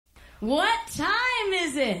What time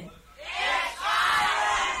is it? It's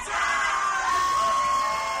Island time!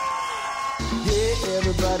 Yeah,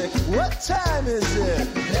 everybody, what time is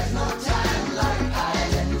it? There's no time like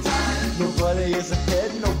Island time. Nobody is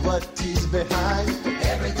ahead, nobody's behind.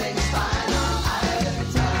 Everything's fine on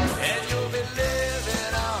Island time. And you'll be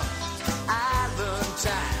living on Island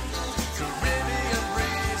time. Caribbean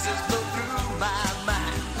breezes blow through my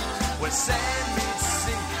mind. Where sand meets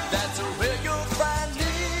sea, that's where you'll find me.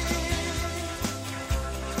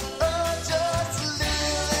 Oh, just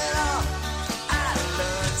living on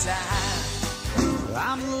Island time.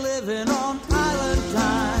 I'm living on Island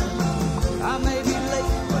time. I may be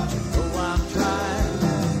late, but you know I'm trying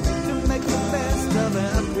to make the best of an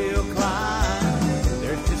uphill climb.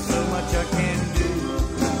 There's just so much I can do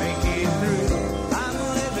to make it through. I'm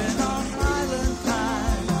living on Island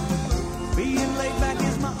time. Being laid back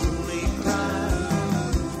is my only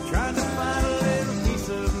crime. Trying to find a little peace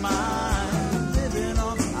of mind. Living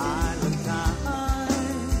on Island time.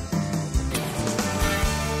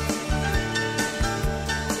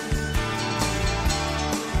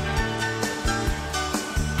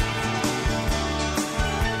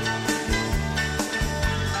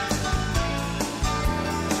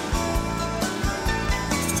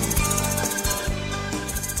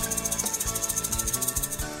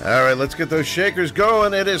 All right, let's get those shakers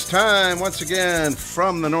going. It is time, once again,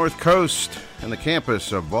 from the North Coast and the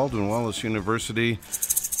campus of Baldwin Wallace University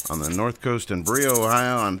on the North Coast in Brio,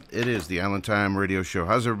 Ohio. It is the Island Time Radio Show.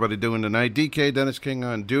 How's everybody doing tonight? DK, Dennis King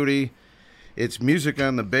on duty. It's Music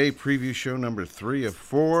on the Bay preview show number 3 of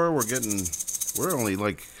 4. We're only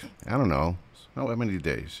like, I don't know, how many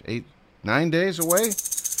days? 8, 9 days away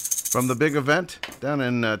from the big event down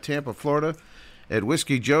in Tampa, Florida. At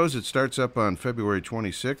Whiskey Joe's, it starts up on February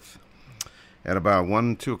 26th at about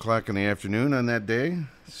 1, 2 o'clock in the afternoon on that day.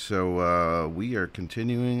 So we are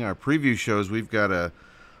continuing our preview shows. We've got a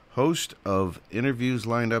host of interviews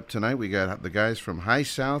lined up tonight. We got the guys from High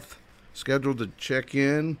South scheduled to check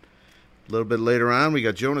in a little bit later on. We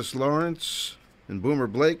got Jonas Lawrence and Boomer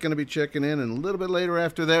Blake going to be checking in. And a little bit later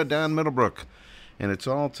after that, Don Middlebrook. And it's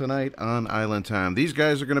all tonight on Island Time. These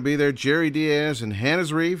guys are going to be there, Jerry Diaz and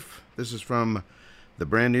Hannah's Reef. This is from the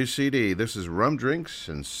brand new CD. This is Rum Drinks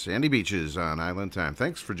and Sandy Beaches on Island Time.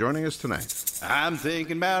 Thanks for joining us tonight. I'm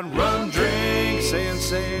thinking about rum drinks and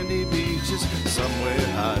sandy beaches, somewhere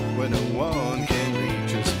hot where no one can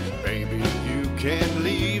reach us. Baby, you can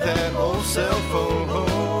leave that old cell phone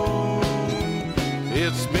home.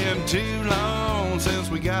 It's been too long since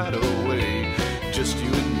we got away, just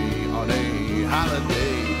you and me on a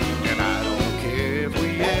holiday. And I don't care if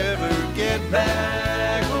we ever get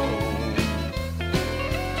back home.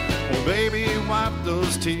 Well, baby, wipe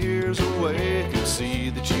those tears away. Can see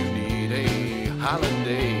that you need a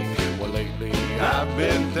holiday. Well, lately I've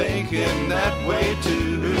been thinking that way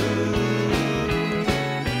too.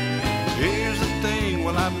 Here's the thing,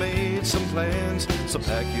 well, I made some plans, so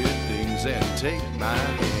pack your things and take my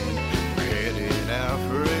hand. We're headed out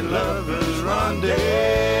for a lover's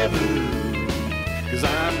rendezvous. 'Cause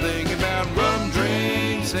I'm thinking about rum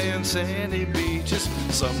drinks and sandy beaches,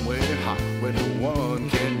 somewhere hot where no one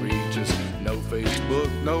can reach us. No Facebook,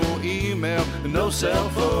 no email, no cell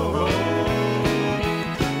phone.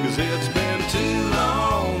 'Cause it's been too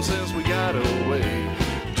long since we got away,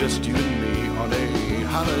 just you and me on a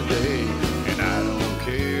holiday. And I don't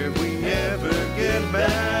care if we ever get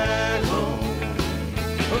back home.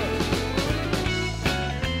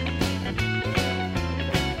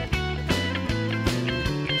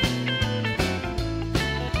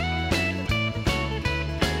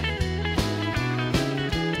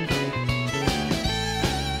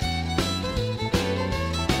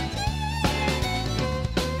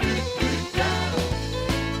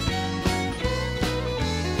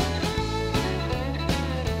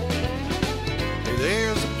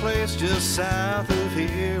 Just south of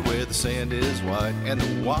here, where the sand is white and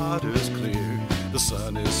the water's clear, the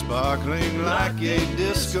sun is sparkling like a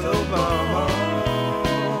disco ball.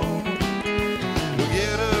 We'll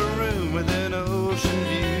get a room with an ocean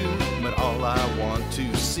view, but all I want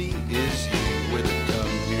to see is you with a come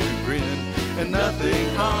here grin and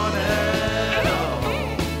nothing on at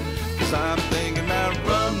all. 'Cause I'm thinking about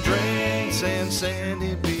rum drinks and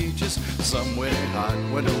sandy beaches, somewhere hot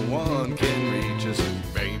where no one can reach us.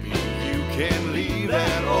 Baby, you can leave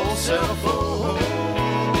that old cell phone.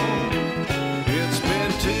 It's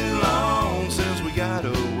been too long since we got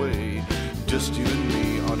away, just you and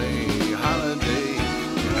me on a holiday.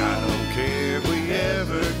 And I don't care if we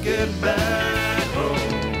ever get back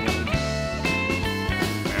home.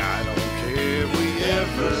 I don't care if we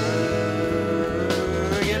ever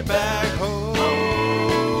get back home.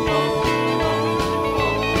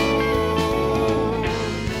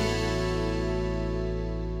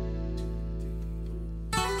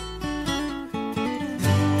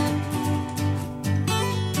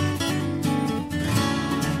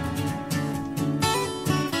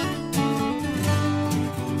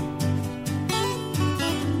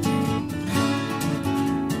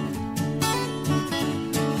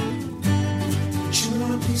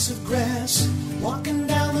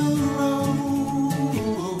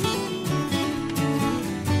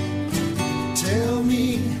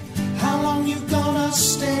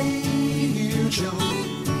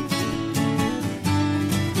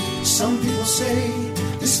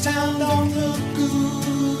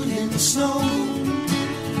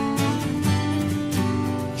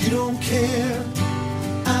 there,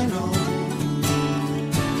 I know.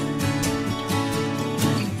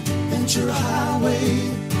 Venture a highway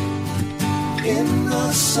in the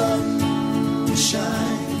sunshine,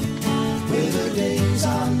 where the days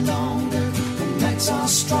are longer, the nights are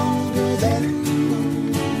stronger than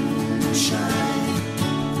moonshine.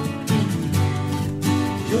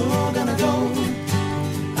 You're gonna go,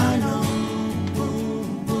 I know.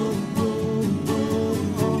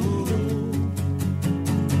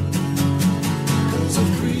 Cause a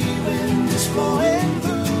free wind is blowing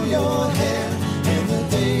through your hair, and the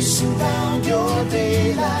days surround your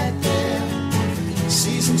daylight there.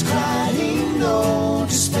 Seasons crying, no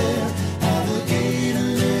despair. Alligator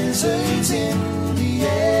lizards in the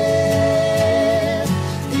air,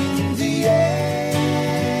 in the air.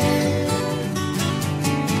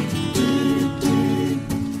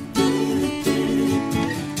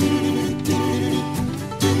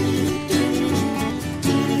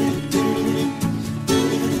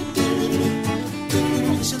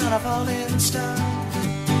 She's not a falling star,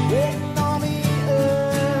 waiting on the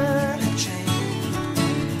early chain.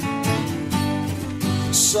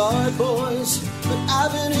 Sorry boys, but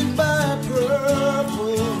I've been hit by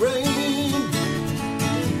purple rain.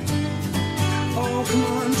 Oh, come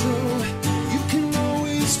on, Joe, you can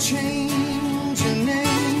always change your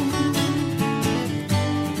name.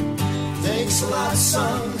 Thanks a lot,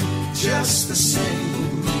 son, just the same.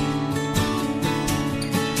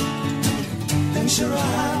 Venture a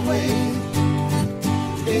highway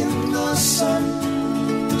in the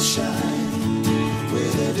sunshine,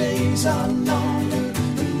 where the days are longer,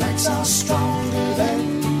 the nights are stronger than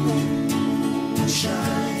moonshine.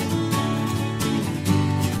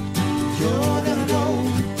 You're gonna go,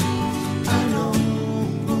 I know.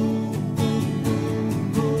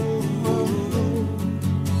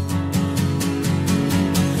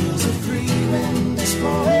 There's a free wind that's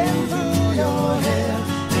blowing through your hair,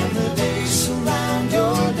 and the days surround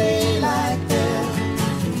your daylight there.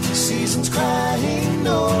 Seasons crying,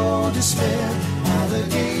 no despair.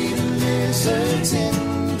 Alligator lizards in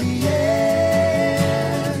the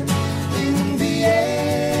air, in the air.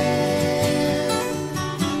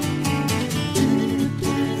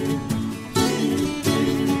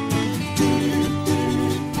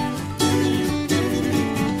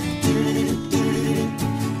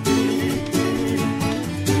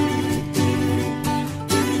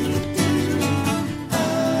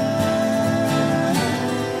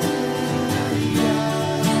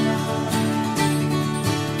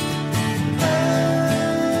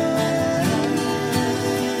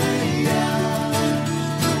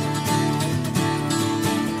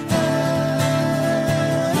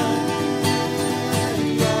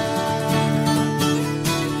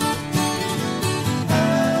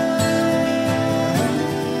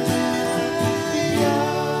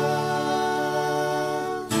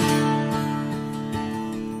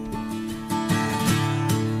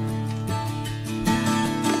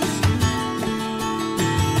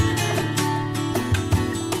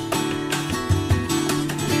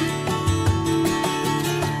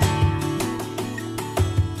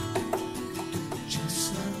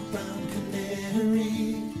 Chestnut brown canary,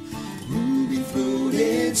 ruby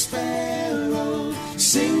throated sparrow,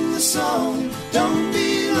 sing the song, don't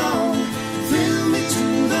be long, thrill me to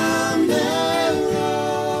the marrow.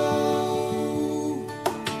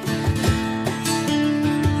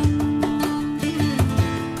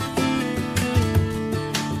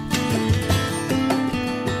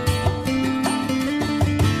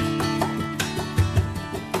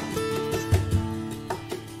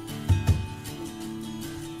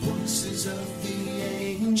 Voices of the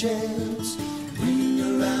angels ring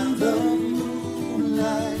around the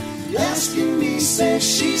moonlight, asking me, say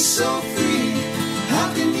she's so free,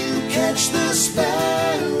 how can you catch the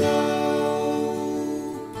sparrow?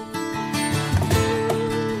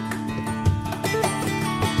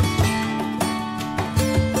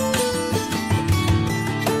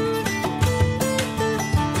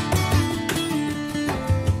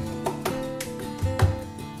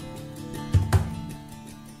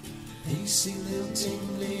 They sing lilting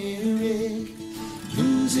lyric,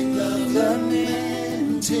 losing love,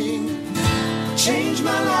 lamenting. Change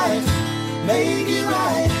my life, make it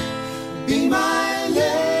right, be my lady.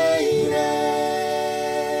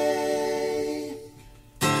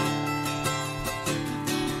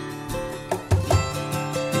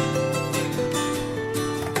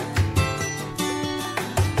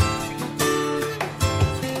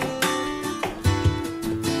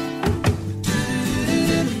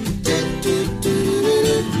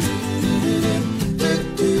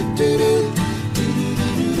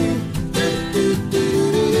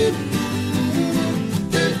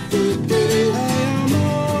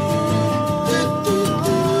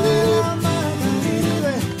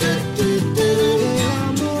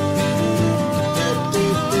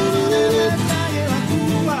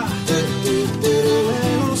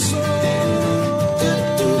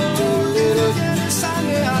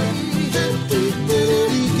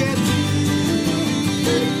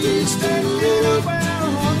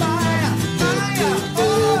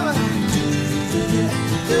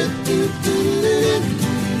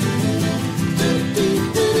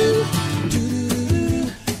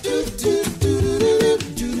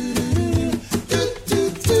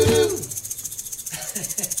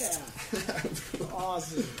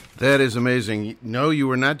 awesome. That is amazing. No, you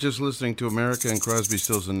were not just listening to America and Crosby,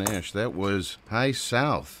 Stills and Nash. That was High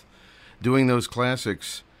South doing those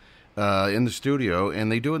classics in the studio, and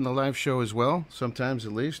they do it in the live show as well, sometimes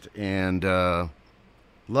at least, and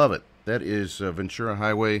love it. That is Ventura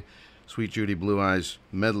Highway, Sweet Judy Blue Eyes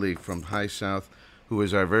medley from High South, who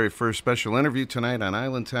is our very first special interview tonight on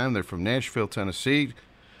Island Time. They're from Nashville, Tennessee.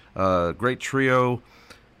 Great trio.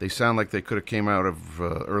 They sound like they could have came out of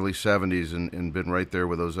early 70s and been right there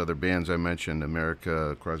with those other bands I mentioned,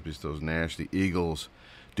 America, Crosby, Stills, Nash, the Eagles,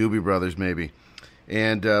 Doobie Brothers maybe.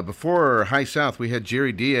 And before High South, we had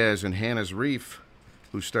Jerry Diaz and Hannah's Reef,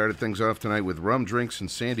 who started things off tonight with Rum Drinks and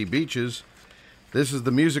Sandy Beaches. This is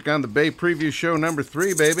the Music on the Bay preview show number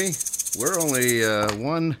 3, baby. We're only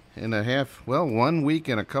 1 week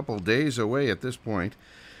and a couple days away at this point.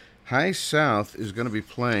 High South is going to be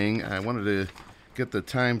playing. I wanted to get the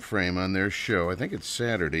time frame on their show. I think it's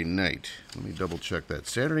Saturday night. Let me double check that.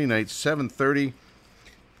 Saturday night, 7:30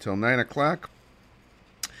 till 9 o'clock.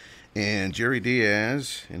 And Jerry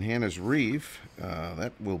Diaz and Hannah's Reef,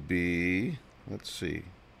 that will be, let's see.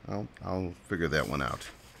 I'll figure that one out.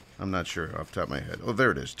 I'm not sure off the top of my head. Oh,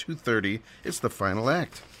 there it is, 2:30. It's the final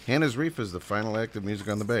act. Hannah's Reef is the final act of Music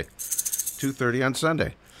on the Bay. 2:30 on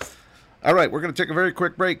Sunday. All right, we're going to take a very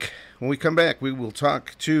quick break. When we come back, we will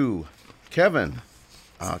talk to Kevin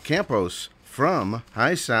Campos from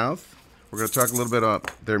High South. We're going to talk a little bit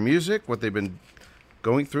about their music, what they've been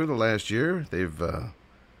going through the last year. They've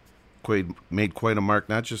made quite a mark,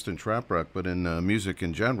 not just in trop rock, but in music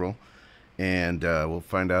in general. And we'll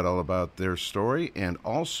find out all about their story. And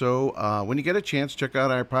also, when you get a chance, check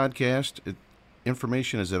out our podcast.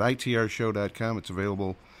 Information is at itrshow.com. It's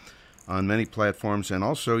available on many platforms. And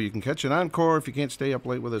also, you can catch an encore if you can't stay up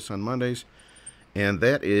late with us on Mondays. And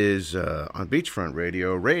that is on Beachfront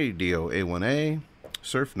Radio, Radio A1A,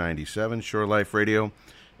 Surf 97, Shore Life Radio.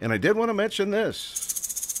 And I did want to mention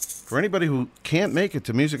this. For anybody who can't make it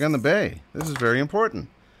to Music on the Bay, this is very important.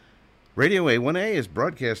 Radio A1A is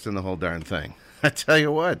broadcasting the whole darn thing. I tell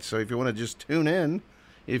you what. So if you want to just tune in,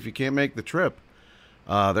 if you can't make the trip,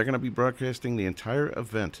 they're going to be broadcasting the entire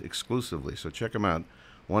event exclusively. So check them out.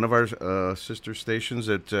 One of our sister stations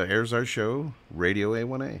that airs our show, Radio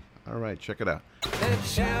A1A. All right, check it out.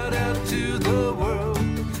 Let's shout out to the world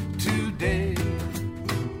today.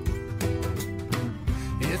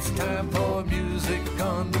 It's time for Music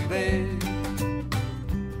on the Bay.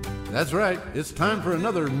 That's right. It's time for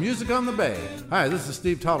another Music on the Bay. Hi, this is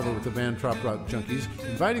Steve Tolliver with the band Trop Rock Junkies,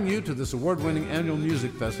 inviting you to this award-winning annual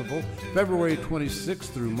music festival, February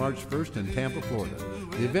 26th through March 1st in Tampa, Florida.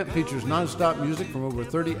 The event features non-stop music from over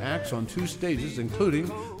 30 acts on 2 stages, including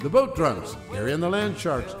the Boat Drunks, Harry and the Land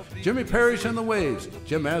Sharks, Jimmy Parrish and the Waves,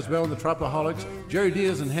 Jim Asbell and the Tropaholics, Jerry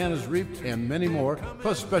Diaz and Hannah's Reef, and many more,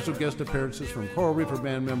 plus special guest appearances from Coral Reefer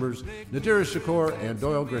band members Nadira Shakur and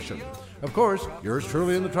Doyle Grisham. Of course, yours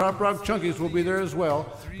truly and the Trop Rock Chunkies will be there as well.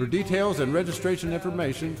 For details and registration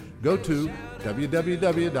information, go to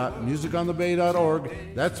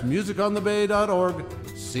www.musiconthebay.org. That's musiconthebay.org.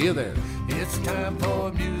 See you there. It's time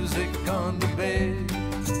for Music on the Bay.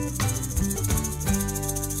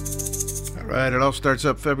 All right, it all starts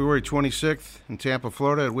up February 26th in Tampa,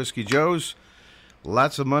 Florida at Whiskey Joe's.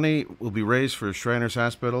 Lots of money will be raised for Shriners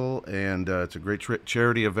Hospital, and it's a great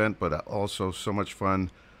charity event, but also so much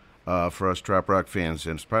fun for us Trop Rock fans.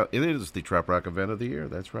 And it is the Trop Rock event of the year.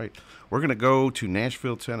 That's right. We're going to go to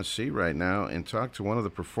Nashville, Tennessee right now and talk to one of the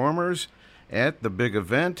performers at the big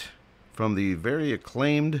event from the very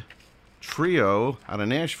acclaimed trio out of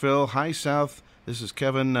Nashville, High South. This is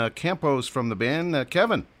Kevin Campos from the band.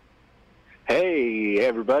 Kevin. Hey,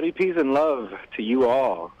 everybody. Peace and love to you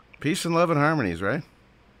all. Peace and love and harmonies, right?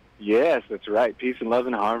 Yes, that's right. Peace and love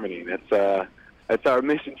and harmony. That's our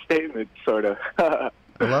mission statement, sort of. I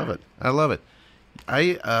love it. I love it.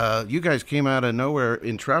 You guys came out of nowhere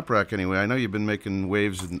in trop rock anyway. I know you've been making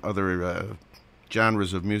waves in other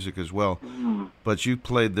genres of music as well, but you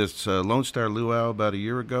played this Lone Star Luau about a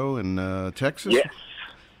year ago in Texas. Yes.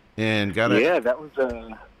 And that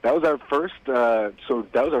was our first. So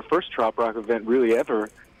that was our first trop rock event really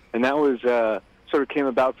ever, and that was sort of came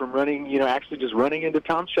about from running. Actually just running into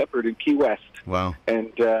Tom Shepard in Key West. Wow.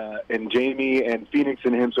 And Jamie and Phoenix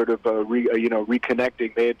and him sort of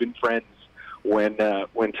reconnecting. They had been friends when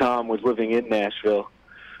Tom was living in Nashville.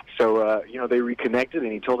 So they reconnected,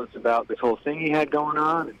 and he told us about this whole thing he had going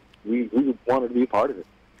on, and we wanted to be a part of it.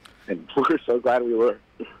 And we're so glad we were.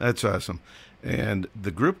 That's awesome. And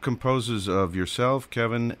the group composes of yourself,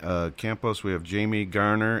 Kevin Campos. We have Jamie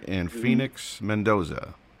Garner and Phoenix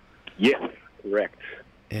Mendoza. Yes, correct.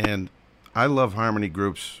 And I love harmony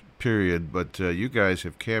groups, period, but you guys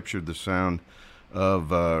have captured the sound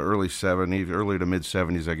of early 70s, early to mid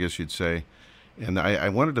 70s, I guess you'd say. And I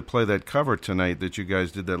wanted to play that cover tonight that you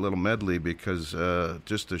guys did, that little medley, because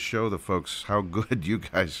just to show the folks how good you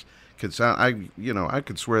guys could sound. I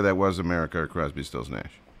could swear that was America or Crosby, Stills,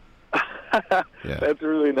 Nash. Yeah. That's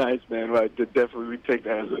really nice, man. I definitely we take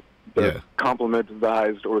that as a compliment of the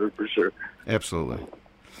highest order for sure. Absolutely.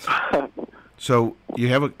 So you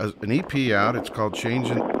have an EP out. It's called Change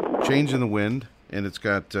in the Wind, and it's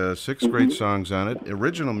got 6 great songs on it.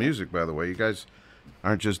 Original music, by the way. You guys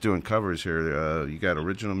aren't just doing covers here. You got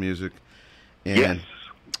original music, and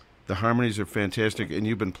the harmonies are fantastic. And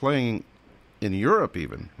you've been playing in Europe,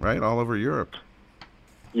 even, right? All over Europe.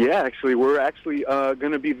 Yeah, actually, we're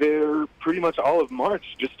going to be there pretty much all of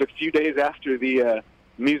March. Just a few days after the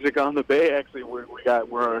Music on the Bay. Actually, we're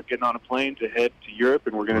getting on a plane to head to Europe,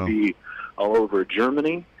 and we're going to be all over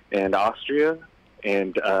Germany and Austria,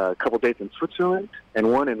 and a couple dates in Switzerland,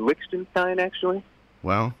 and one in Liechtenstein, actually.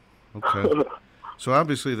 Wow. Okay. So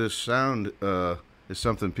obviously, this sound is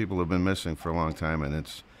something people have been missing for a long time, and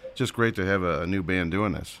it's just great to have a new band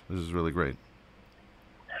doing this. This is really great.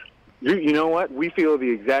 You know what? We feel the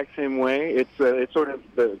exact same way. It's sort of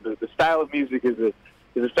the style of music is a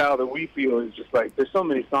style that we feel is just like there's so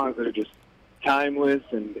many songs that are just timeless,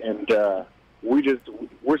 and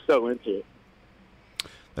we're so into it.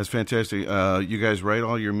 That's fantastic. You guys write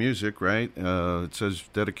all your music, right? It says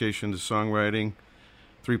dedication to songwriting,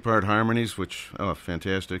 3-part harmonies, which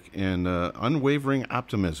fantastic, and unwavering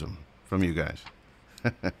optimism from you guys.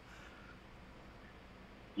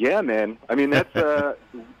 Yeah, man. I mean that's.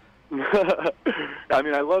 I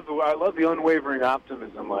mean, I love the unwavering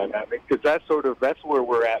optimism line, because that's where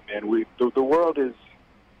we're at, man. The world is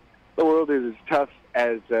as tough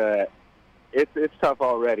as it's tough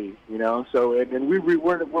already, you know. So and we're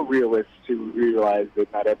realists to realize that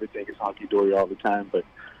not everything is honky dory all the time, but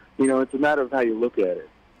you know, it's a matter of how you look at it.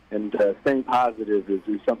 And staying positive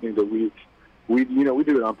is something that we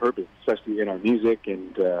do it on purpose, especially in our music.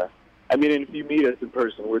 And I mean, and if you meet us in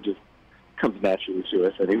person, we're just comes naturally to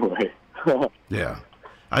us anyway. Yeah.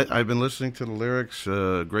 I've been listening to the lyrics,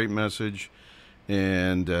 great message,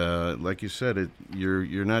 and like you said,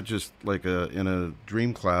 you're not just like in a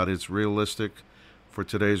dream cloud. It's realistic for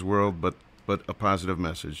today's world, but a positive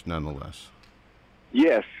message nonetheless.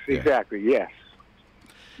 Yes, exactly. Yes,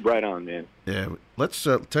 right on, man. Yeah. Let's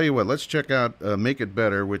tell you what. Let's check out "Make It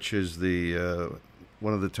Better," which is the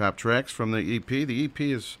one of the top tracks from the EP. The EP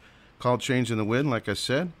is called "Change in the Wind," like I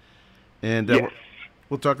said. And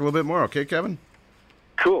we'll talk a little bit more, okay, Kevin?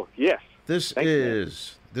 Cool, yes. This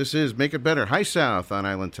is Make It Better, High South on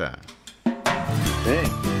Island Time.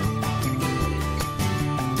 Thanks.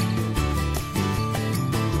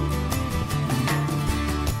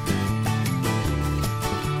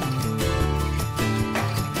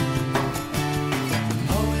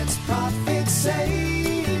 Poets, prophets,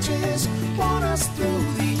 sages want us through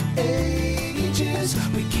the ages.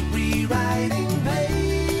 We keep rewriting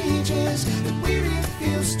pages that we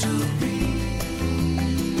refuse to read.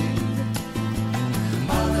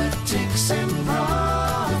 Politics and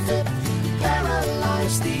profit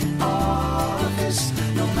paralyze the office.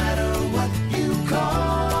 No matter what you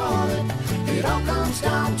call it, it all comes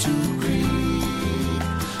down to greed.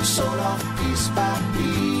 Sold off piece by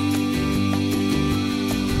piece.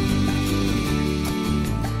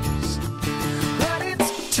 But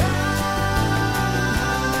it's time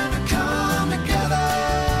to come together.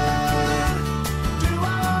 Do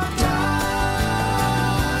or die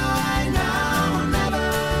now or never.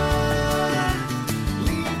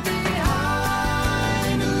 Leave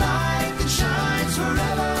behind a light that shines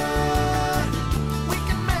forever. We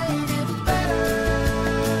can make it better.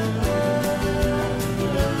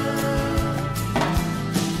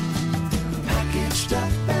 Packaged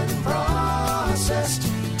up and processed,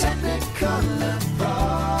 technicolor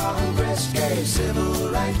progress gave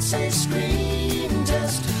civil rights a screen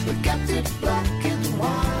test, but kept it black and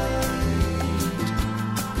white.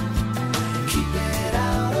 Keep it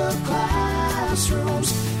out of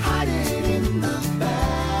classrooms, hide it in the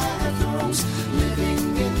bathrooms,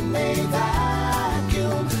 living in a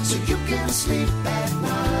vacuum so you can sleep at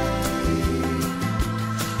night.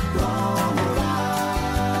 Wrong or right.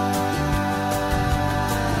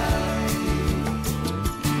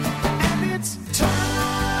 And it's time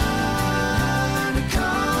to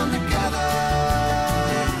come together.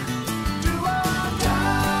 Do or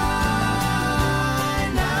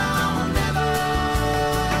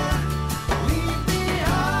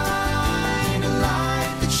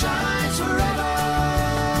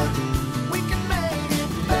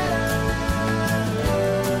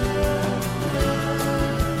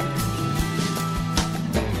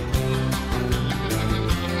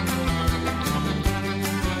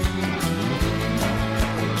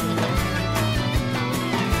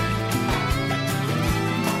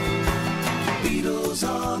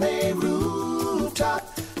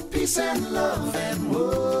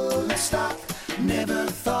Never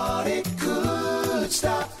thought it could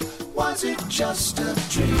stop. Was it just a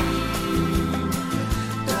dream?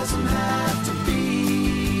 Doesn't have to be.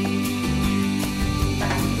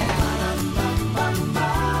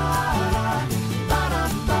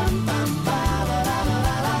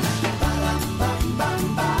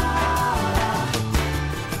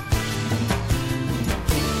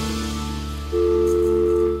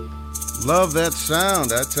 Love that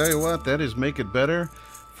sound. I tell you what, that is Make It Better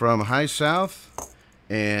from High South,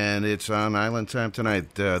 and it's on Island Time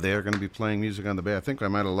tonight. They are going to be playing music on the bay. I think I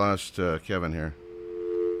might have lost Kevin here.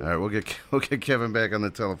 All right, we'll get Kevin back on the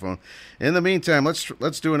telephone. In the meantime,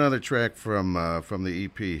 let's do another track from the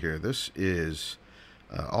EP here. This is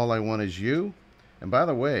All I Want Is You. And by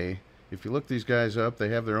the way, if you look these guys up, they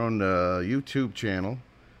have their own YouTube channel,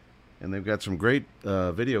 and they've got some great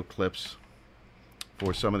video clips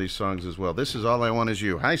for some of these songs as well. This is All I Want Is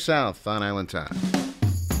You. High South on Island Time.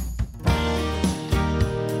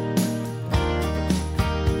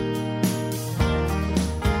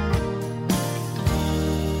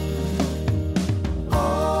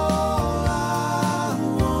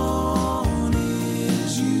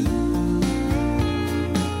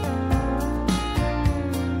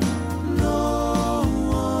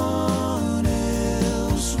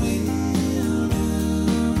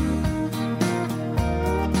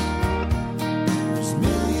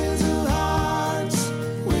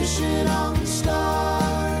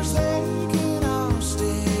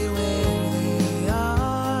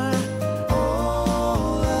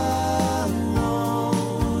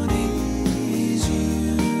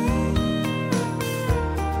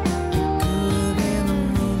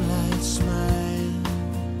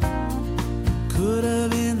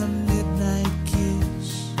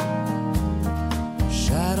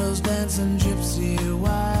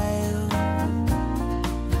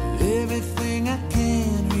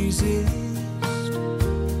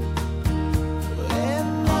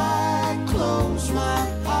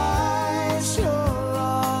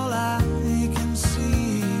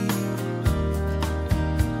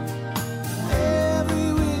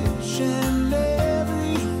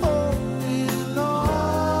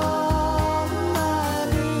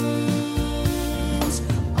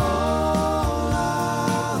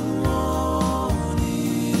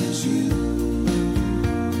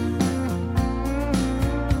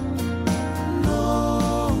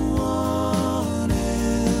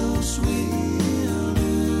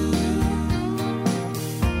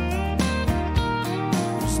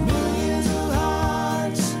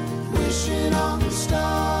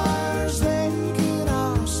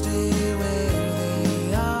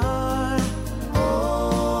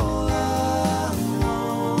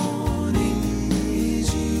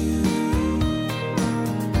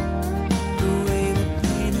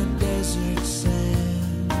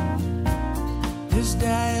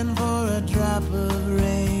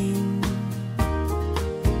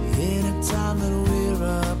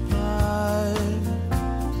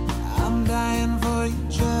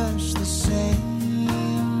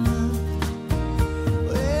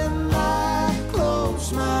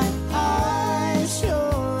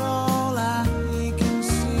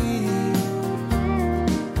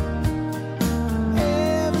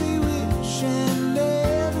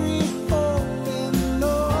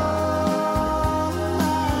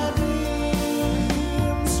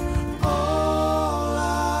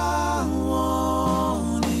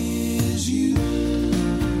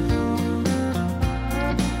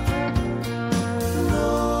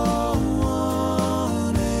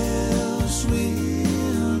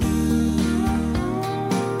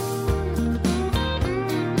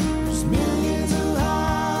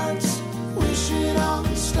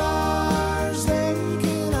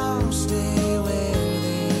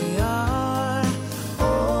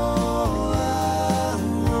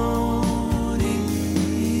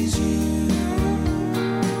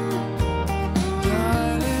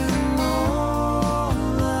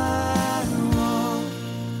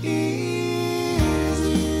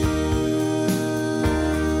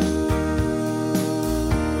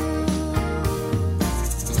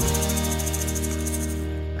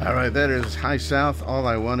 That is High South, All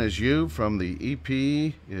I Want Is You from the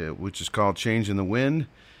EP, which is called Change in the Wind.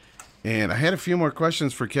 And I had a few more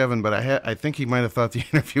questions for Kevin, but I think he might have thought the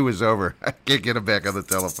interview was over. I can't get him back on the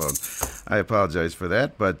telephone. I apologize for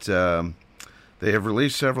that. But they have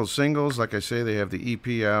released several singles. Like I say, they have the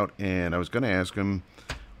EP out, and I was going to ask him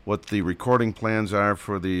what the recording plans are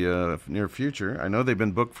for the near future. I know they've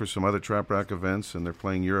been booked for some other Trop Rock events, and they're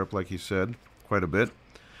playing Europe, like he said, quite a bit.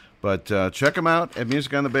 But check them out at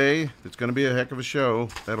Music on the Bay. It's going to be a heck of a show.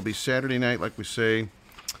 That'll be Saturday night, like we say,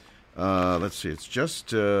 Let's see. It's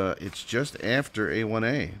just after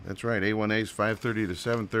A1A. That's right. A1A is 5:30 to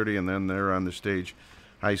 7:30, and then they're on the stage.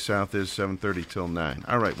 High South is 7:30 till 9.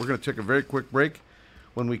 All right, we're going to take a very quick break.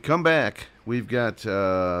 When we come back, we've got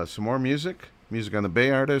some more music on the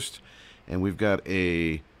Bay artist, and we've got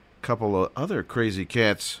a couple of other crazy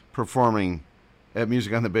cats performing at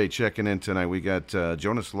Music on the Bay checking in tonight. We got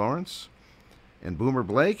Jonas Lawrence and Boomer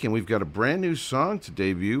Blake, and we've got a brand new song to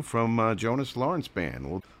debut from Jonas Lawrence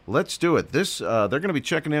Band. Well, let's do it. They're going to be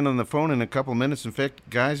checking in on the phone in a couple minutes. In fact,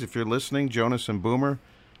 guys, if you're listening, Jonas and Boomer,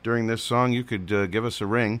 during this song, you could give us a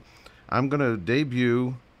ring. I'm going to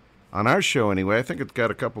debut on our show anyway. I think it's got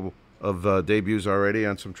a couple of debuts already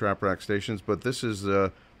on some Trop Rock stations, but this is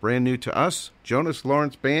brand new to us. Jonas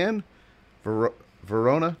Lawrence Band,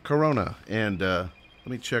 Verona Corona. And let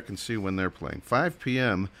me check and see when they're playing. 5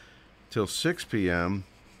 p.m. till 6 p.m.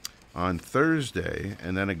 on Thursday,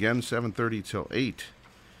 and then again 7:30 till 8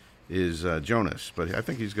 is Jonas. But I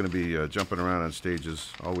think he's going to be jumping around on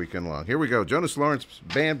stages all weekend long. Here we go. Jonas Lawrence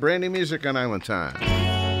Band, brand new music on Island Time.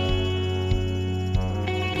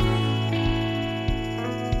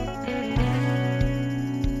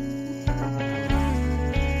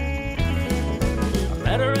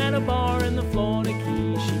 Met her at a bar in the Florida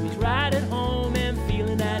Keys. She was right at home and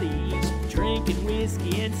feeling at ease, drinking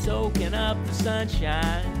whiskey and soaking up the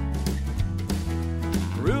sunshine.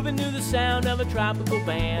 Grooving to the sound of a tropical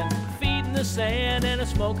band, feet in the sand and a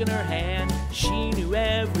smoke in her hand. She knew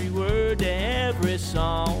every word to every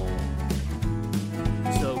song.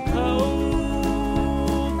 So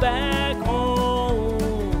go back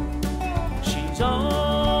home. She's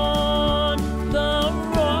on the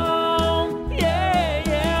road. Yeah,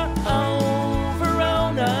 yeah. Oh,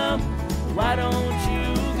 Verona, why don't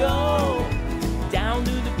you go down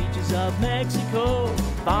to the beaches of Mexico,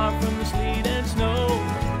 far from the sleet and snow?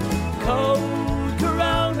 Cold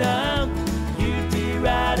Corona, you'd be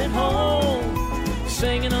right at home,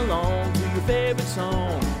 singing along to your favorite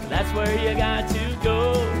song. That's where you got to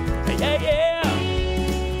go. Yeah, yeah.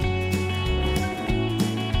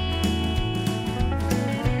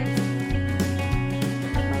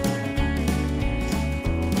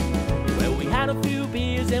 Well, we had a few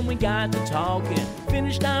beers and we got to talking.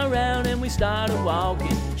 Finished our round and we started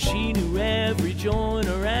walking. She knew every joint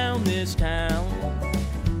around this town.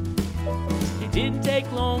 It didn't take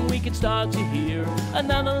long, we could start to hear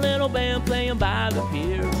another little band playing by the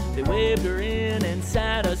pier. They waved her in and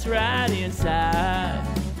sat us right inside.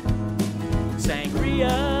 Sangria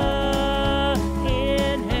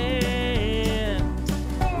in hand,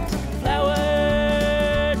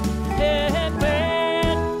 flowered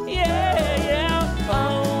headband, yeah, yeah.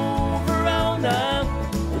 Oh, Verona,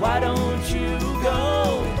 why don't you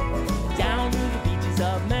go down to the beaches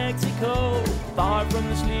of Mexico, far from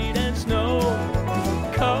the sleet and snow?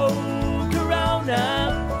 Cold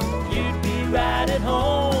Corona, you'd be right at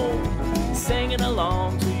home, singing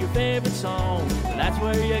along to your favorite song. That's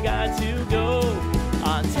where you got to go.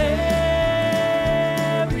 Ontario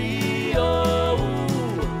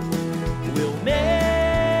will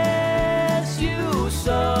miss you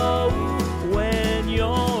so when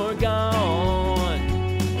you're gone.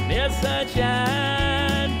 Miss sunshine.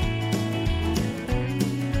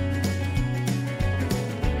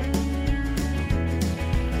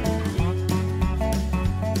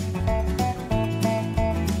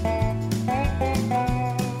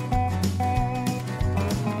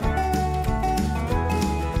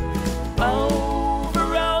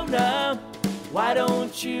 Why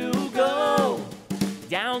don't you go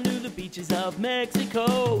down to the beaches of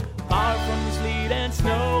Mexico, far from the sleet and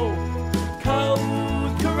snow? Cold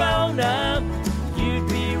Corona, you'd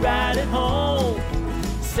be right at home,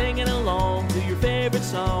 singing along to your favorite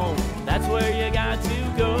song. That's where you got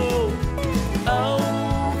to go. Oh,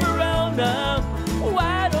 Verona,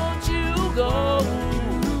 why don't you go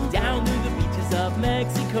down to the beaches of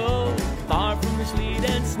Mexico, far from the sleet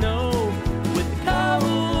and snow? With the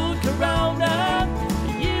cold Corona,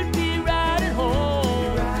 you'd be right at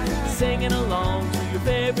home, singing along to your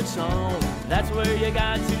favorite song. That's where you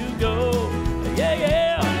got to go. Yeah,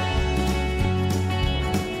 yeah.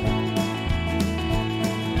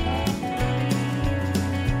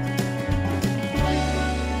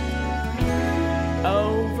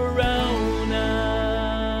 Oh, Verona.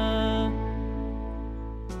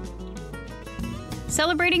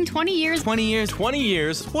 Celebrating 20 years. 20 years. 20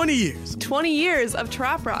 years. 20 years. 20 years of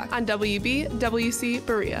Trop Rock on WBWC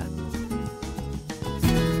Berea.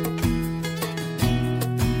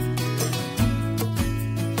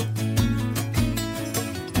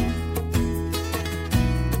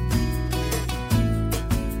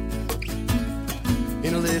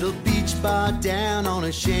 In a little beach bar down on a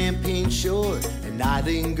a champagne shore, an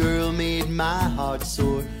island girl made my heart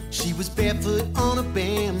soar. She was barefoot on a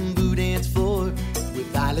bamboo dance floor,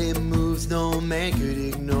 with island moves no man could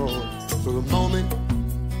ignore. For a moment,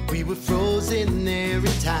 we were frozen there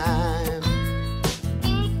in time.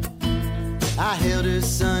 I held her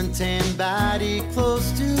suntan body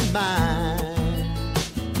close to mine,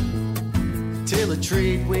 till a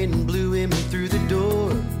trade wind blew him through the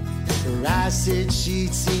door. Her eyes said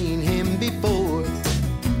she'd seen him before,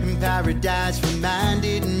 and paradise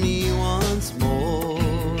reminded me once more.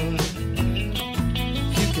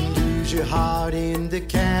 You can lose your heart in the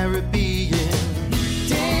Caribbean.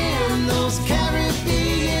 Damn those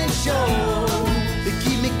Caribbean shores, they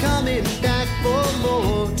keep me coming back for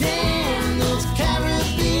more. Damn those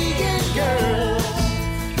Caribbean girls,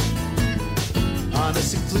 on a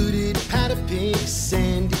secluded pat of pink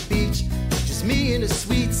sandy beach, just me and a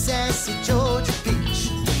sweet sassy Georgia peach,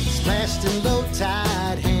 splashed in low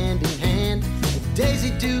tide hand in hand, a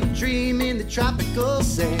Daisy Duke dream in the tropical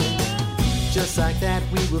sand. Just like that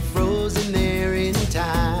we were frozen there in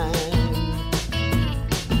time.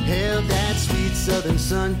 Held that sweet southern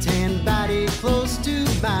suntan body close to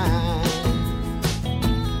mine.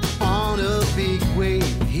 On a big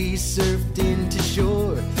wave he surfed into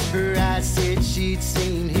shore. Her eyes said she'd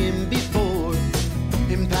seen him before,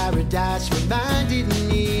 and paradise reminded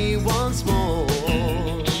me once more.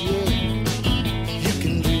 Yeah. You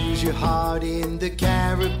can lose your heart in the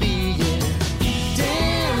Caribbean.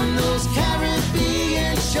 Damn those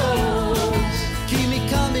Caribbean shores, keep me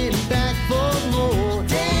coming back for more.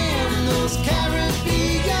 Damn those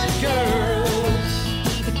Caribbean girls,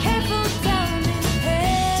 Be careful, darling.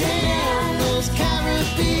 Hey. damn those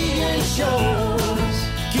Caribbean shores,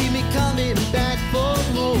 keep me coming back for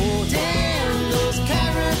more. Damn those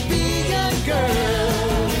Caribbean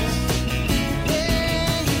girls.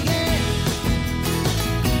 Yeah, yeah.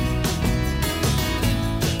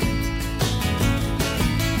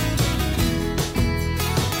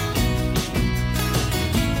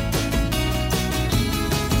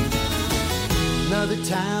 Another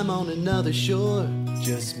time on another shore,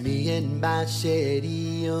 just me and my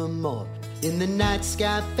Shetty Amore. In the night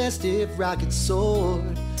sky, festive rocket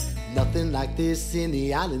soared. Nothing like this in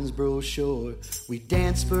the island's brochure. We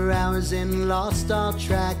danced for hours and lost all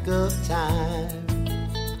track of time.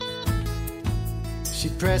 She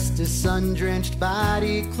pressed a sun-drenched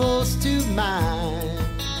body close to mine.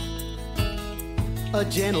 A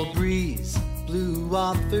gentle breeze blew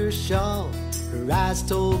off her shawl. Her eyes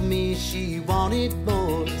told me she wanted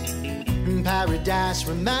more, and paradise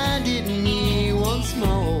reminded me once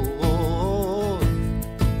more.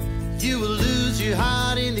 You will lose your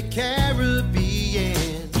heart in the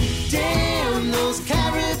Caribbean. Damn those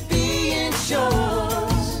Caribbean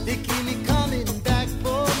shores, they keep me coming back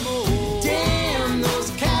for more. Damn those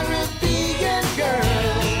Caribbean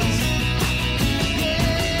girls.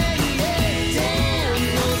 Yeah, yeah. Damn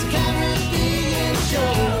those Caribbean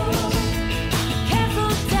shores. Careful,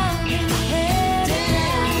 darling. Hey.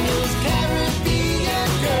 Damn those Caribbean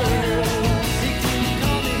girls, they keep me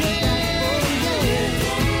coming back for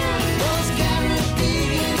more. Those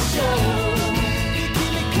Caribbean shores, they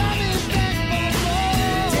keep me coming back for more.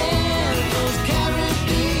 Damn those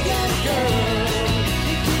Caribbean girls,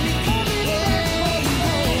 they keep me coming back for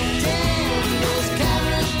more. Damn those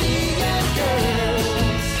Caribbean girls.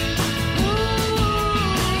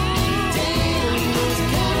 Damn those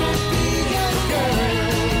Caribbean girls.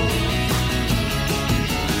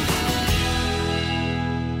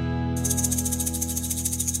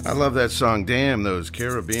 I love that song, Damn Those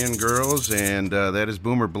Caribbean Girls, and that is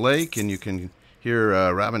Boomer Blake, and you can hear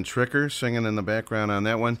Robin Tricker singing in the background on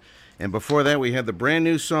that one. And before that, we had the brand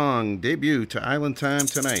new song, debut to Island Time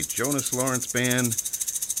Tonight, Jonas Lawrence Band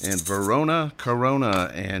and Verona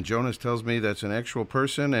Corona. And Jonas tells me that's an actual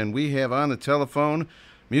person, and we have on the telephone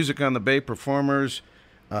Music on the Bay performers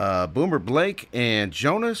Boomer Blake and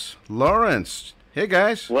Jonas Lawrence. Hey,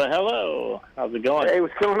 guys. Well, hello. How's it going? Hey,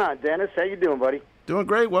 what's going on, Dennis? How you doing, buddy? Doing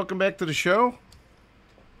great. Welcome back to the show.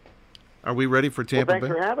 Are we ready for Tampa Well,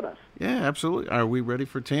 thanks Bay? for having us. Yeah, absolutely. Are we ready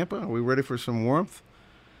for Tampa? Are we ready for some warmth?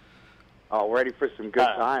 Oh, ready for some good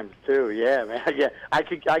times too. Yeah, man. Yeah, I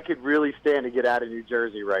could really stand to get out of New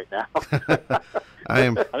Jersey right now. I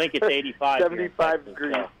am. I think it's 85. 75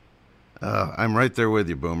 degrees. I'm right there with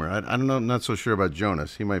you, Boomer. I don't know. I'm not so sure about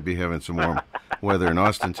Jonas. He might be having some warm weather in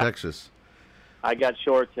Austin, Texas. I got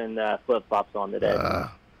shorts and flip-flops on today.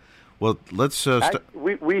 Well, let's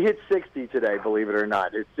we hit 60 today, believe it or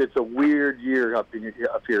not. It's a weird year up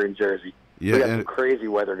here in Jersey. Yeah, we got some crazy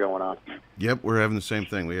weather going on. Yep, we're having the same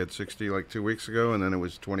thing. We had 60 like 2 weeks ago, and then it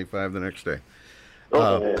was 25 the next day.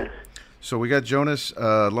 So we got Jonas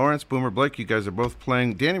Lawrence, Boomer Blake. You guys are both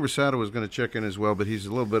playing. Danny Rosado was going to check in as well, but he's a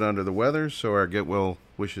little bit under the weather, so our get well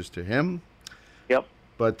wishes to him. Yep.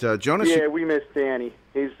 But Jonas... Yeah, we miss Danny.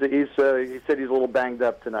 He said he's a little banged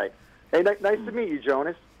up tonight. Hey, nice to meet you,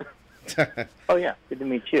 Jonas. Oh, yeah. Good to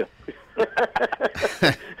meet you.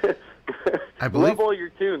 I believe... Love all your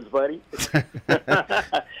tunes, buddy.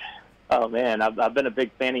 Oh, man. I've been a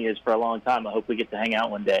big fan of yours for a long time. I hope we get to hang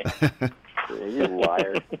out one day. You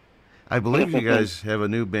liar. I believe you guys have a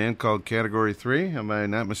new band called Category 3. Am I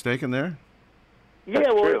not mistaken there?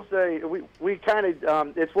 Yeah, well, it's we kind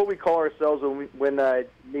of it's what we call ourselves when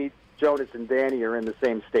me, Jonas, and Danny are in the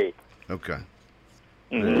same state. Okay.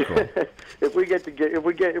 Mm-hmm. Very cool. If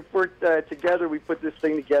we're together, we put this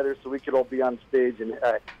thing together so we could all be on stage, and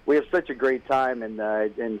we have such a great time.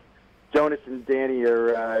 And Jonas and Danny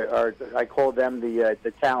are I call them the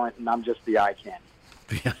talent, and I'm just the eye candy.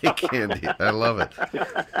 The eye candy. I love it.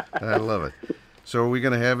 I love it. So are we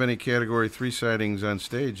going to have any Category 3 sightings on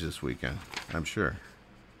stage this weekend? I'm sure.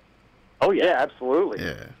 Oh, yeah. Absolutely.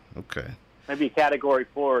 Yeah, okay. Maybe Category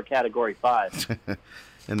 4 or Category 5.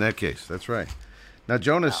 In that case, that's right. Now,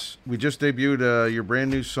 Jonas, we just debuted your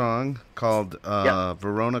brand new song called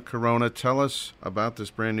Verona Corona. Tell us about this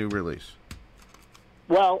brand new release.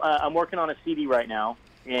 Well, I'm working on a CD right now,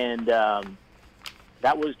 and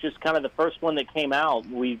that was just kind of the first one that came out.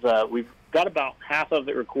 We've got about half of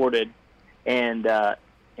it recorded, and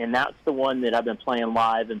that's the one that I've been playing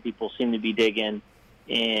live, and people seem to be digging.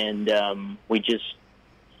 And we just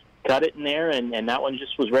cut it in there, and that one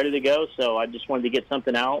just was ready to go. So I just wanted to get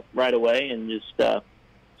something out right away and just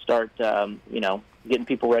start, getting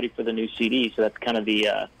people ready for the new CD. So that's kind of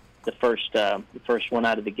the first one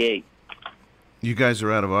out of the gate. You guys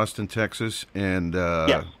are out of Austin, Texas, and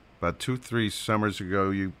yes. About 2-3 summers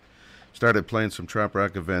ago, you started playing some trop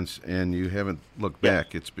rock events, and you haven't looked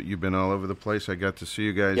back. You've been all over the place. I got to see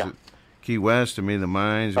you guys at Key West. I mean, the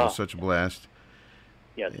Mines. It was such a blast.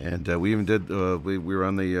 Yes. And we even did. We were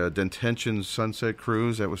on the Detention Sunset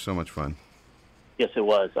Cruise. That was so much fun. Yes, it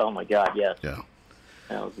was. Oh my God, yes. Yeah.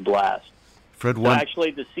 That was a blast. Fred, so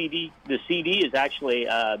actually, the CD is actually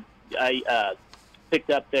I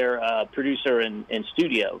picked up their producer in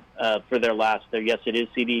studio for their Yes It Is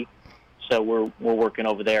CD. So we're working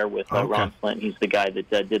over there with Ron Flint. He's the guy that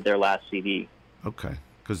did their last CD. Okay,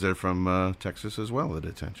 because they're from Texas as well, the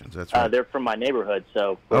Detentions. That's right. They're from my neighborhood,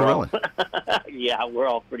 so really? Yeah, we're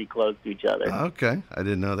all pretty close to each other. Okay, I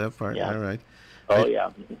didn't know that part. Yeah. All right. Oh,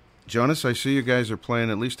 yeah. Jonas, I see you guys are playing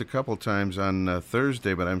at least a couple times on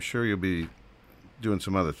Thursday, but I'm sure you'll be doing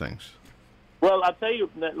some other things. Well, I'll tell you,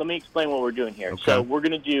 let me explain what we're doing here. Okay. So we're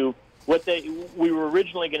going to do we were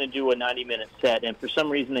originally going to do a 90-minute set, and for some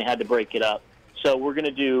reason they had to break it up. So we're going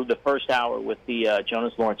to do the first hour with the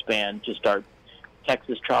Jonas Lawrence Band, just our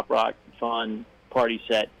Texas trop rock fun party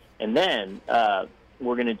set. And then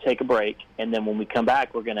we're going to take a break, and then when we come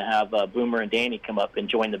back, we're going to have Boomer and Danny come up and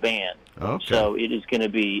join the band. Okay. So it is going to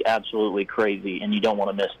be absolutely crazy, and you don't want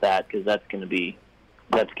to miss that because that's going to be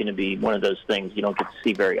one of those things you don't get to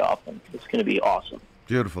see very often. It's going to be awesome.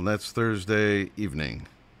 Beautiful. That's Thursday evening.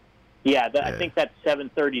 Yeah, I think that's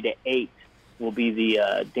 7:30 to 8 will be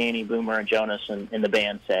the Danny, Boomer, and Jonas in the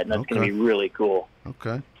band set, and that's going to be really cool.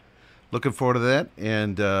 Okay. Looking forward to that.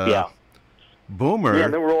 And yeah. Boomer. Yeah,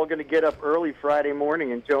 and then we're all going to get up early Friday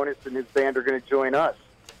morning, and Jonas and his band are going to join us.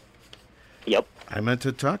 Yep. I meant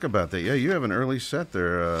to talk about that. Yeah, you have an early set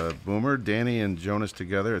there, Boomer, Danny, and Jonas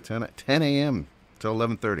together at 10 a.m. till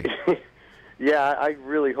 11:30. Yeah, I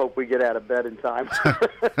really hope we get out of bed in time.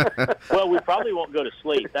 Well, we probably won't go to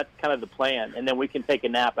sleep. That's kind of the plan, and then we can take a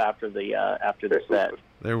nap after the set.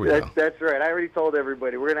 There we go. That's right. I already told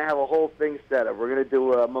everybody we're going to have a whole thing set up. We're going to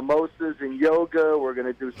do mimosas and yoga. We're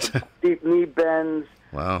going to do some deep knee bends.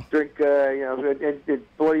 Wow. Drink, and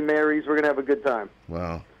Bloody Marys. We're going to have a good time.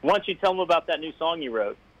 Wow. Why don't you tell them about that new song you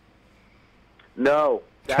wrote? No.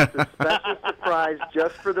 That's a special surprise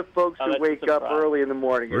just for the folks who wake up early in the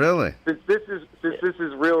morning. Really? Since this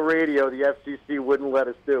is real radio, the FCC wouldn't let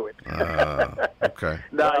us do it. Okay.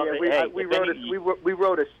 No, Well, yeah, we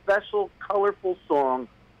wrote a special, colorful song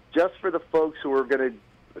just for the folks who are going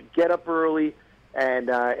to get up early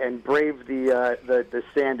and brave the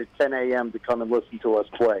sand at 10 a.m. to come and listen to us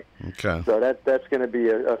play. Okay. So that's going to be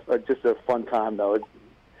just a fun time, though.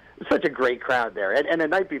 It's such a great crowd there. And the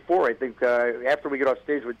night before, I think, after we get off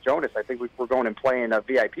stage with Jonas, I think we're going and playing a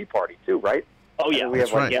VIP party, too, right? Oh, yeah. We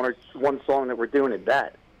have one song that we're doing at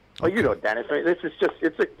that. Oh, you know, Dennis, this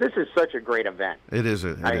is such a great event. It is.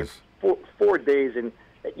 It is. 4 days, and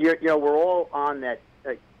we're all on that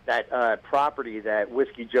property that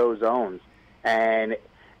Whiskey Joe's owns, and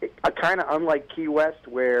kind of unlike Key West,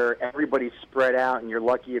 where everybody's spread out and you're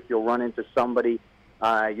lucky if you'll run into somebody,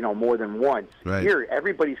 more than once. Right. Here,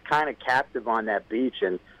 everybody's kind of captive on that beach,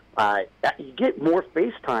 and you get more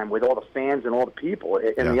face time with all the fans and all the people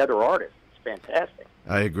and the other artists. It's fantastic.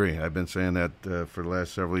 I agree. I've been saying that for the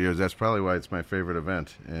last several years. That's probably why it's my favorite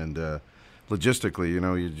event. And logistically,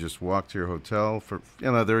 you just walk to your hotel.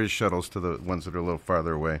 There is shuttles to the ones that are a little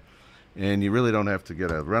farther away. And you really don't have to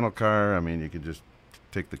get a rental car. I mean, you can just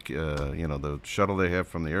take the shuttle they have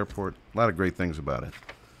from the airport. A lot of great things about it.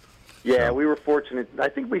 Yeah, we were fortunate. I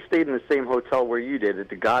think we stayed in the same hotel where you did at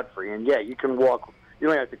the Godfrey. And, you can walk. You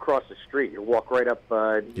don't have to cross the street. You walk right up,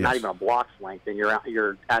 not even a block's length, and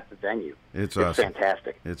you're at the venue. It's awesome.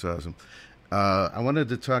 Fantastic. It's awesome. I wanted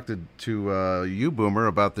to talk to you, Boomer,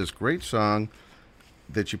 about this great song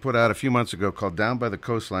that you put out a few months ago called Down by the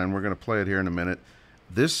Coastline. We're going to play it here in a minute.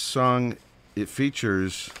 This song, it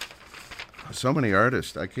features so many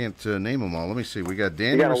artists. I can't name them all. Let me see. We got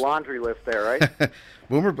Danny. You got a laundry list there, right?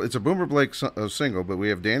 Boomer. It's a Boomer Blake single, but we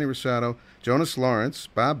have Danny Rosato, Jonas Lawrence,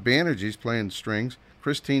 Bob Banerjee's playing strings,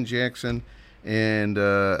 Christine Jackson, and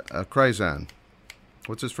Cryzon.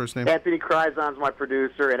 What's his first name? Anthony Cryzon's my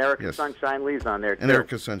producer, and Erica Sunshine Lee's on there, too. And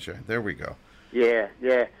Erica Sunshine. There we go. Yeah.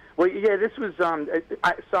 Well, this was,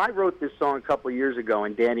 so I wrote this song a couple of years ago,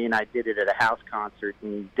 and Danny and I did it at a house concert,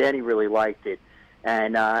 and Danny really liked it.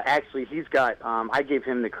 And actually, he's got, I gave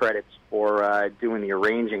him the credits for doing the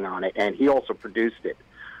arranging on it, and he also produced it.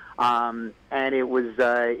 And it was,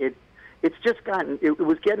 it's just gotten, it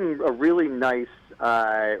was getting a really nice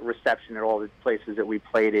reception at all the places that we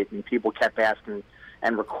played it, and people kept asking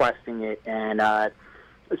and requesting it. And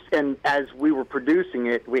as we were producing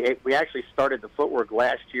it, we actually started the footwork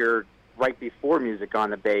last year, right before Music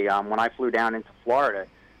on the Bay. When I flew down into Florida,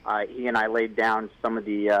 he and I laid down some of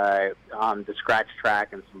the scratch track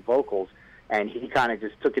and some vocals, and he kind of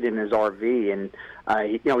just took it in his RV. And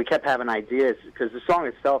we kept having ideas because the song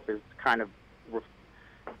itself is kind of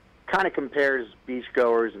compares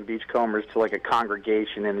beachgoers and beachcombers to like a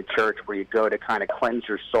congregation in the church where you go to kind of cleanse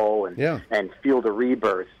your soul and feel the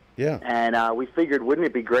rebirth. Yeah. And we figured, wouldn't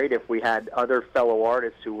it be great if we had other fellow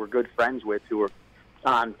artists who we're good friends with who were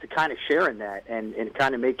to kind of share in that and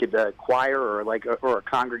kind of make it a choir or a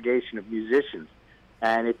congregation of musicians.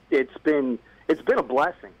 And it's been a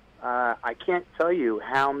blessing. I can't tell you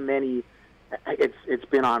how many. It's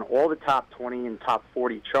been on all the top 20 and top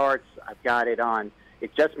 40 charts. I've got it on.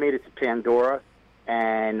 It just made it to Pandora,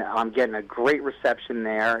 and I'm getting a great reception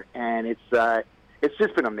there. And it's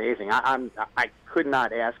just been amazing. I could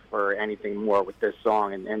not ask for anything more with this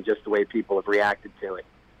song and just the way people have reacted to it.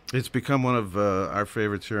 It's become one of our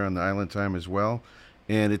favorites here on the Island Time as well.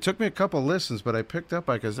 And it took me a couple of listens, but I picked up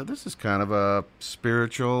because this is kind of a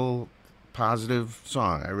spiritual, positive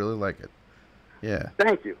song. I really like it. Yeah.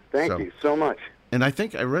 Thank you. Thank you so much. And I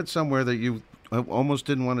think I read somewhere that you almost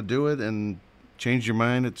didn't want to do it and changed your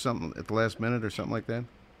mind at the last minute or something like that.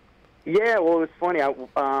 Yeah, well, it was funny.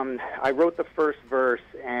 I wrote the first verse,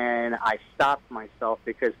 and I stopped myself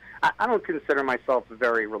because I don't consider myself a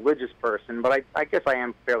very religious person, but I guess I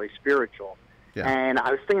am fairly spiritual. Yeah. And I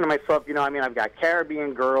was thinking to myself, I've got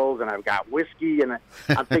Caribbean girls, and I've got whiskey, and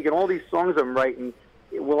I'm thinking all these songs I'm writing,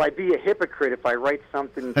 will I be a hypocrite if I write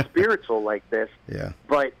something spiritual like this? Yeah.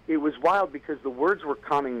 But it was wild because the words were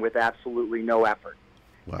coming with absolutely no effort.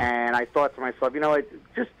 Wow. And I thought to myself,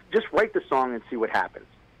 just write the song and see what happens.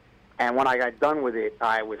 And when I got done with it,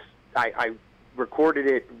 I recorded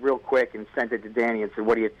it real quick and sent it to Danny and said,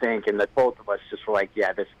 "What do you think?" And both of us just were like,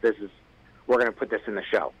 "Yeah, this is we're going to put this in the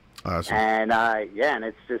show." Awesome. And and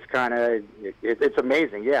it's just kind of it's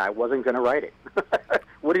amazing. Yeah, I wasn't going to write it.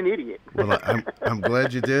 What an idiot. Well, I'm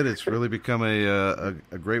glad you did. It's really become a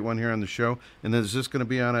great one here on the show. And is this going to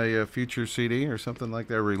be on a future CD or something like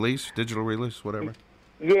that? Release, digital release, whatever.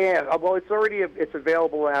 Yeah, well, it's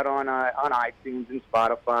available out on iTunes and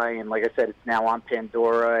Spotify, and like I said, it's now on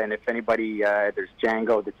Pandora. And if anybody, there's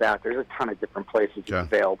Django that's out. There's a ton of different places it's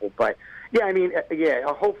available. But yeah,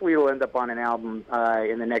 hopefully it'll end up on an album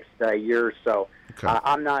in the next year or so. Okay.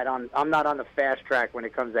 I'm not on the fast track when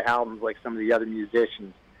it comes to albums like some of the other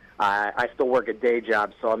musicians. I still work a day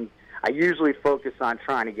job, so I usually focus on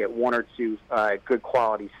trying to get one or two good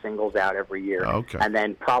quality singles out every year. Okay. And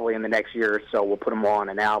then probably in the next year or so, we'll put them all on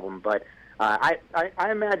an album. But I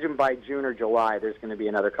imagine by June or July, there's going to be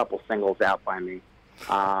another couple singles out by me.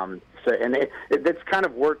 It's kind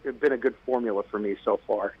of worked. It's been a good formula for me so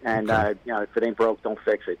far. And, if it ain't broke, don't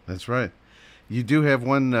fix it. That's right. You do have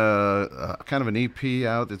one kind of an EP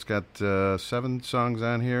out. It's got 7 songs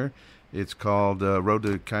on here. It's called Road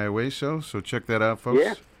to Cahueso, so check that out, folks.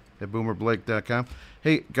 Yeah. at boomerblake.com.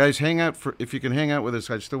 Hey, guys, hang out if you can hang out with us.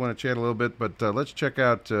 I still want to chat a little bit, but let's check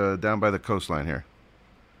out Down by the Coastline here.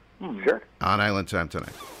 Sure. On Island Time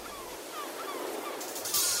tonight.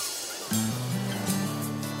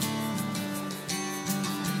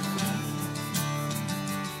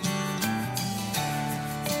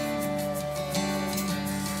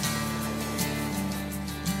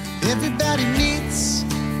 Everybody meets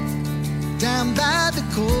down by the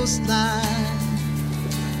coastline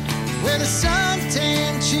where the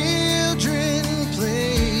suntan children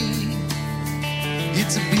play.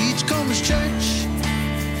 It's a beachcombers church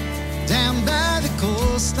down by the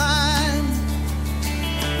coastline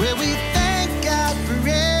where we thank God for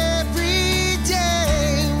every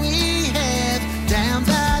day we have down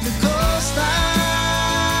by the coastline.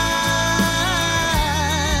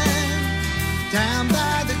 Down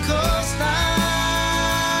by the coastline,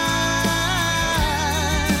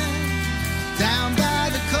 down by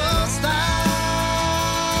the coastline.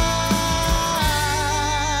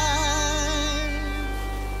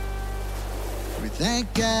 We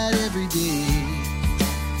thank God every day.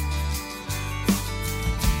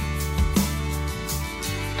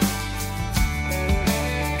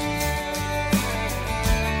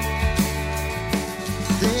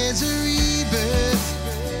 There's a rebirth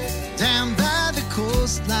down by the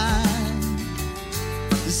coastline.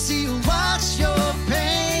 The sea will wash your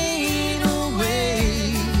pain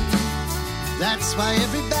away. That's why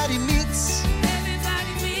everybody meets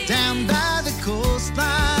down by the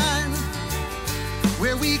coastline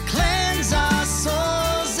where we cleanse our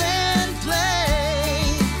souls and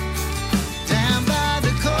play. Down by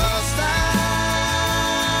the coastline,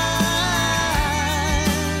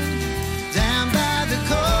 down by the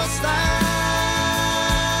coastline.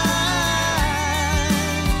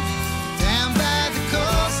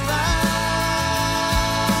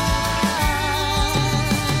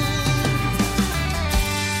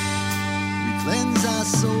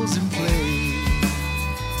 Souls in play.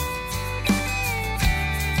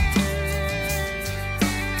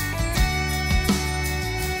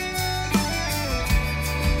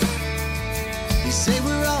 They say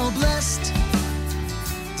we're all blessed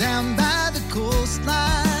down by the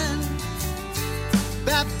coastline,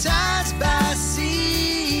 baptized by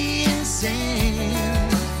sea and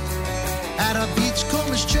sand at our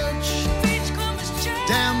Beachcombers Church,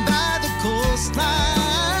 down by the coastline.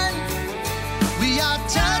 We are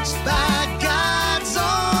touched by God's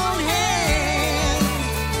own hand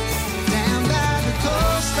down by the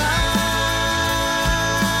coastline,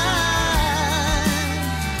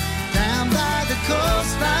 down by the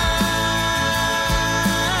coastline,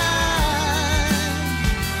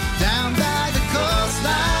 down by the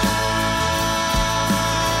coastline.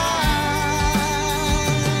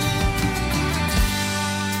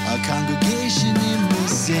 Our congregation in the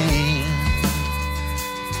sand.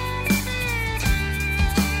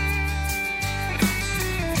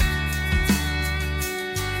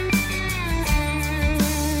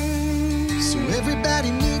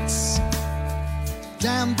 Everybody meets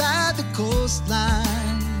down by the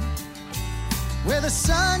coastline where the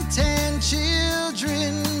suntan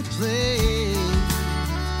children play.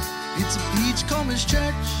 It's a beachcombers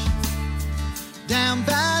church down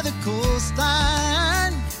by the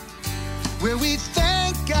coastline where we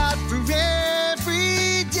thank God for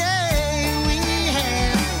every day we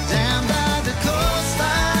have down by the coastline.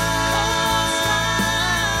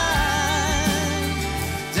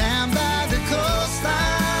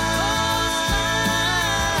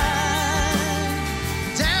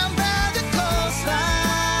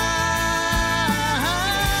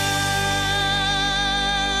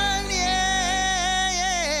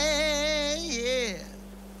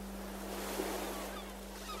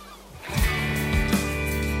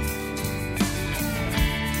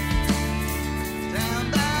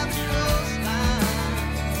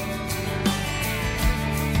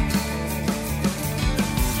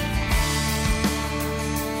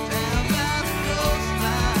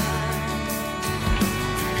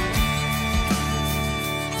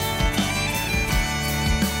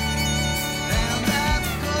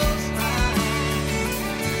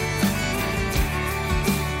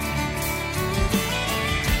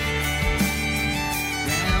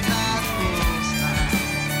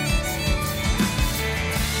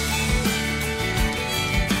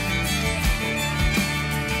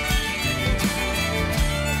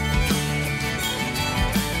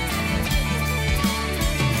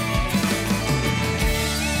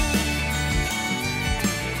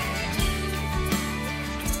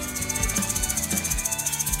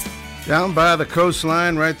 Down by the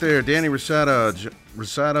coastline, right there. Danny Rosado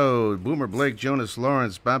Rosado, Boomer Blake, Jonas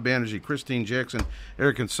Lawrence, Bob Banerjee, Christine Jackson,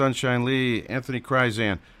 Eric and Sunshine Lee, Anthony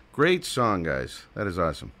Kryzan. Great song, guys. That is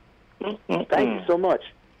awesome. Thank you so much.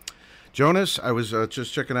 Jonas, I was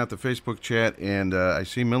just checking out the Facebook chat, and I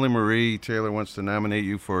see Millie Marie Taylor wants to nominate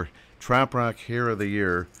you for Trop Rock Hair of the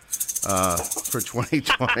Year for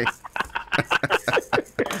 2020.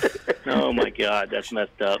 Oh my God, that's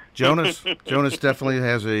messed up. Jonas definitely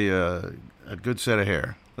has a good set of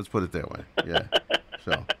hair. Let's put it that way. Yeah.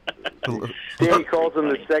 So. Danny calls him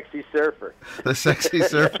the sexy surfer. The sexy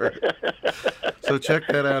surfer. So check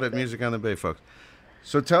that out at Music on the Bay, folks.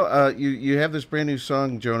 So tell you have this brand new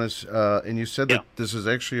song, Jonas, and you said that this is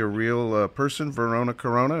actually a real person, Verona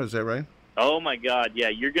Corona. Is that right? Oh my God, yeah,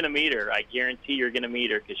 you're gonna meet her. I guarantee you're gonna meet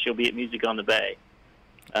her because she'll be at Music on the Bay.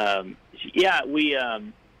 I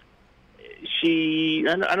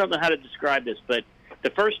don't know how to describe this, but the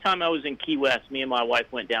first time I was in Key West, me and my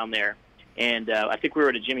wife went down there, and I think we were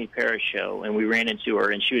at a Jimmy Parrish show, and we ran into her,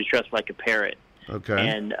 and she was dressed like a parrot. Okay.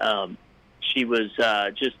 And she was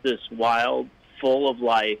just this wild, full of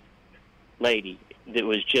life lady that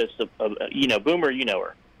was just Boomer, you know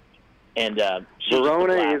her. And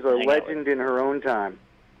Verona is a legend in her own time.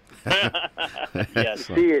 Yes.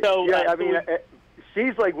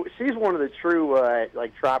 She's one of the true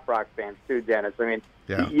trop rock fans too, Dennis. I mean,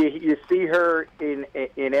 yeah. you see her in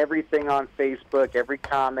everything on Facebook, every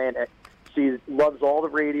comment. She loves all the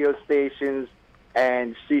radio stations,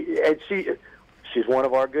 and she's one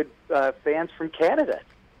of our good fans from Canada.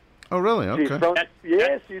 Oh, really? Okay. That's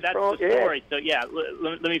the story. So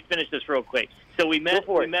let me finish this real quick. So we met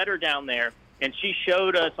her down there, and she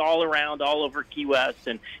showed us all around, all over Key West,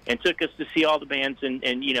 and took us to see all the bands, and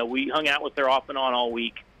we hung out with her off and on all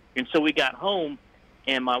week. And so we got home,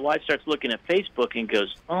 and my wife starts looking at Facebook and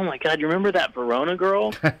goes, "Oh my God, you remember that Verona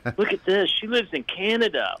girl? Look at this. She lives in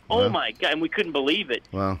Canada. Oh my God!" And we couldn't believe it.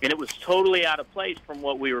 Wow. And it was totally out of place from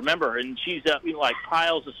what we remember. And she's up like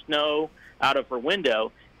piles of snow out of her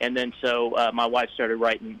window. And then so my wife started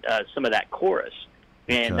writing some of that chorus,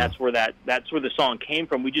 and that's where the song came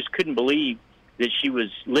from. We just couldn't believe that she was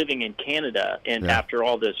living in Canada, and after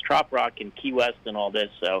all this trop rock and Key West and all this,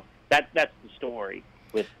 so that's the story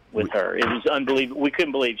with her. It was unbelievable. We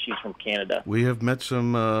couldn't believe she's from Canada. We have met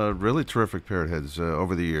some really terrific parrot heads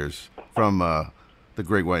over the years from the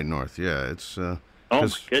Great White North. Yeah, it's. Oh my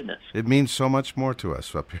goodness! It means so much more to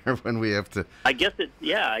us up here when we have to. I guess it.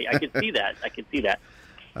 Yeah, I could see that. I could see that.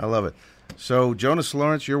 I love it. So, Jonas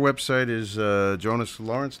Lawrence, your website is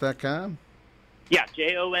jonaslawrence.com? Yeah,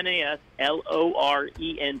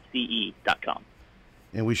 JONASLORENCE.com.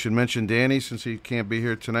 And we should mention Danny, since he can't be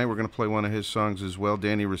here tonight. We're going to play one of his songs as well.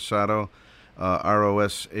 Danny Rosado,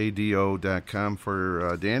 ROSADO.com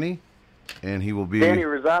for Danny. And he will be... Danny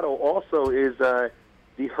Rosado also is the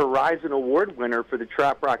Horizon Award winner for the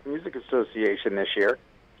Trop Rock Music Association this year.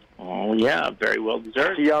 Oh, yeah, very well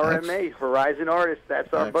deserved. TRMA, Horizon Artist,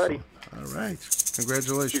 that's our buddy. All right.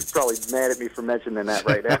 Congratulations. He's probably mad at me for mentioning that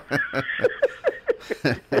right now.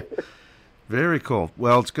 Very cool.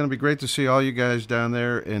 Well, it's going to be great to see all you guys down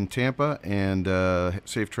there in Tampa, and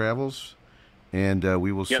safe travels. And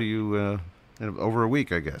we will see you in over a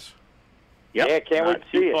week, I guess. Yep. Yeah, can't wait to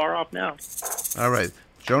see you. Not too far off now. All right.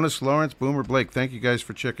 Jonas Lawrence, Boomer Blake, thank you guys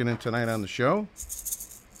for checking in tonight on the show.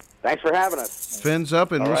 Thanks for having us. Fins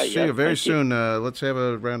up, and All we'll right, see you very thank you. soon. Let's have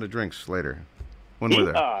a round of drinks later when we're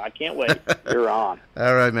there. I can't wait. You're on.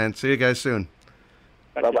 All right, man. See you guys soon.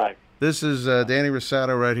 Bye-bye. This is Danny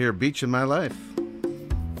Rosado right here, Beach in My Life.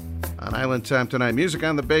 On Island Time tonight, Music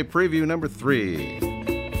on the Bay preview number 3.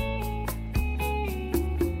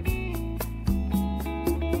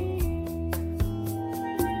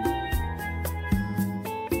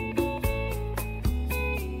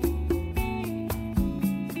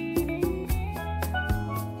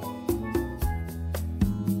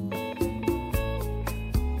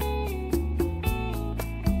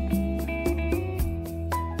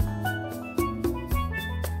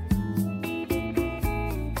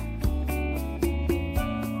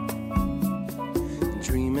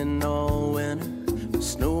 Dreaming all winter with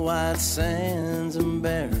snow white sands and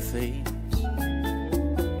bare feet,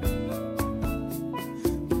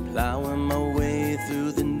 plowing my way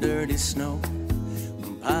through the dirty snow,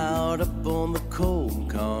 piled up on the cold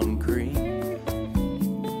concrete.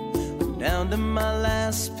 I'm down to my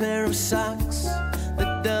last pair of socks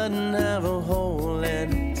that doesn't have a hole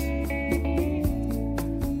in it.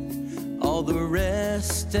 All the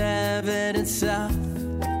rest have headed south.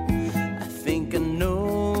 I think I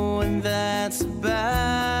know what that's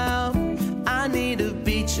about. I need a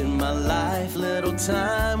beach in my life, little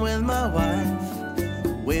time with my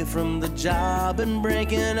wife, away from the job and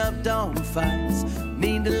breaking up dog fights.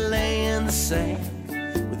 Need to lay in the sand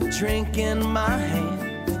with a drink in my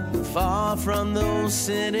hand, far from those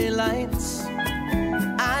city lights.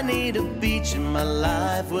 I need a beach in my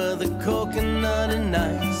life where the coconut and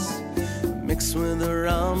ice mixed with the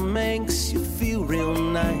rum makes you feel real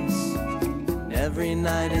nice. Every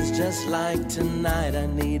night is just like tonight. I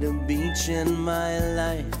need a beach in my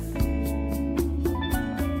life.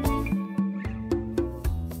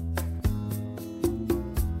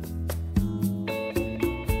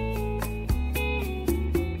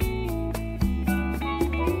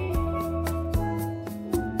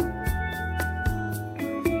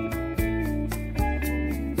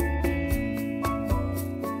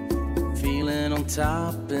 Feeling on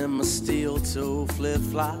top in my steel toe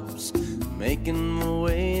flip-flops, making my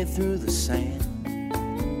way through the sand.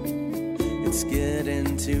 It's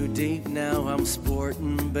getting too deep now, I'm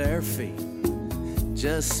sporting bare feet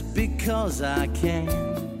just because I can.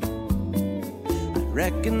 I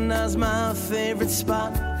recognize my favorite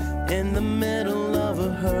spot in the middle of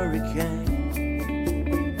a hurricane,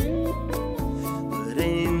 but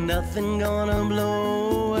ain't nothing gonna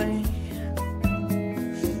blow away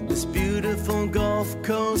this beautiful Gulf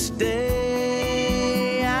Coast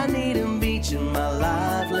day. I need a beach in my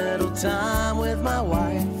life, little time with my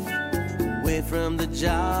wife, away from the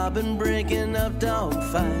job and breaking up dog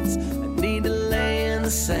fights. I need to lay in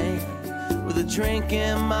the sand with a drink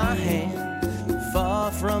in my hand,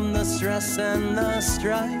 far from the stress and the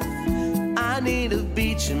strife. I need a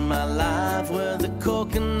beach in my life where the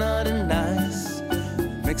coconut and ice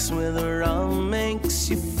mixed with the rum makes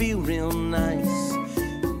you feel real nice.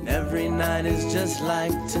 And every night is just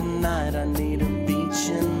like tonight. I need a beach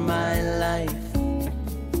in my life.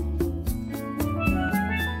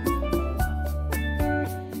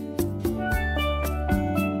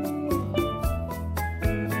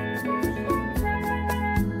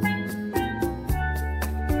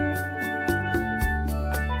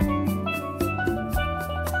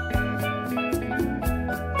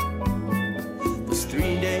 Those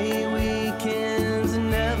 3-day weekends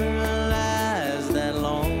never last that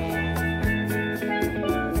long,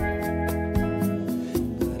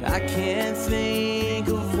 but I can't think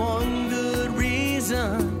of one good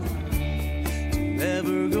reason to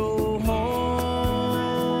ever go home.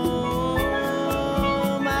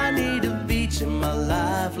 I need a beach in my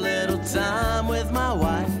life, little time with my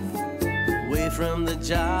wife, away from the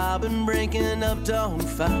job and breaking up dog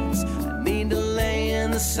fights. I need to lay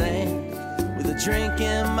in the sand with a drink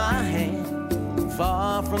in my hand,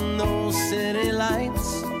 far from those city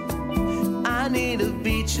lights. I need a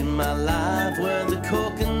beach in my life where the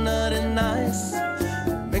coconut and ice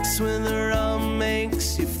mixed with the rum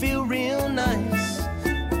makes you feel real nice.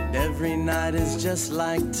 And every night is just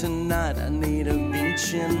like tonight. I need a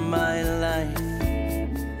beach in my life.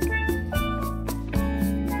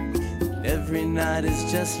 And every night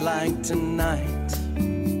is just like tonight.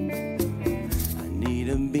 I need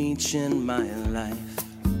a beach in my life.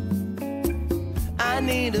 I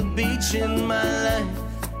need a beach in my life.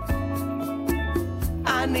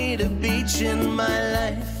 I need a beach in my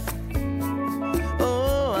life.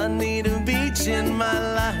 Oh, I need a beach in my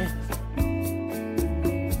life.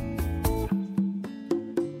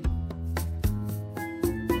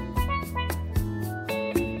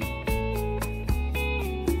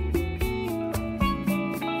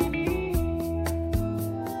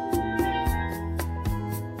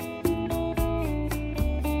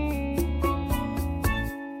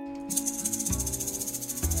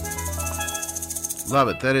 Love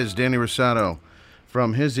it. That is Danny Rosado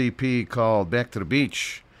from his EP called Back to the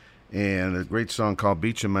Beach, and a great song called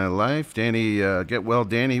Beach in My Life. Danny, get well,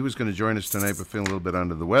 Danny. He was going to join us tonight, but feeling a little bit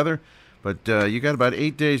under the weather. But you got about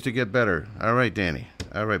 8 days to get better. All right, Danny.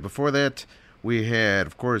 All right, before that, we had,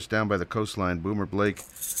 of course, down by the coastline, Boomer Blake,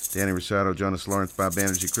 Danny Rosado, Jonas Lawrence, Bob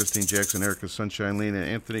Banerjee, Christine Jackson, Erica Sunshine Lena,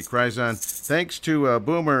 Anthony Kryzon. Thanks to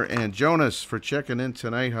Boomer and Jonas for checking in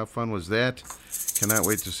tonight. How fun was that? Cannot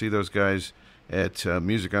wait to see those guys at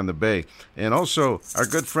Music on the Bay. And also, our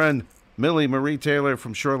good friend Millie Marie Taylor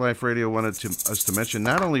from Shore Life Radio wanted us to mention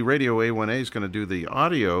not only Radio A1A is going to do the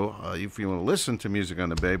audio, if you want to listen to Music on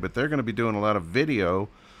the Bay, but they're going to be doing a lot of video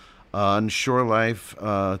on Shore Life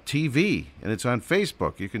TV, and it's on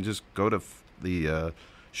Facebook. You can just go to the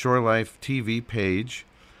Shore Life TV page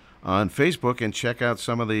on Facebook and check out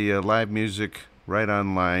some of the live music right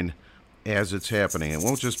online as it's happening. It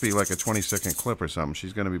won't just be like a 20-second clip or something.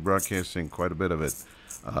 She's going to be broadcasting quite a bit of it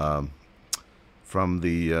from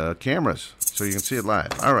the cameras, so you can see it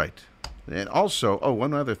live. All right. And also,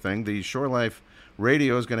 one other thing, the Shore Life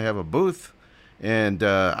Radio is going to have a booth And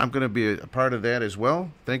I'm going to be a part of that as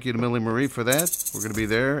well. Thank you to Millie Marie for that. We're going to be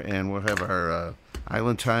there, and we'll have our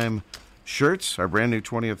Island Time shirts, our brand new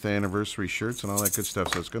 20th anniversary shirts, and all that good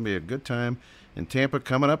stuff. So it's going to be a good time in Tampa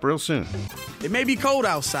coming up real soon. It may be cold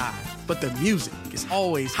outside, but the music is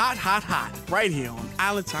always hot, hot, hot, right here on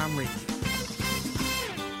Island Time Radio.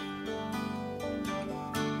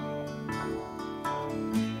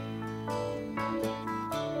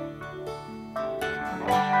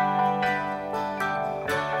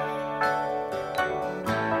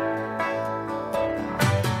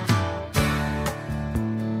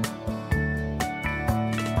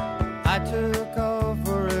 I took off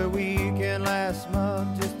for a weekend last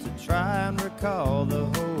month just to try and recall the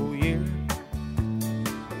whole year.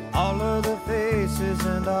 All of the faces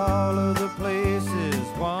and all of the places,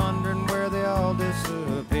 wondering where they all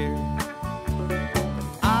disappeared.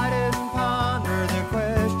 I didn't ponder the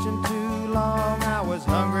question too long. I was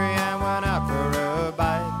hungry and went out for a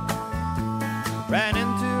bite. Ran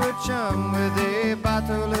into a chum with a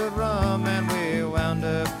bottle of rum and we wound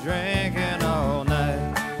up drinking all night.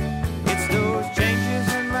 Those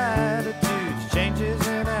changes in latitudes, changes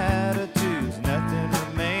in attitudes, nothing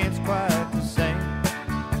remains quite the same.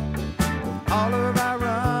 All of our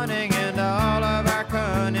running and all of our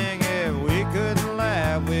cunning, if we couldn't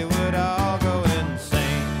laugh, we would all go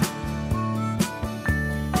insane.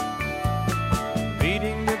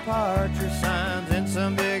 Reading departure signs in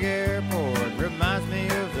some big airport reminds me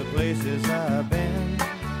of the places I've been.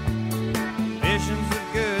 Visions of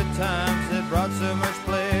good times that brought so much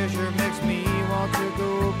pleasure makes me want to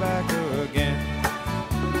go back again.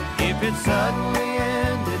 If it suddenly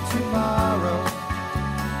ended tomorrow,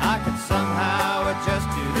 I could somehow adjust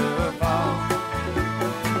to the fall.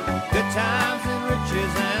 Good times and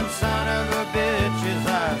riches and son of a bitches,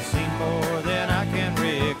 I've seen more than I can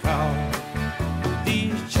recall.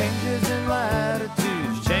 These changes in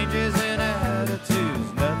latitudes, changes in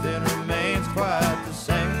attitudes, nothing remains quite the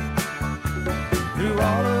same. Through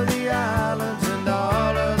all of the islands and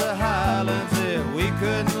all of the highlands, if we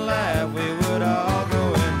couldn't laugh, we would all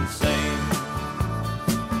go insane.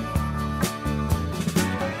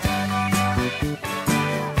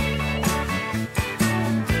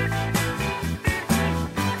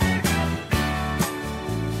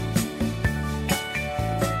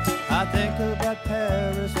 I think about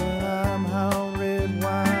Paris when I'm high on red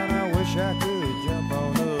wine. I wish I could jump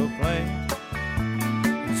on a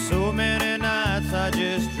plane. So many nights I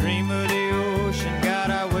just dream of the ocean. God,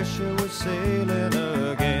 I wish I was sailing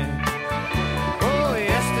again. Oh,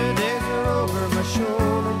 yesterdays are over my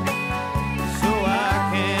shoulder, so I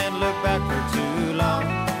can't look back for too long.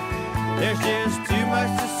 There's just too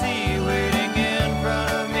much to see waiting in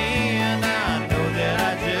front of me, and I know that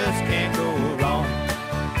I just can't go wrong.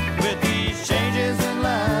 With these changes in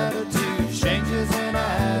latitudes, changes in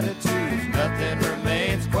attitudes, nothing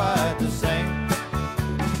remains quite the same.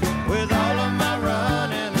 With all of my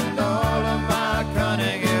running and all of my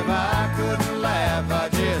cunning, if I couldn't laugh, I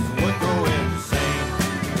just would go insane.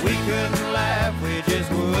 We couldn't laugh, we just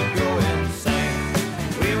would go insane.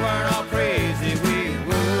 We weren't all crazy, we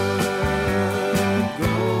would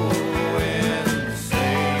go insane.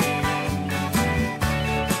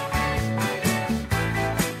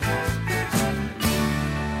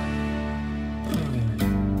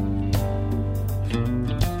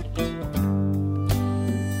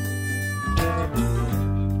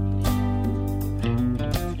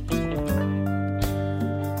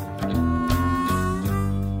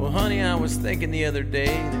 Well, honey, I was thinking the other day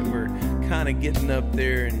that we're kind of getting up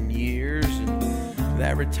there in years, and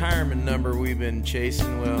that retirement number we've been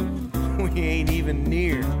chasing, well, we ain't even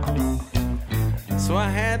near. So I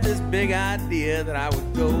had this big idea that I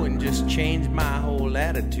would go and just change my whole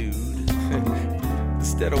attitude.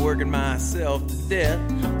 Instead of working myself to death,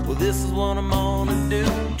 well, this is what I'm gonna do.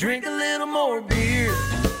 Drink a little more beer,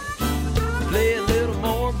 play a little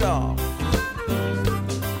more golf.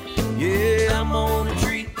 Yeah, I'm gonna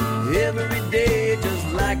treat every day just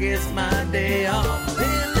like it's my day off.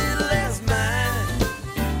 Pay a little less mind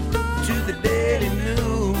to the daily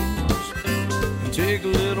news, and take a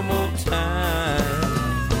little more time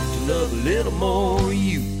to love a little more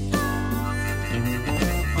you.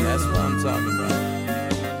 That's what I'm talking about.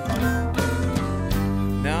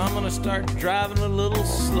 Now I'm gonna start driving a little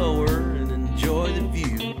slower and enjoy the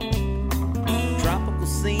view. Tropical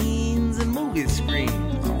scenes and movie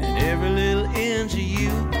screens and every little inch of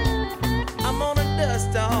you. I'm gonna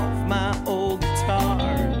dust off my old guitar,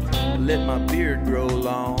 let my beard grow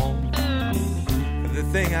long. The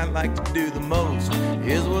thing I like to do the most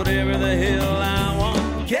is whatever the hell I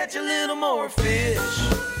want. Catch a little more fish,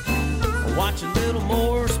 watch a little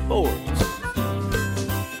more sports,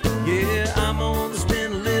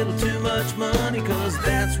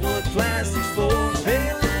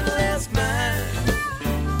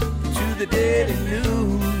 steady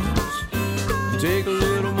news. Take a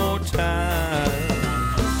little more time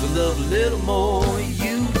to love a little more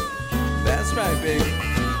you. That's right, baby.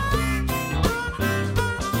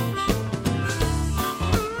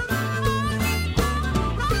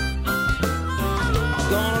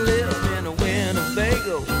 Gonna live in a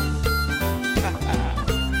Winnebago.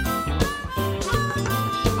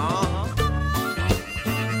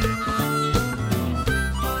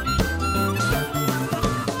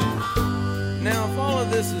 Now, if all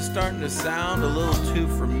of this is starting to sound a little too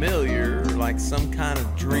familiar, like some kind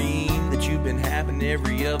of dream that you've been having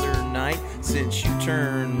every other night since you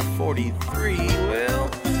turned 43, well,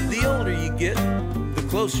 the older you get, the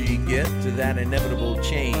closer you get to that inevitable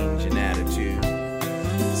change in attitude.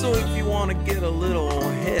 So if you want to get a little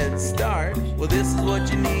head start, well, this is what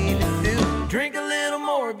you need to do. Drink a little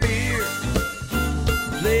more beer,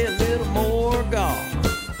 play a little more golf.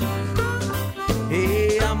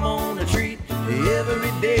 Hey, I'm on a treat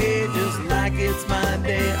every day, just like it's my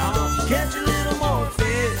day off. Catch a little more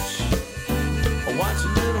fish, or watch a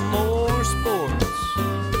little more sports.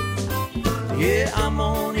 Yeah, I'm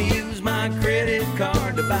gonna use my credit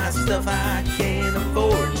card to buy stuff I can't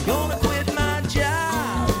afford. Gonna quit my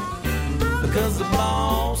job because the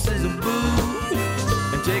boss is a boo,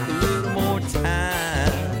 and take a little more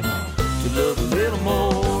time to love a little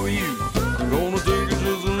more you. Gonna take it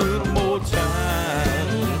just a little more time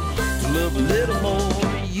to love a little more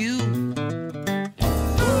you.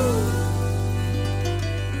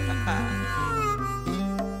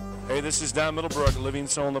 Hey, this is Don Middlebrook, Living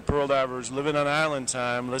Soul and the Pearl Divers, living on island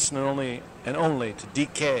time, listening only and only to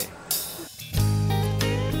DK.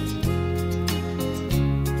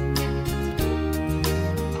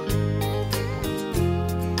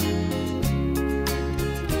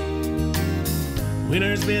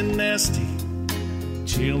 Winter's been nasty,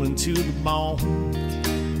 chilling to the bone.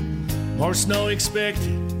 More snow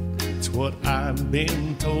expected, it's what I've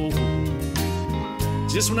been told.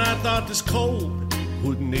 Just when I thought this cold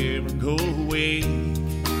would never go away,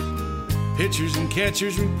 pitchers and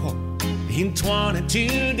catchers report in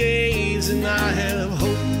 22 days, and I have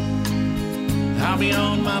hope I'll be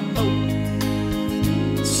on my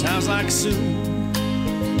boat. Sounds like soon,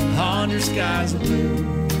 under skies of blue.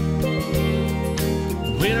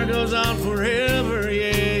 Winter goes on forever,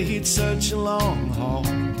 yeah, it's such a long haul.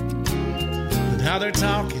 But now they're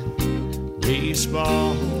talking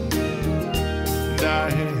baseball, and I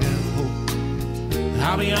have hope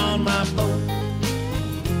I'll be on my boat.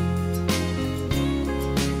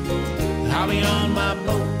 I'll be on my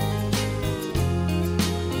boat.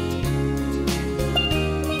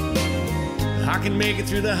 I can make it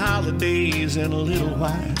through the holidays and a little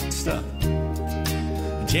white stuff.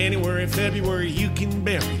 January, February, you can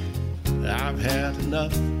bury. I've had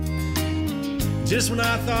enough. Just when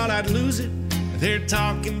I thought I'd lose it, they're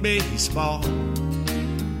talking baseball.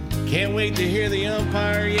 Can't wait to hear the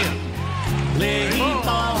umpire yell, play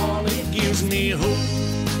ball. It gives me hope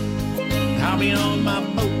I'll be on my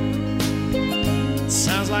boat. It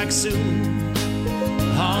sounds like soon,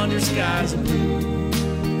 under skies of blue.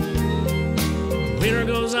 Winter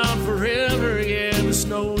goes on forever, yeah, the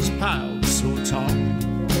snow's piled so tall.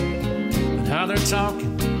 Now they're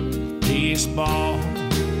talking baseball,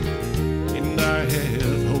 and I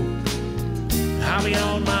have hope I'll be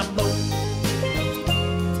on my boat.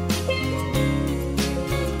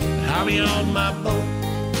 I'll be on my boat.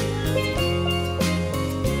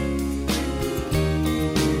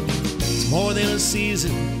 It's more than a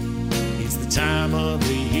season, it's the time of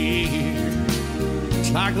the year.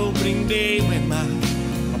 It's like opening day when my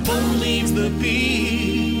boat leaves the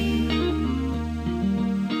pier.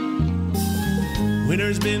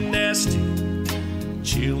 Winter's been nasty,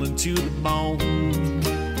 chilling to the bone.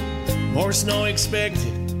 More snow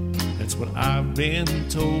expected, that's what I've been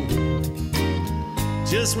told.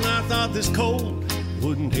 Just when I thought this cold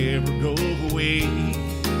wouldn't ever go away,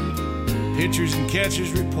 pitchers and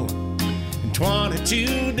catchers report in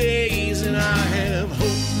 22 days, and I have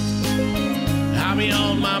hope I'll be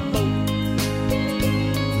on my boat.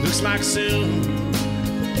 Looks like soon,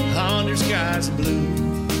 under skies of blue.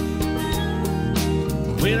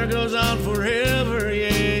 Winter goes on forever,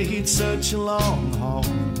 yeah, it's such a long haul.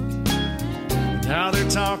 Now they're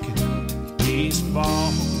talking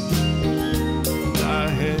baseball, and I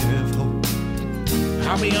have hope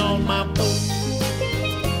I'll be on my boat.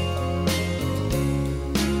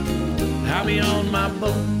 I'll be on my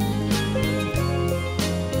boat.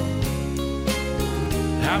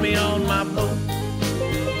 I'll be on my boat.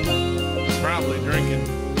 Probably drinking.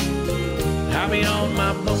 I'll be on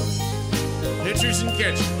my boat. Pitchers and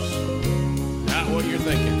catchers, not what you're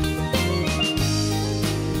thinking.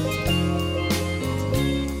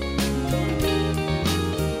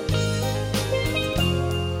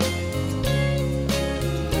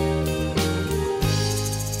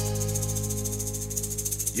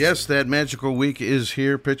 Yes, that magical week is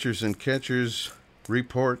here. Pitchers and Catchers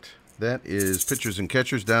report. That is Pitchers and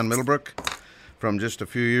Catchers, Don Middlebrook, from just a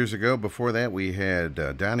few years ago. Before that, we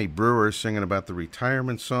had Donnie Brewer singing about the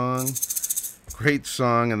retirement song. Great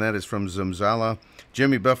song, and that is from Zimzala.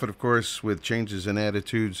 Jimmy Buffett, of course, with Changes in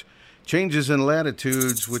Attitudes. Changes in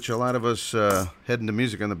Latitudes, which a lot of us heading to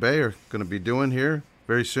Music on the Bay are going to be doing here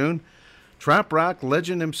very soon. Trop rock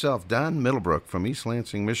legend himself, Don Middlebrook from East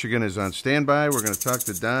Lansing, Michigan, is on standby. We're going to talk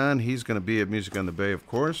to Don. He's going to be at Music on the Bay, of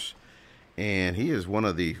course, and he is one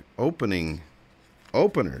of the openers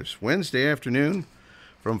Wednesday afternoon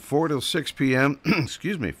from 4 to 6 p.m.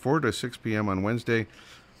 4 to 6 p.m. on Wednesday,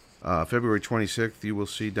 February 26th. You will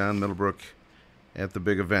see Don Middlebrook at the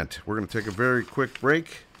big event. We're going to take a very quick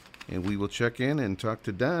break, and we will check in and talk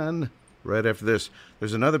to Don right after this.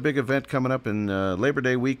 There's another big event coming up in Labor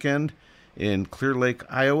Day weekend in Clear Lake,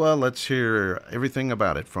 Iowa. Let's hear everything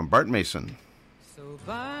about it from Bart Mason. So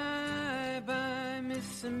bye-bye,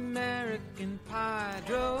 Miss American Pie.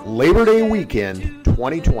 Labor Day weekend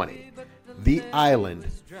 2020. The Island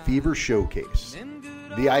Fever Showcase.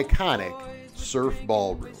 The iconic Surf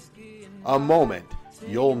Ballroom. A moment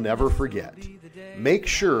you'll never forget. Make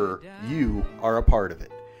sure you are a part of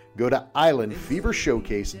it. Go to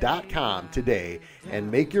islandfevershowcase.com today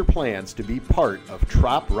and make your plans to be part of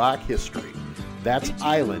Trop Rock history. That's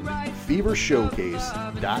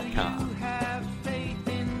islandfevershowcase.com.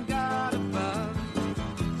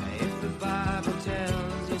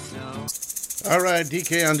 All right,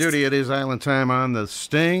 DK on duty. It is Island time on the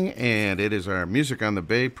Sting, and it is our Music on the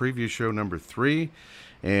Bay preview show number 3.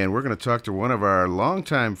 And we're going to talk to one of our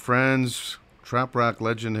longtime friends, Trop rock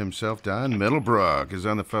legend himself, Don Middlebrook, is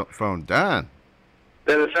on the phone. Don.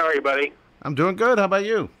 Dennis, how are you, buddy? I'm doing good. How about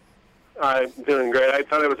you? I'm doing great. I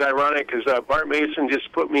thought it was ironic because Bart Mason just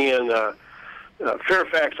put me in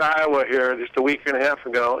Fairfax, Iowa here just a week and a half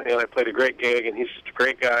ago, and I played a great gig, and he's just a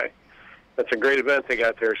great guy. That's a great event they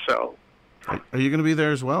got there. So, are you going to be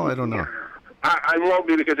there as well? I don't know. I won't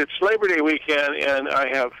be because it's Labor Day weekend, and I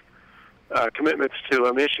have commitments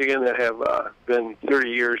to Michigan that have been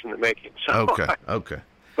 30 years in the making. So Okay.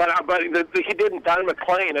 But he didn't. Don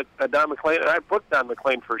McLean, and I booked Don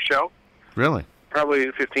McLean for a show. Really? Probably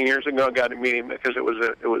 15 years ago. I got to meet him because it was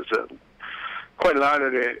quite an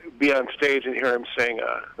honor to be on stage and hear him sing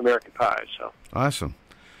American Pie. So awesome.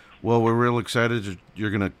 Well, we're real excited.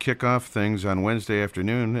 You're going to kick off things on Wednesday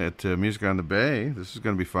afternoon at Music on the Bay. This is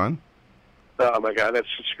going to be fun. Oh my God, that's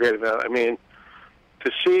such a great event. I mean,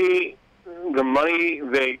 to see the money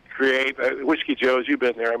they create, Whiskey Joe's, you've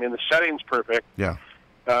been there. I mean, the setting's perfect. Yeah.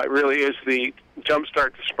 It really is the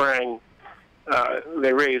jumpstart to spring.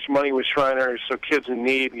 They raise money with Shriners so kids in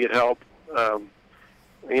need get help. One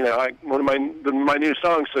of my new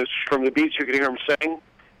songs is From the Beach You Can Hear Them Sing.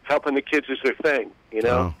 Helping the kids is their thing,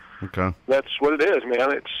 Oh, okay. That's what it is,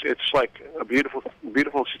 man. It's like a beautiful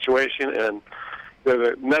situation, and they're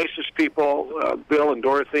the nicest people, Bill and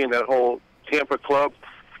Dorothy and that whole Tampa club.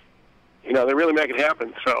 They really make it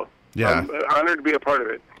happen. So yeah. I'm honored to be a part of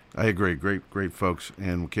it. I agree. Great folks,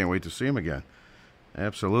 and we can't wait to see them again.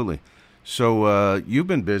 Absolutely. So you've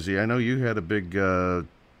been busy. I know you had a big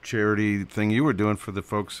charity thing you were doing for the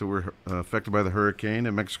folks that were affected by the hurricane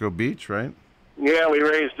in Mexico Beach, right? Yeah, we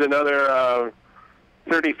raised another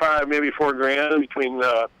 35, maybe $4,000 between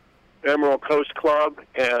the Emerald Coast Club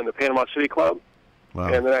and the Panama City Club.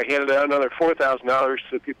 Wow. And then I handed out another $4,000 to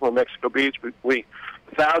the people in Mexico Beach.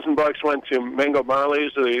 $1,000 went to Mango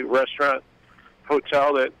Marley's, the restaurant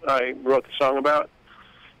hotel that I wrote the song about.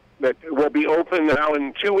 That will be open now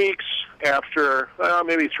in 2 weeks after,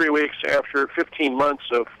 maybe 3 weeks after 15 months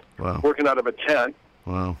of working out of a tent.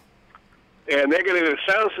 Wow. And they're getting a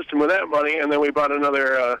sound system with that money, and then we brought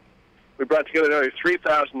together another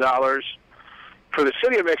 $3,000 for the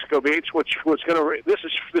city of Mexico Beach, which was going to. This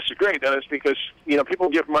is great, Dennis, because people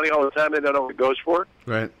give money all the time, they don't know what it goes for.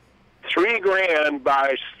 Right. $3,000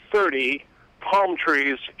 buys 30 palm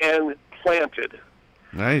trees and planted.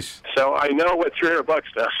 Nice. So I know what $300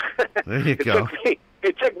 does. There you go.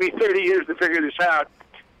 It took me 30 years to figure this out,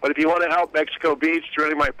 but if you want to help Mexico Beach through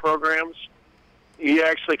any of my programs, you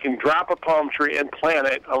actually can drop a palm tree and plant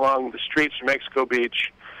it along the streets of Mexico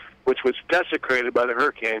Beach, which was desecrated by the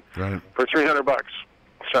hurricane, for $300.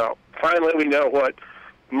 So finally we know what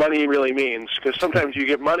money really means, because sometimes you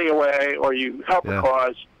give money away or you help a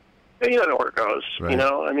cause, and you don't know where it goes. Right.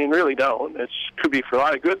 Really don't. It could be for a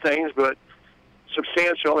lot of good things, but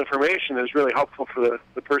substantial information is really helpful for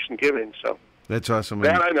the person giving. So that's awesome.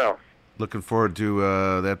 That I know. Looking forward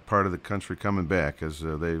to that part of the country coming back, as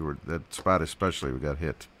that spot especially got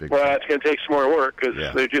hit big. Well, it's going to take some more work because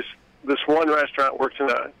this one restaurant works in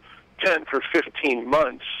a tent for 15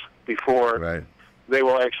 months before they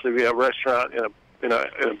will actually be a restaurant in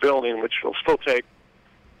a building, which will still take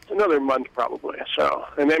another month probably. So,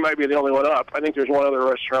 and they might be the only one up. I think there's one other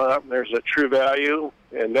restaurant up, and there's a True Value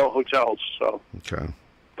and no hotels. So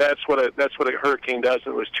that's what a hurricane does.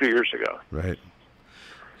 And it was 2 years ago. Right.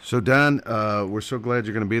 So, Don, we're so glad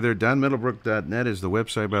you're going to be there. DonMiddlebrook.net is the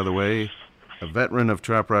website, by the way. A veteran of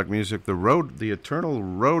trop rock music, the eternal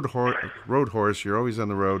road horse. You're always on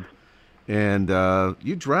the road, and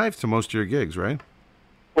you drive to most of your gigs, right?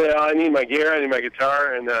 Well, I need my gear, I need my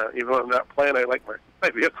guitar, and even when I'm not playing, I like my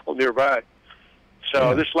vehicle nearby.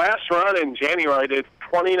 So this last run in January, I did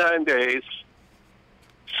 29 days,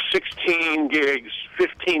 16 gigs,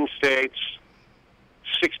 15 states,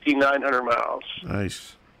 6,900 miles.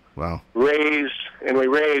 Nice. Wow. We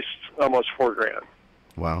raised almost $4,000.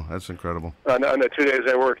 Wow, that's incredible. On the 2 days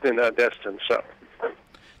I worked in Destin, so.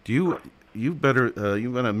 Do you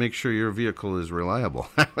want to make sure your vehicle is reliable?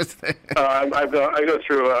 I go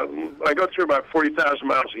through about 40,000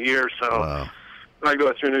 miles a year, so wow. I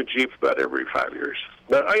go through a new Jeep about every 5 years.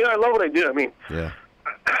 But I love what I do. I mean,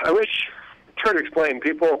 I wish, trying to explain,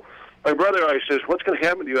 people, my brother always says, what's going to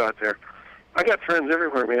happen to you out there? I got friends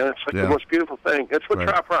everywhere, man. It's like the most beautiful thing. That's what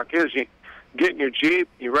trop rock is. You get in your Jeep,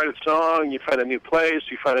 you write a song, you find a new place,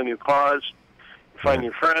 you find a new cause, you find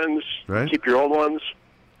new friends, you keep your old ones.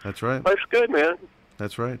 That's right. Life's good, man.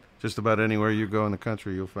 That's right. Just about anywhere you go in the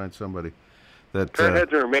country, you'll find somebody.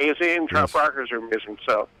 Fairheads are amazing. Trop rockers are amazing.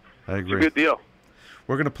 So I agree. It's a good deal.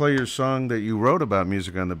 We're going to play your song that you wrote about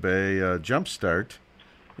Music on the Bay, Jumpstart,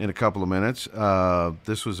 in a couple of minutes.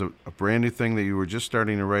 This was a brand new thing that you were just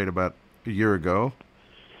starting to write about a year ago.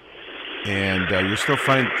 And you're still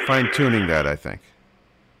fine-tuning that, I think.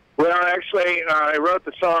 Well, actually, I wrote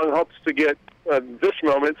the song hopes to get this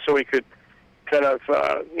moment so we could kind of,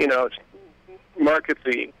 market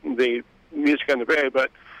the Music on the Bay.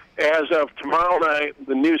 But as of tomorrow night,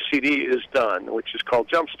 the new CD is done, which is called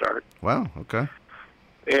Jumpstart. Wow, okay.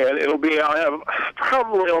 And I'll have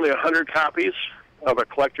probably only 100 copies of a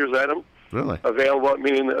collector's item. Really? Available,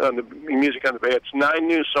 meaning on the Music on the Bay. It's 9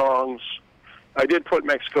 new songs. I did put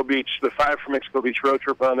Mexico Beach, the 5 from Mexico Beach road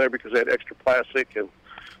trip on there because I had extra plastic, and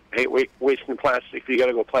I hate wasting plastic. You got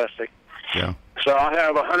to go plastic. Yeah. So I'll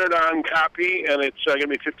have 100 on copy, and it's going to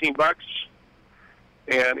be $15.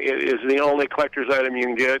 And it is the only collector's item you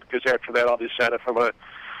can get because after that I'll decide if I'm going to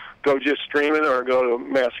go just streaming or go to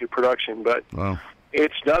massive production. But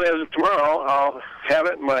it's done as of tomorrow. I'll have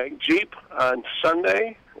it in my Jeep on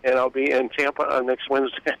Sunday, and I'll be in Tampa on next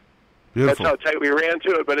Wednesday. Beautiful. That's how tight we ran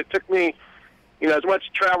to it. But it took me, as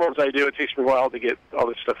much travel as I do, it takes me a while to get all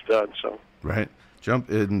this stuff done. So right.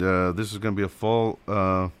 This is going to be a full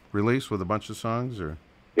release with a bunch of songs, or?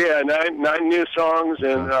 Yeah, nine new songs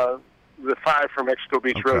and the 5 from Mexico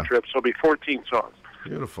Beach road trip. So it'll be 14 songs.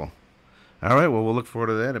 Beautiful. All right. Well, we'll look forward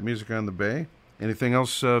to that at Music on the Bay. Anything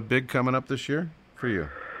else big coming up this year for you?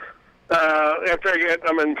 After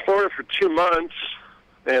I'm in Florida for 2 months,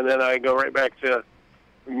 and then I go right back to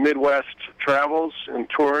Midwest travels and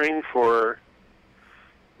touring for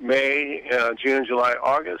May, June, July,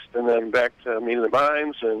 August, and then back to Meeting the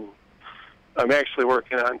Minds. And I'm actually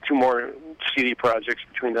working on 2 more CD projects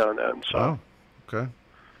between now and then. So, okay.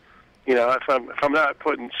 If I'm not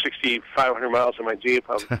putting 6,500 miles in my Jeep,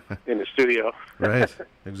 I'm in the studio. Right,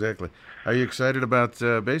 exactly. Are you excited about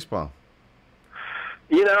baseball?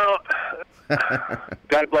 God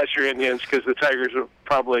bless your Indians, because the Tigers are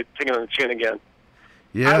probably taking on the chin again.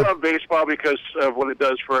 Yeah. I love baseball because of what it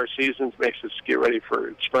does for our seasons, makes us get ready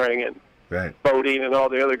for spring and boating and all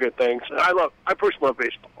the other good things. I personally love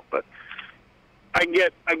baseball, but I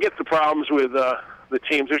get the problems with the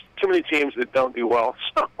teams. There's too many teams that don't do well,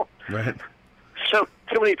 so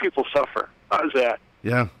too many people suffer. How's that?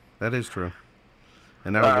 Yeah, that is true.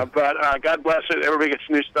 And now but God bless it. Everybody gets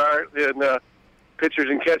a new start, and pitchers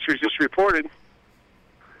and catchers just reported.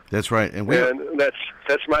 That's right, and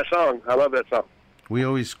that's my song. I love that song. We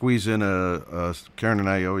always squeeze in Karen and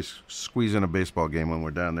I always squeeze in a baseball game when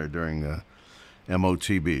we're down there during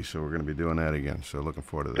MOTB, so we're going to be doing that again. So looking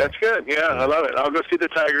forward to that. That's good. Yeah, I love it. I'll go see the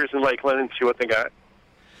Tigers in Lakeland and see what they got.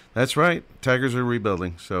 That's right. Tigers are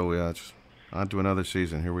rebuilding, so it's on to another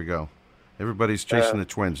season. Here we go. Everybody's chasing the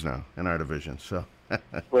Twins now in our division. So.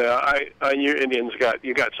 Well, your Indians got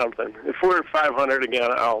something. If we're 500 again,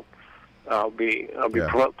 I'll be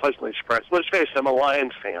pleasantly surprised. Let's face it, I'm a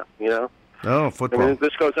Lions fan. Oh, football. I mean,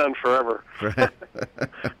 this goes on forever.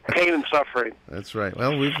 Pain and suffering. That's right.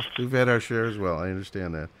 Well, we've had our share as well. I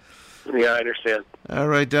understand that. Yeah, I understand. All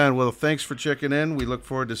right, Don. Well, thanks for checking in. We look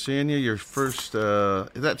forward to seeing you. Your first,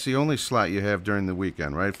 that's the only slot you have during the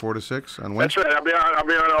weekend, right? 4 to 6 on Wednesday? That's right. I'll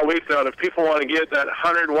be on all week, though. And if people want to get that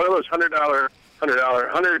one of those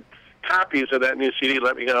 $100 copies of that new CD,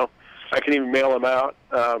 let me know. I can even mail them out.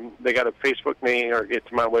 They got to Facebook me or get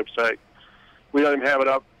to my website. We don't even have it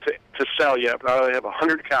up to sell yet, but I only have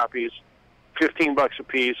 100 copies, $15 a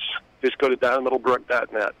piece. Just go to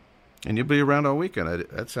donmiddlebrook.net. And you'll be around all weekend.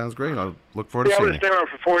 That sounds great. I'll look forward to I'm seeing going to stay around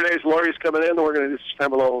for 4 days. Lori's coming in, and we're going to just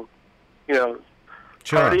have a little,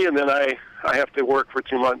 party, and then I have to work for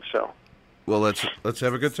 2 months. So. Well, let's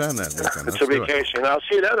have a good time that weekend. It's a vacation. I'll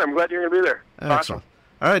see you then. I'm glad you're going to be there. Excellent. Awesome.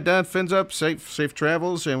 All right, Don, fins up, safe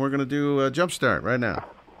travels, and we're going to do a jump start right now.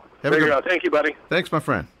 There you go. Thank you, buddy. Thanks, my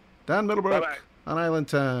friend. Don Middlebrook Bye-bye. on Island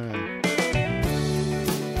Time.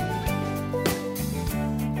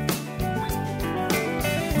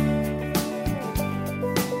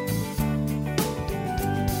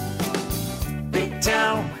 Big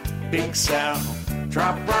town, big sound,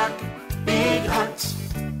 drop rock, big hearts,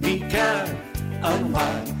 be kind,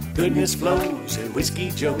 unwind. Goodness flows at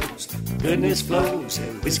Whiskey Joe's. Goodness flows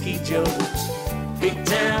at Whiskey Joe's. Big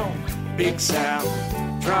town, big sound,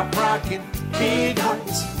 drop rockin', big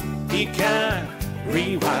hearts, be kind,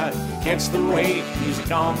 rewind. Catch the wave,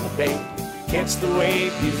 music on the bay. Catch the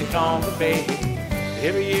wave, music on the bay.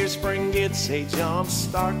 Every year spring gets a jump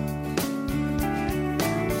start.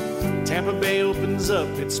 Tampa Bay opens up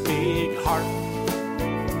its big heart.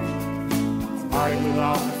 Party with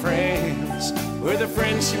all my friends, we're the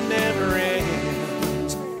friendship never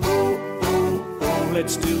ends. Oh, oh, oh,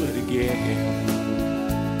 let's do it again.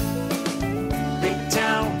 Big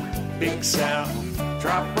town, big sound,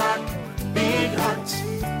 drop rock, big hearts,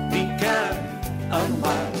 be kind,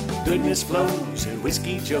 unwind. Goodness flows at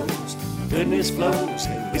Whiskey Joe's. Goodness flows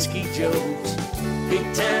at Whiskey Joe's.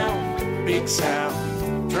 Big town, big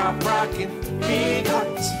sound, drop rockin', big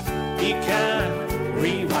hearts, be kind,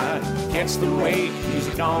 rewind. Catch the wave,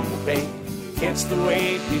 music on the bay. Catch the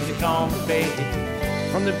wave, music on the bay.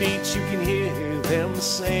 From the beach you can hear them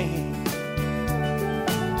sing.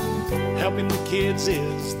 Helping the kids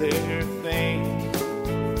is their thing.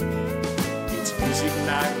 It's music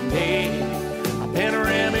night and day, a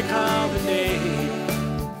panoramic holiday.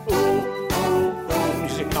 Oh, oh, oh,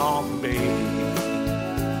 music on the bay.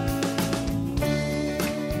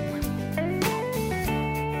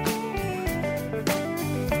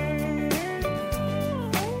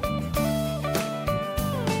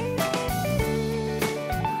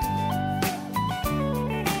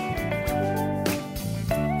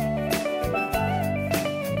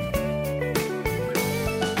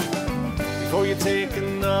 Before you take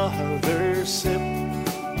another sip,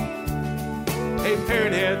 hey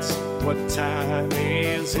parrot heads, what time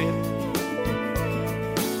is it?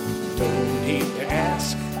 Don't need to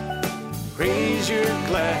ask, raise your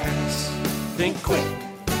glass, think quick,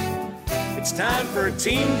 it's time for a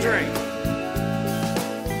team drink.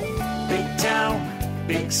 Big town,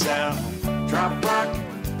 big sound, drop rock,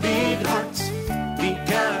 big hearts, be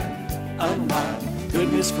kind, unwind.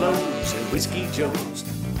 Goodness flows at Whiskey Joe's.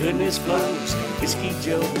 Goodness flows at Whiskey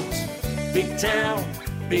Joe's. Big town,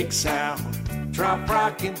 big sound, drop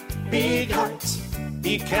rockin', big hearts,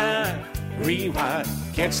 be kind, rewind.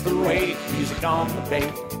 Catch the wave, music on the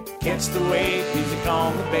bay. Catch the wave, music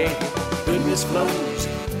on the bay. Goodness flows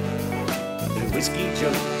at Whiskey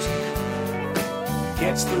Joe's.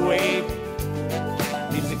 Catch the wave,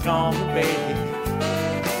 music on the bay.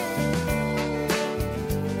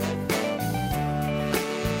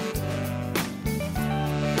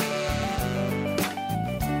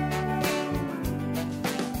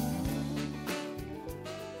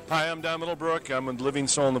 Hi, I'm Don Middlebrook. I'm with Living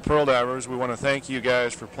Soul and the Pearl Divers. We want to thank you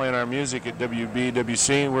guys for playing our music at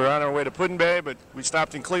WBWC. We're on our way to Puddin' Bay, but we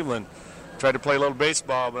stopped in Cleveland. Tried to play a little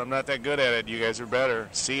baseball, but I'm not that good at it. You guys are better.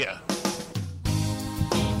 See ya.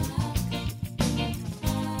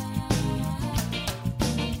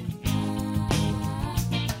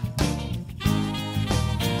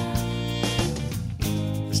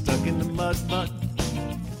 Stuck in the mud,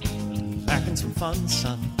 back in some fun,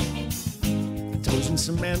 son. Toes in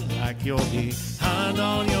cement like you're behind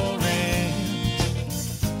on your end.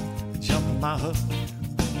 Jump in my hook,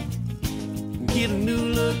 get a new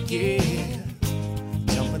look, yeah.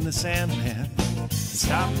 Jump in the sand, man.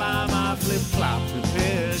 Stop by my flip-flop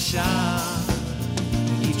repair shop.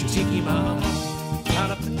 Eat your tiki mama.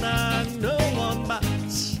 Out up tonight, no one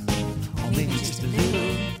bites. Or maybe just a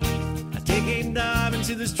little. I take a dive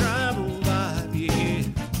into this tribal vibe, yeah.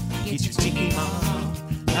 Eat your tiki mama.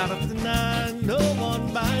 Out of the night, no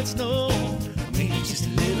one bites, no. Maybe just a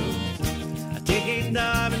little. I take a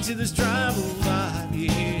dive into this tribal vibe,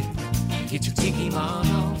 yeah. Get your tiki man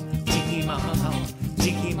on, tiki man on,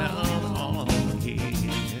 tiki man on, yeah.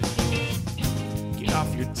 Get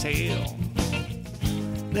off your tail,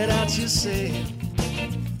 let out your sail.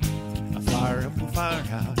 Fire up and fire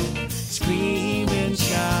out, scream and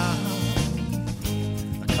shout.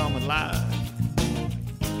 Come alive,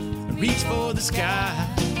 reach for the sky.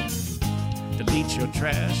 Delete your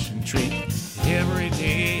trash and treat every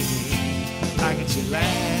day. I get you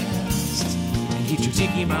last and get your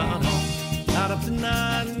tiki man on. Out of the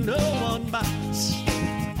night, no one bites,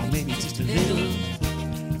 or maybe just a little.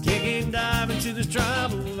 Kick and dive into this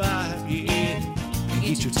tribal vibe, yeah.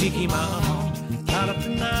 Get your tiki man on. Out of the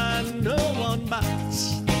night, no one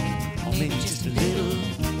bites, or maybe just a little.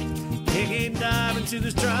 Kick and dive into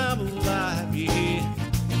this tribal vibe, yeah.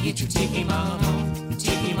 Get your tiki man on,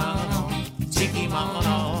 tiki man on, tiki man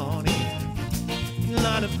on, yeah.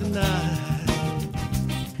 Light up the night,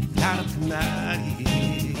 light up the night, yeah.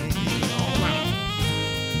 All right.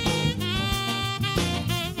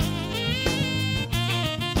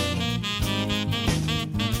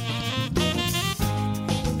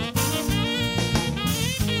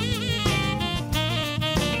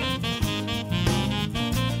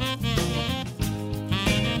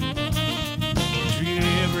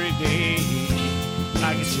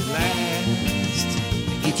 I get you last,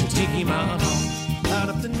 get your tiki man on. Out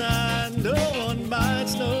of the night, no one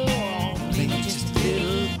bites, no, maybe just a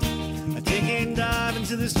little. I take and dive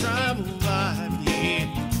into this tribal vibe, yeah.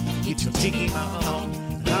 Get your tiki man on.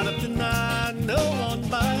 Out of the night, no one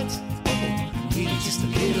bites, maybe just a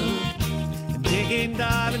little. And take and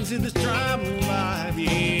dive into this tribal vibe,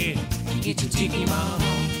 yeah. Get your tiki man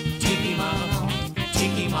on, tiki man on,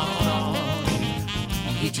 tiki man on.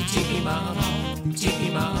 Get your tiki man on, tiki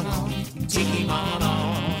man on, tiki man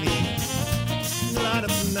on, yeah. Light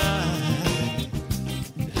up the night,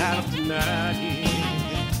 light up the night,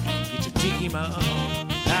 yeah. Get your tiki man on,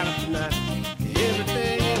 light up the night.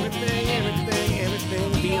 Everything, everything, everything, everything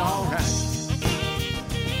will be alright.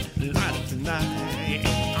 Light up the night,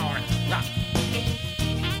 yeah. Alright, rock.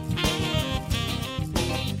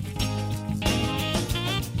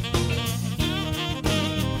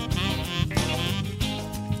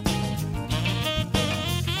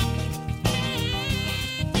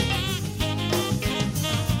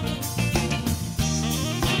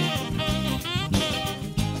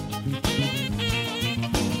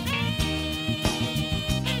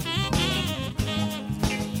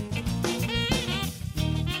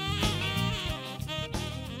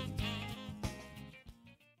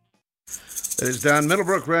 It is Don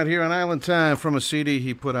Middlebrook right here on Island Time from a CD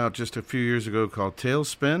he put out just a few years ago called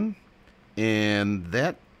Tailspin. And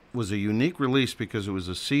that was a unique release because it was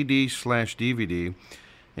a CD/DVD.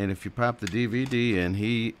 And if you pop the DVD in,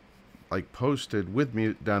 he posted with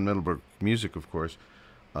Don Middlebrook music, of course,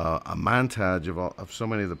 a montage of so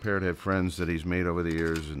many of the Parrot Head friends that he's made over the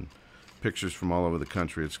years and pictures from all over the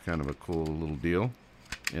country. It's kind of a cool little deal.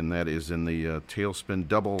 And that is in the Tailspin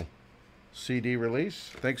double CD release.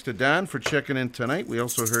 Thanks to Don for checking in tonight. We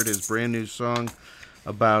also heard his brand new song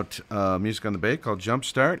about Music on the Bay called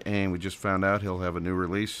Jumpstart, and we just found out he'll have a new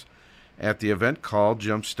release at the event called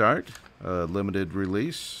Jumpstart, limited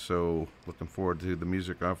release. So looking forward to the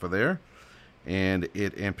music off of there. And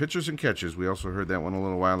Pitchers and Catches. We also heard that one a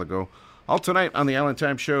little while ago. All tonight on the Island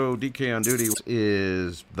Time Show, DK on duty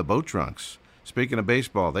is the Boat Drunks. Speaking of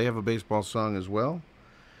baseball, they have a baseball song as well.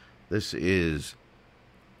 This is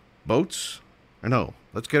let's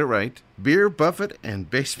get it right. Beer, Buffett, and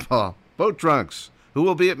baseball. Boat Drunks, who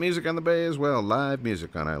will be at Music on the Bay as well. Live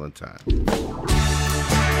music on Island Time.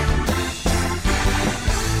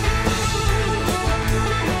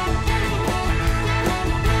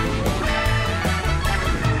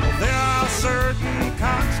 There are certain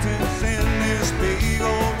constants in this big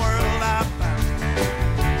old world I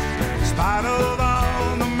found. In spite of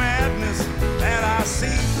all the madness that I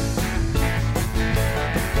see,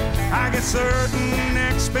 I get certain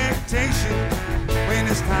expectation when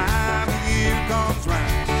this time of year comes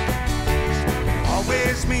round.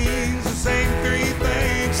 Always means the same three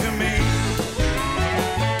things to me: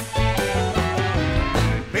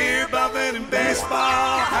 beer, Buffett, and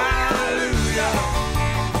baseball. Hallelujah.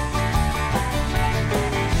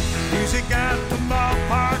 Music at the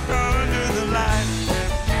ballpark under the light.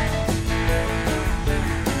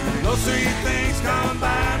 Those three things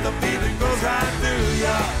combined, the feeling goes right through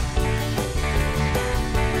ya.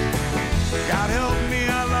 God help me,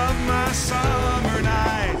 I love my summer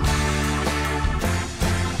night.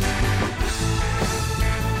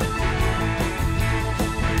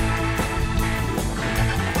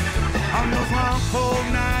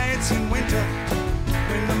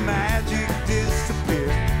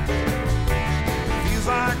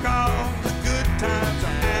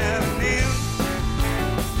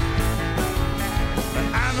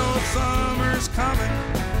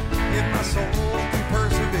 soul can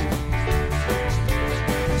persevere.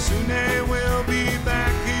 Soon they will be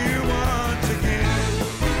back here once again.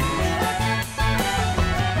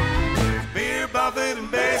 Beer, buffet, and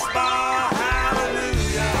baseball,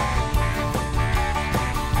 hallelujah.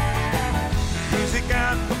 Music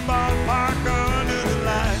at the ballpark under the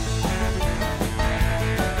lights.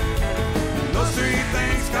 Those three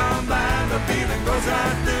things combined, the feeling goes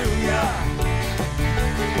right through ya.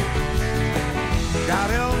 God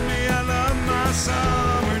help me, I love my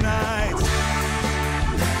summer nights.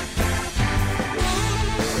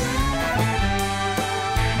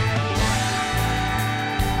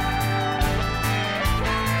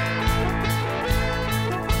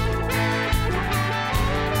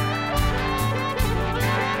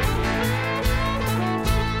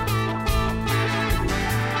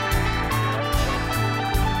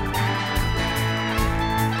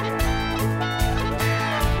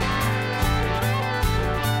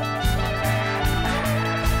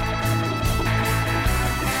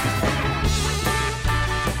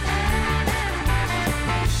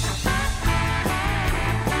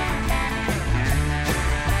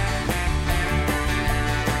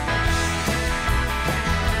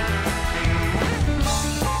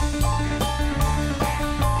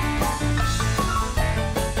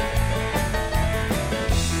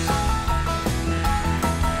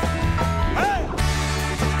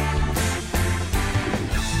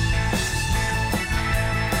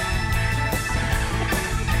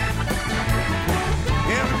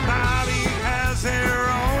 Everybody has their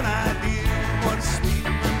own idea what's sweet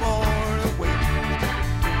and more away.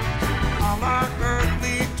 All our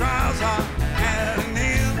earthly trials are at an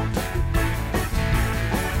end.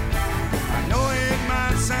 I know it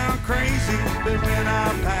might sound crazy, but when I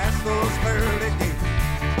pass those pearly gates,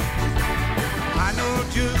 I know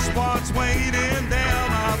just what's waiting there,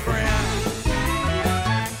 my friend.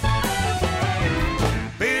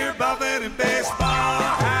 Beer, buffet, and baseball,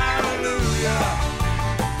 hallelujah.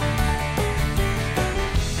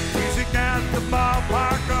 Music at the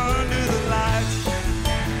ballpark under the lights.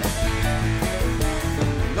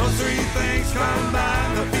 Those three things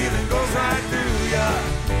combined, the feeling goes right through ya.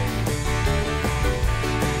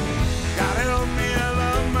 God help me, I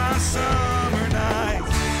love my summer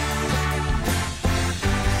nights.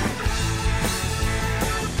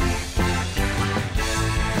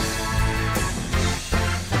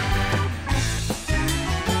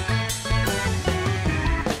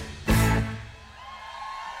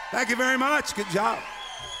 Thank you very much. Good job.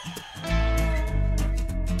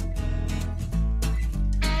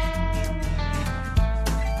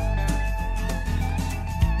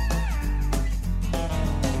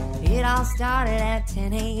 It all started at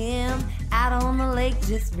 10 a.m. out on the lake,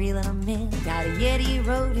 just reeling them in. Got a Yeti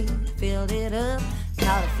roadie, filled it up,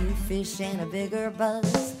 caught a few fish and a bigger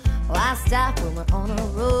buzz. Well, I stopped when we're on a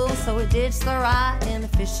roll, so we ditched the ride in the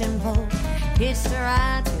fishing boat. Hitched a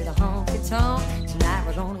ride to the honky-tonk. Tonight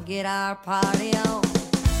we're gonna get our party on.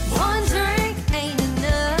 One drink ain't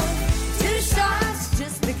enough, two shots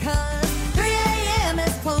just because. 3 a.m.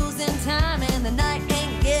 is closing time and the night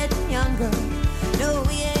ain't getting younger. No,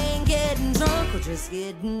 we ain't getting drunk, we're just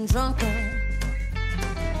getting drunker.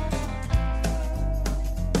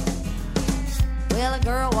 Well, a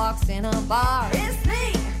girl walks in a bar, it's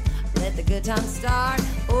me. Let the good times start.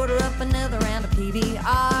 Order up another round of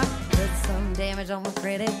PBR. Put some damage on my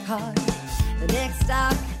credit card. The next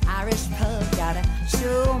stop, Irish pub. Gotta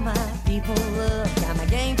show my people love. Got my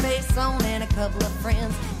game face on and a couple of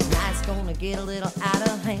friends. Tonight's gonna get a little out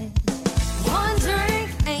of hand. One drink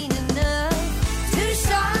ain't enough, two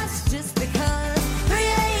shots just because. 3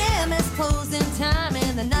 a.m. is closing time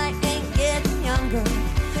and the night ain't getting younger.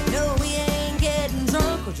 No, we ain't getting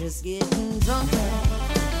drunk, we're just getting drunker.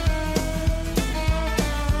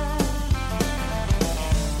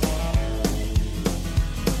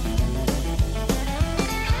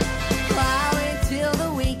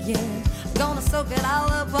 Gonna soak it all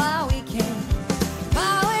up while we can.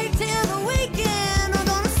 I'll wait till the weekend. We're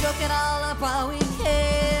gonna soak it all up while we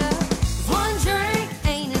can. One drink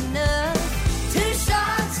ain't enough, two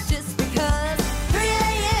shots just because. 3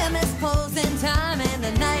 a.m. is closing time and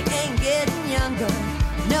the night ain't getting younger.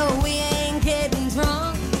 No, we ain't getting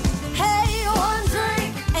drunk. Hey, one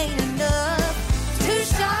drink ain't enough, two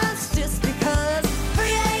shots just because. 3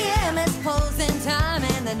 a.m. is closing time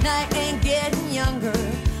and the night ain't getting younger.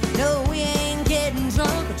 No, we ain't getting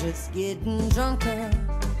drunk, we're just getting drunker.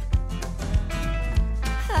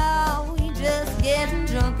 Oh, we just getting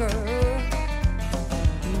drunker.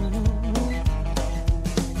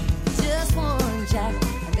 Just one jack,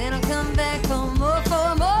 and then I'll come back for more,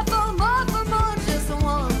 for more, for more, for more. Just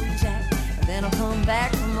one jack, and then I'll come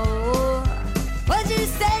back for more.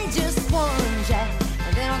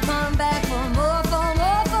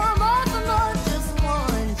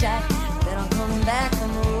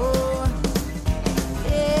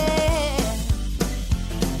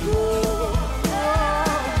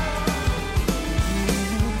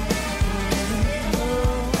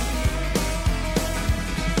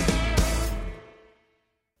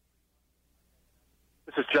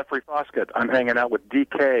 Foskett. I'm hanging out with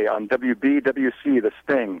DK on WBWC, The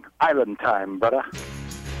Sting. Island time, brother.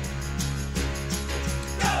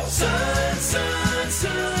 Sun, sun,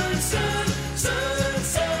 sun, sun, sun,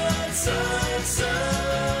 sun, sun, sun.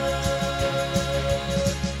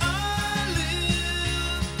 I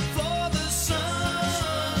live for the sun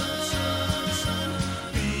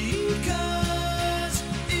because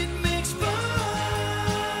it makes fun.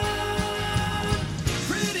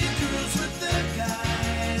 Pretty girls with their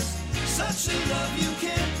guys, such a love you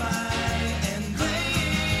can't buy, and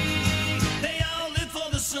they all live for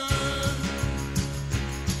the sun.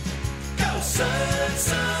 Sun,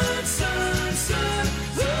 sun, sun, sun,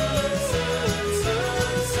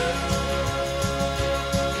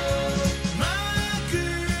 my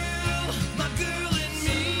girl and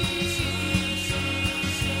me,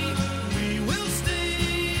 we will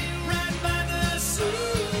stay right by the sea,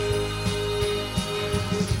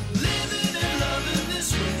 living and loving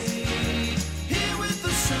this way, here with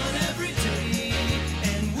the sun every day,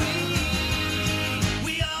 and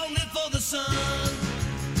we all live for the sun.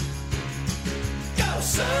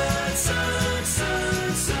 Sun, sun,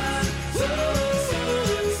 sun, sun,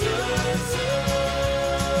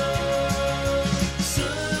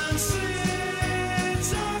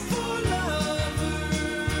 sunsets are for lovers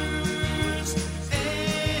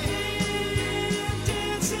and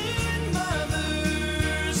dancing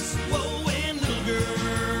mothers. Whoa, and little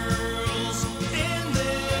girls and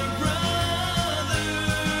their brothers,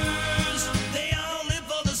 they all live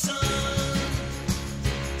for the sun.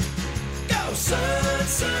 Go sun.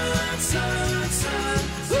 Sun, sun, sun,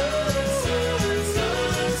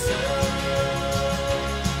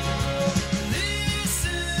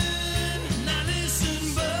 listen, now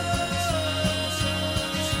listen, bud.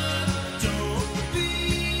 Don't be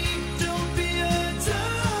a dud.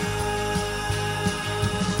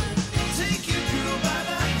 Take your girl by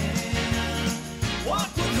the hand,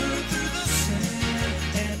 walk with her through the sand,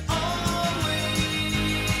 and always,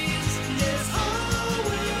 yes,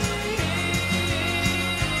 always.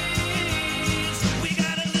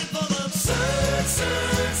 Sun,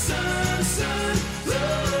 sun, sun, sun, sun, sun, sun, sun.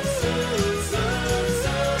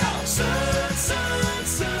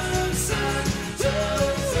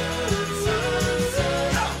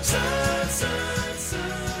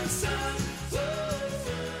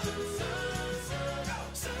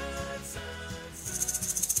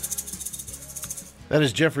 That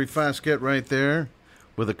is Jeffrey Foskett right there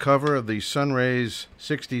with a cover of the Sunrays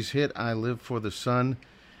 60s hit, I Live for the Sun.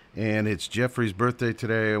 And it's Jeffrey's birthday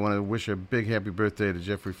today. I want to wish a big happy birthday to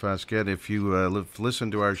Jeffrey Foskett. If you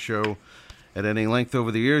listened to our show at any length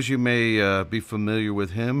over the years, you may be familiar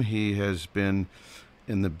with him. He has been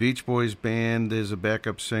in the Beach Boys band as a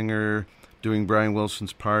backup singer, doing Brian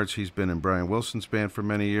Wilson's parts. He's been in Brian Wilson's band for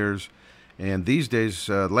many years. And these days,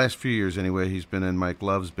 last few years anyway, he's been in Mike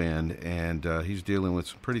Love's band. And he's dealing with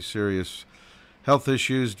some pretty serious health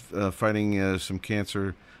issues, fighting some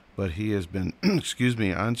cancer. But he has been,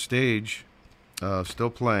 on stage, still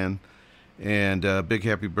playing. And big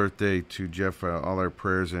happy birthday to Jeff. All our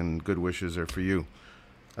prayers and good wishes are for you.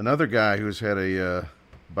 Another guy who's had a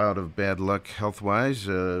bout of bad luck health-wise,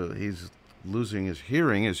 he's losing his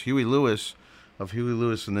hearing, is Huey Lewis of Huey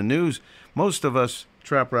Lewis and the News. Most of us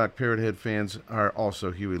Trop Rock Parrot Head fans are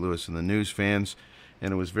also Huey Lewis and the News fans.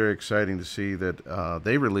 And it was very exciting to see that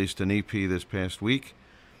they released an EP this past week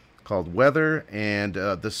called Weather, and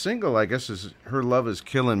the single, I guess, is Her Love Is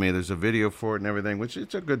Killing Me. There's a video for it and everything, which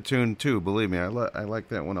it's a good tune too, believe me. I like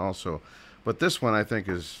that one also. But this one, I think,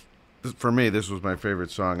 is, for me, this was my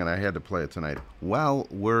favorite song, and I had to play it tonight. While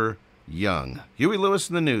We're Young. Huey Lewis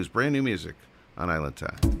and the News, brand new music on Island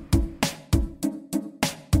Time.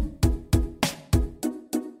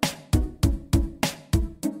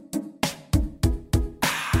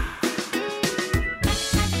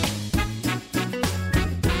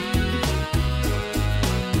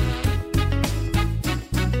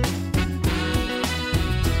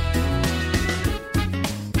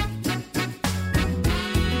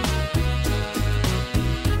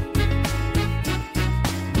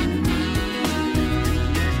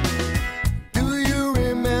 Do you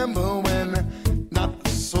remember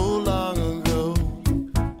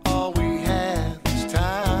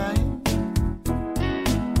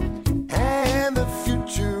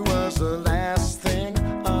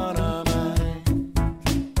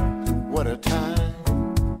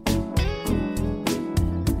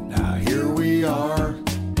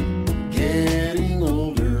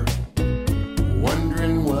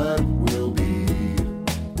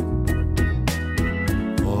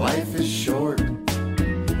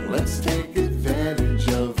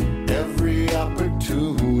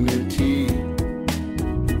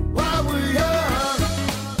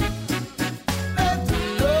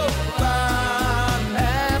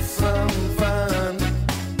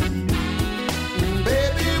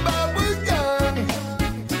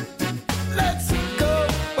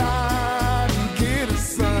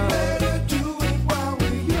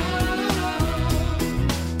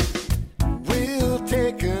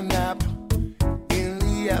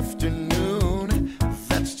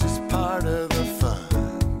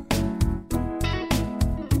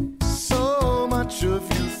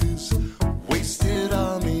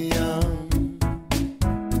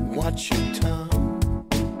watch your tongue.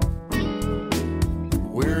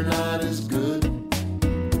 We're not as good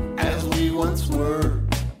as we once were,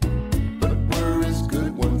 but we're as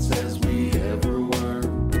good once as we ever were.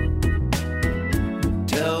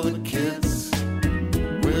 Tell the kids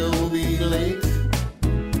we'll be late,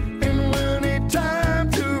 and we'll need time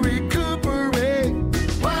to recuperate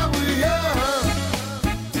while we're young.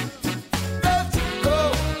 Let's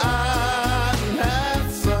go out and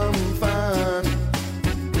have some fun,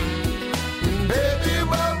 baby.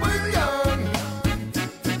 While we're young,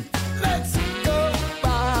 let's go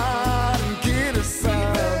out and get a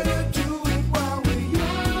sun. Better do it while we're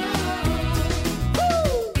young.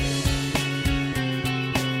 Woo!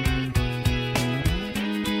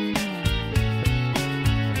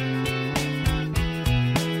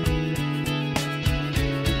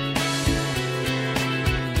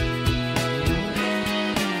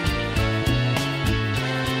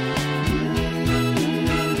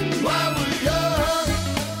 While we're young,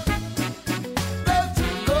 let's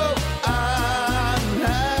go out and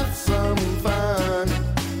have some fun,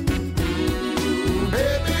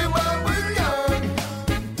 baby. While we're young,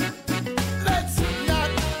 let's not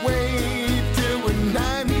wait till we're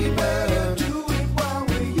 91. Do it while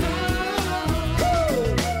we're young.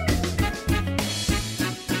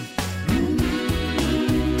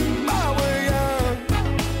 While we're young.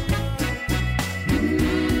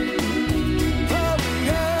 While we're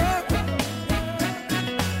young.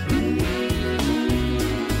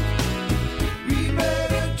 We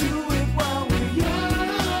better do it while we're young.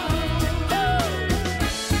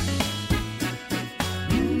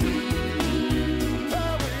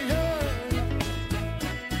 While we're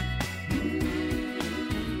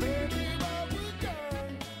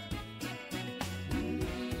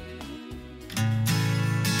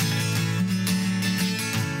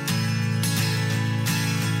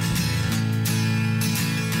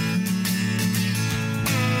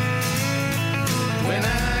When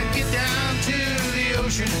I get down to the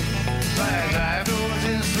ocean, like life goes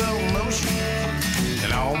in slow motion,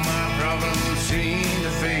 and all my problems seem to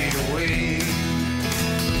fade away.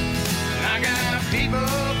 I got people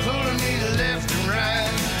pulling me left and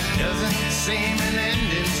right, doesn't seem an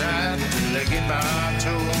end in sight till I get my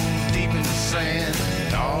toes deep in the sand.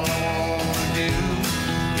 And all I wanna do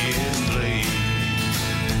is play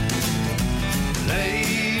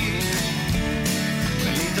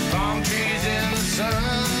beneath the palm trees in the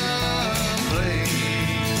sun. Play.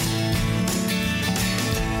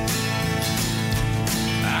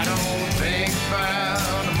 I don't think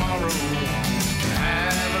about tomorrow.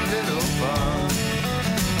 Have a little fun.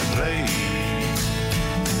 Play.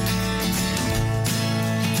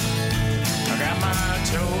 I got my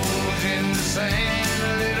toes in the sand,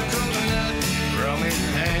 a little coconut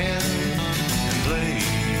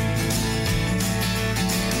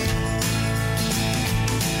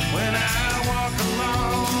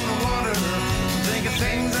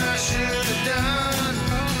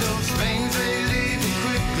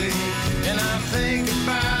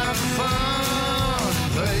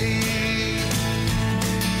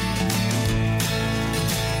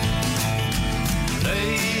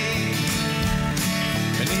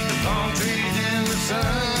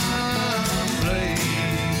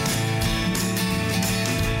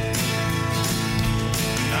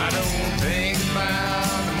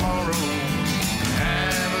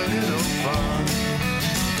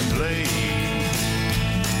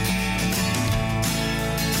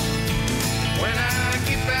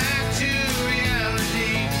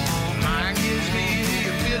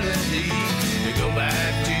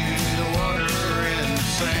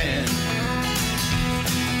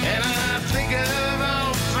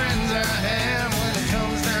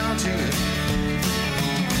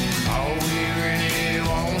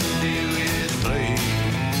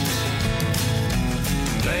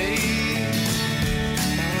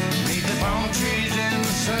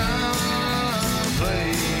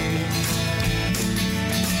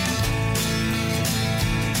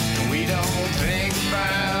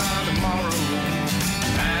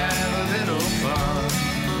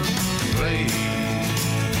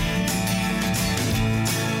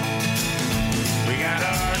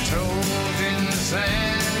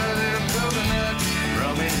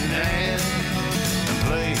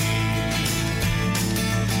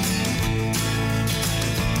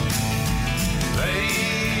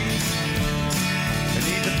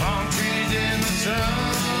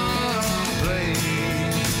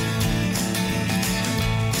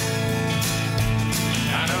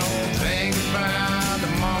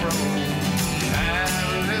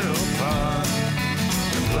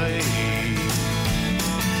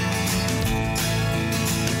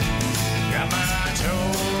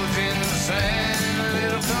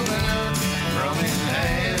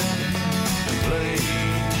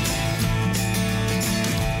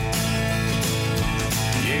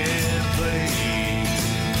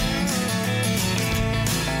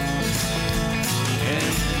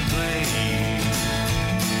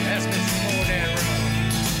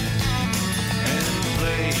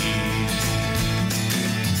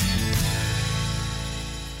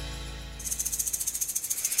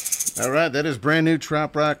All right, that is brand new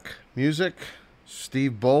trop rock music.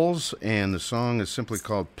 Steve Bowles, and the song is simply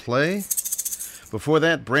called Play. Before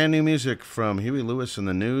that, brand new music from Huey Lewis and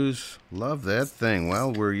the News. Love that thing.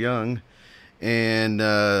 While We're Young. And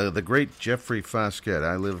the great Jeffrey Foskett,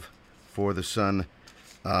 I Live for the Sun.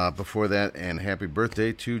 Before that, and happy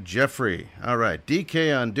birthday to Jeffrey. All right,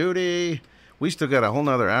 DK on duty. We still got a whole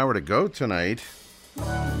nother hour to go tonight.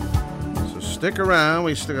 So stick around.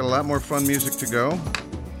 We still got a lot more fun music to go.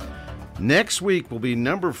 Next week will be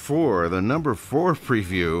number 4, the number 4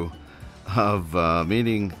 preview of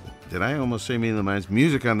Meeting, did I almost say Meeting of the Minds?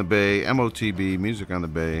 Music on the Bay, MOTB, Music on the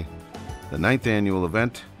Bay, the 9th annual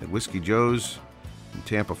event at Whiskey Joe's in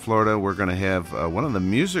Tampa, Florida. We're going to have one of the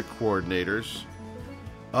music coordinators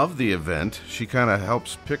of the event. She kind of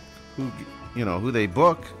helps pick who they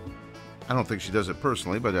book. I don't think she does it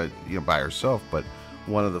personally, but by herself. But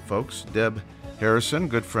one of the folks, Deb Harrison,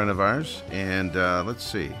 good friend of ours, and let's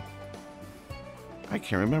see. I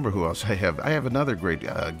can't remember who else I have. I have another great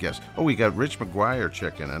guest. Oh, we got Rich McGuire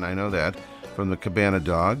checking in. I know that from the Cabana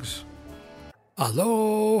Dogs.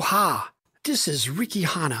 Aloha! This is Ricky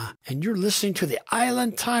Hanna, and you're listening to the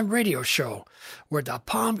Island Time Radio Show, where the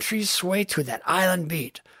palm trees sway to that island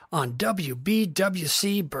beat on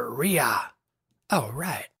WBWC Berea. Oh,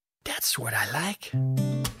 right. That's what I like.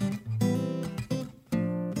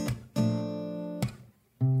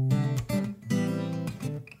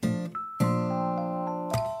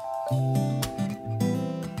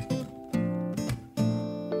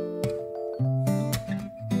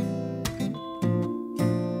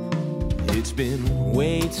 It's been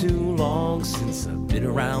way too long since I've been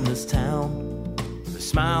around this town. With a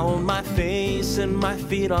smile on my face and my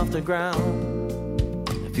feet off the ground.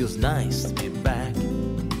 It feels nice to be back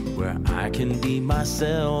where I can be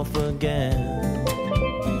myself again.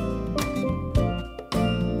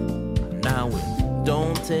 Now it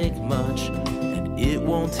don't take much and it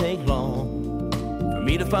won't take long for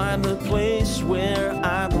me to find the place where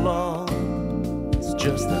I belong. It's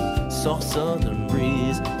just a soft southern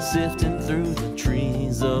breeze sifting through the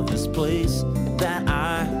trees of this place that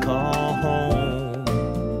I call home.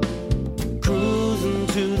 Cruising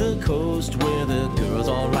to the coast where the girls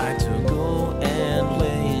all like to go and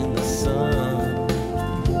play in the sun.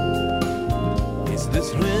 It's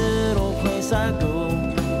this little place I go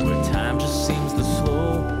where time just seems to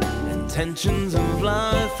slow and tensions of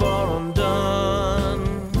life are undone.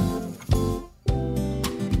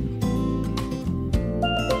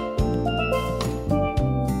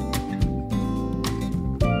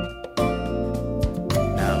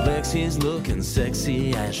 She's looking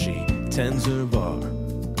sexy as she tends her bar.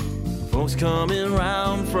 Folks coming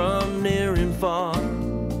round from near and far.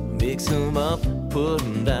 Mix 'em up, put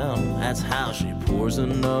 'em down. That's how she pours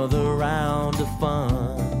another round of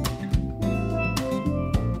fun.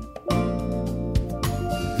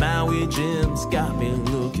 Maui Jim's got me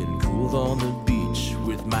looking cool on the beach,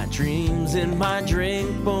 with my dreams and my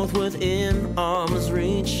drink both within arm's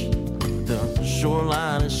reach. The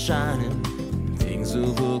shoreline is shining, things are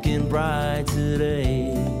looking bright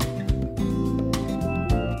today.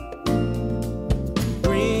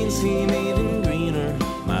 Green seem even greener,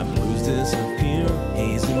 my blues disappear.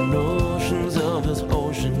 Hazy notions of this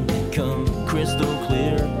ocean become crystal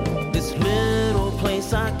clear. This little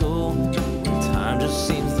place I go, where time just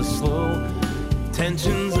seems to slow,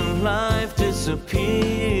 tensions of life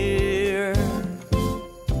disappear.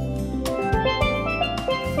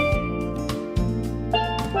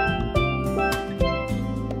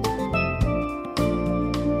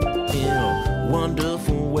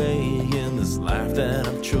 Wonderful way in this life that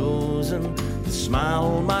I've chosen. The smile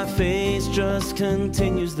on my face just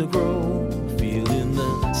continues to grow. Feeling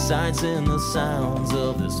the sights and the sounds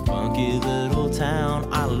of this funky little town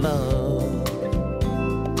I love.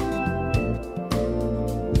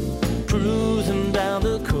 Cruising down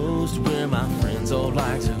the coast where my friends all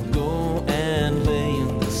like to go and lay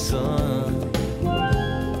in the sun.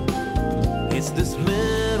 It's this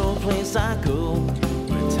little place I go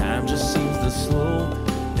where time just seems to slow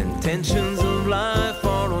and tensions of life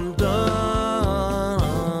are undone.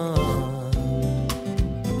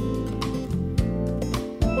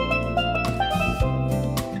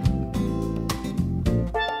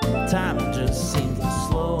 Time just seems to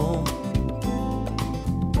slow.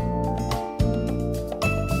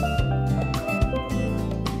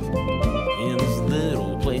 In this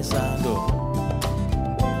little place I go.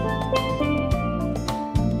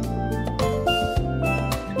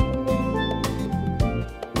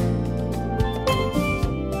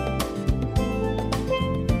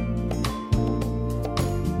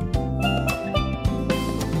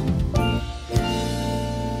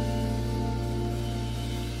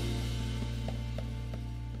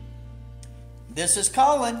 This is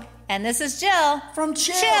Colin. And this is Jill. From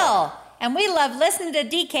Chill. And we love listening to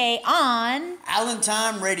DK on Island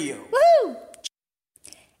Time Radio. Woo!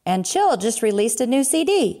 And Chill just released a new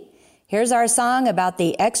CD. Here's our song about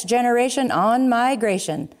the X generation on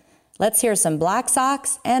migration. Let's hear some Black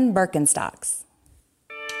Sox and Birkenstocks.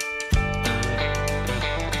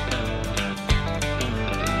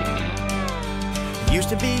 Used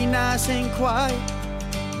to be nice and quiet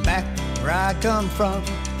back where I come from.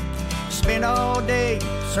 Spent all day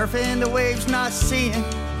surfing the waves, not seeing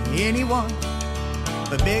anyone.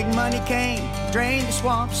 But big money came, drained the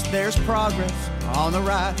swamps. There's progress on the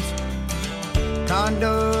rise.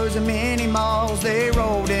 Condos and mini malls, they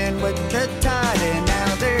rolled in with the tide. And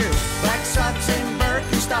now there's Black Sox and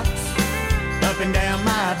Birkenstocks up and down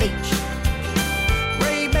my beach.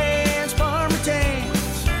 Ray-Bans, farmer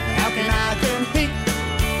tans, how can I compete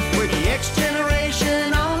with the X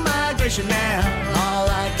generation on migration now? All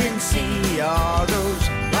I can see are those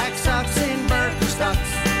Black Sox and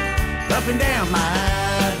Birkenstocks up and down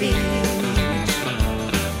my beach.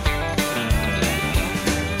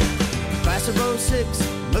 Class of 06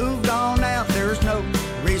 moved on out, there's no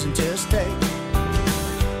reason to stay.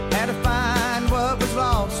 Had to find what was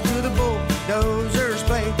lost to the bulldozer's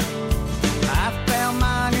play. I found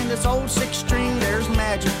mine in this old 6-string, there's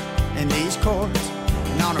magic in these chords.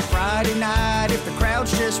 And on a Friday night, if the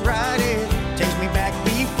crowd's just right, it takes me back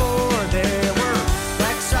before there were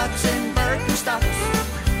Black Sox and Birkenstocks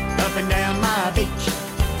up and down my beach.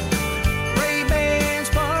 Ray-Bans,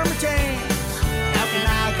 farmer tans, how can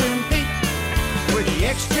I compete with the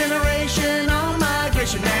X generation on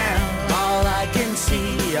migration now? All I can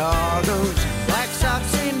see are those Black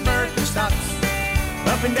Sox and Birkenstocks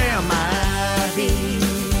up and down my beach.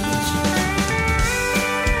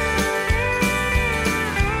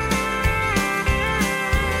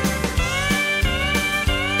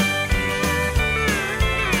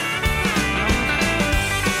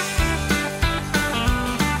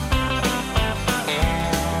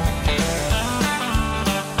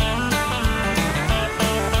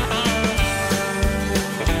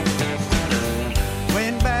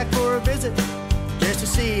 Just to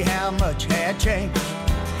see how much had changed.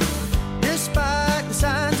 Despite the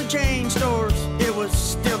signs of chain stores, it was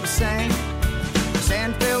still the same. The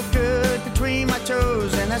sand felt good between my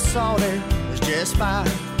toes, and that salt air was just fine.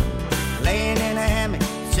 Laying in a hammock,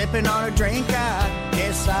 sipping on a drink, I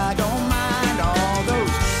guess I don't mind. All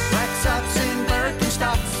those Black Sox and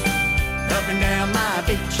Birkenstocks up and down my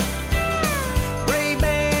beach.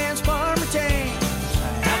 Ray-Bans, farmer tans,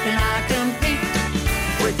 how can I compete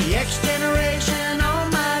with the X generation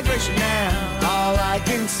on migration now? All I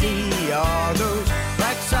can see are those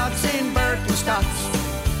Black Sox and Birkenstocks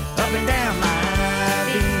up and down my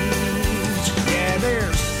beach. Yeah,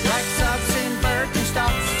 there's Black Sox and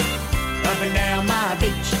Birkenstocks up and down my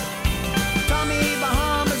beach. Tommy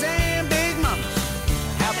Bahamas and Big Mamas,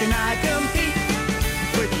 how can I compete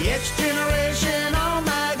with the X generation on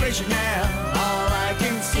migration now? All I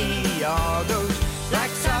can see are those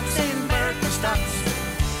Black Sox and Birkenstocks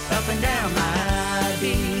up and down my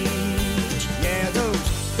beach. Yeah,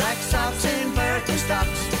 those Black Sox and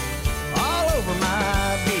Birkenstocks all over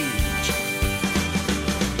my beach.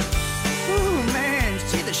 Ooh, man,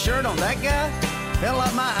 see the shirt on that guy? Felt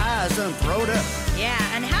like my eyes done throwed up. Yeah,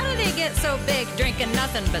 and how did he get so big drinking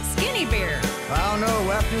nothing but skinny beer? I don't know,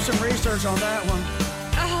 we'll have to do some research on that one.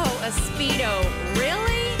 Oh, a Speedo,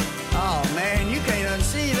 really? Oh, man, you can't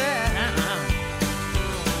unsee that.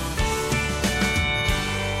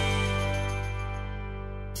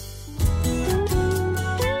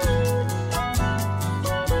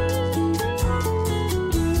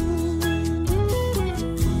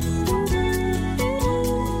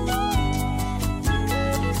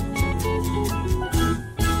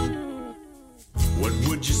 What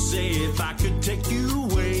would you say if I could take you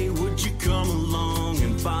away? Would you come along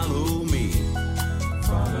and follow me?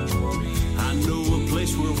 I know a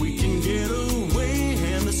place where we can get away,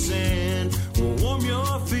 and the sand will warm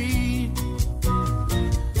your feet.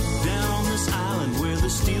 Down on this island where the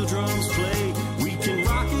steel drums play, we can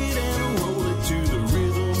rock it and roll it to the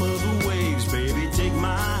rhythm of the waves. Baby, take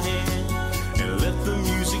my hand and let the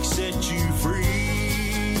music set you free.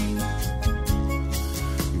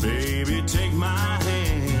 Baby, take my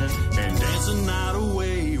hand and dance the night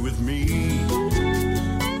away with me.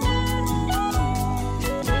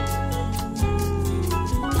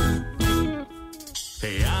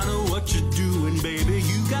 Hey, I know what you're doing, baby.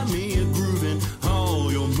 You got me a grooving.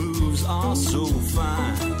 All your moves are so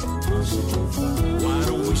fine. Why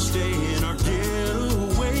don't we stay in our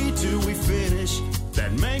getaway till we finish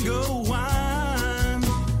that mango wine?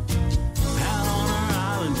 Out on our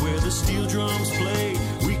island where the steel drums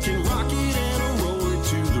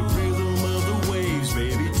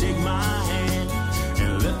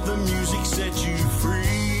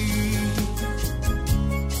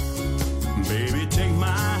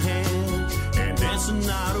dance the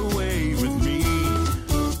night away with me.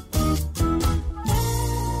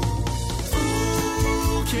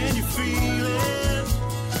 Ooh, can you feel it?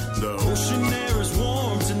 The ocean air is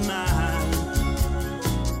warm tonight.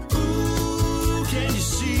 Ooh, can you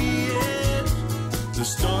see it? The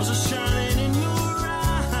stars are shining in your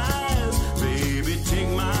eyes. Baby, take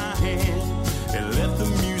my hand and let the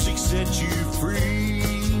music set you free.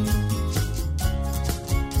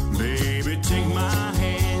 Baby, take my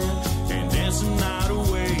hand and dance the night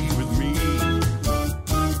away with me.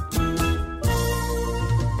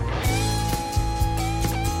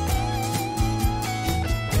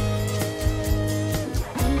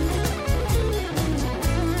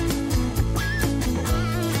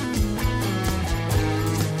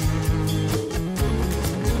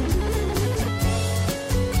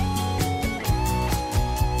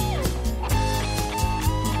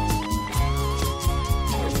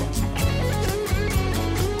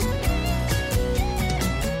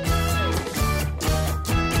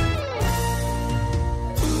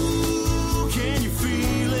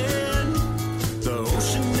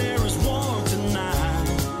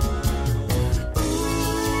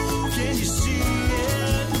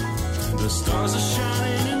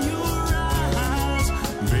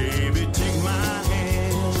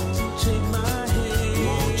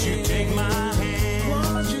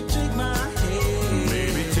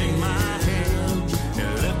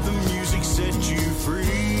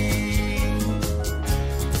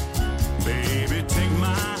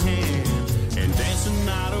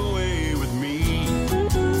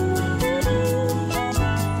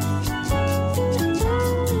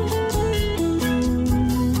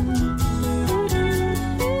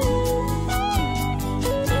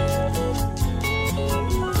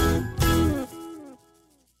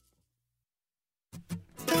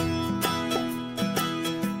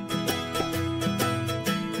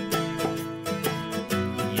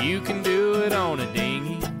 You can do it on a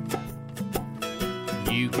dinghy.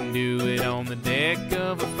 You can do it on the deck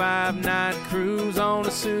of a 5-night cruise on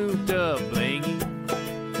a souped-up blingy.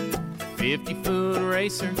 50-foot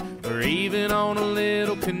racer, or even on a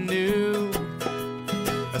little canoe.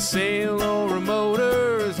 A sail or a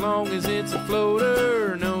motor, as long as it's a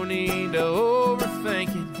floater. No need to overthink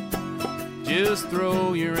it. Just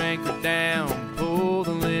throw your anchor down, pull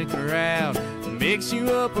the liquor out, mix you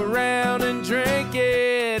up around and drink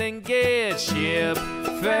it and get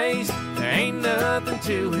ship-faced. There ain't nothing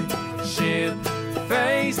to it.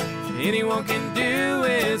 Ship-faced, anyone can do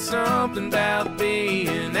it. Something about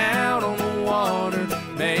being out on the water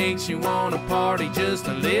makes you want to party just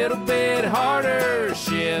a little bit harder.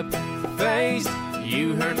 Ship-faced,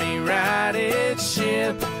 you heard me right, it's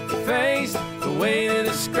ship-faced. The way to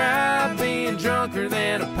describe being drunker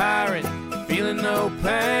than a pirate, feeling no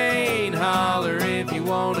pain. Holler if you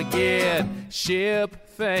want to get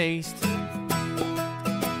ship-faced.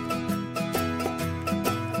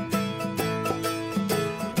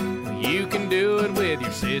 You can do it with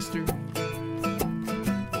your sister,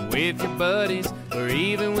 with your buddies, or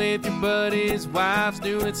even with your buddies' wives.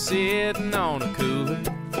 Do it sitting on a cooler,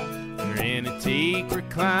 or in a teak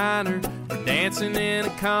recliner, or dancing in a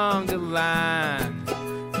conga line.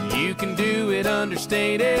 You can do it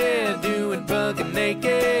understated, do it bucket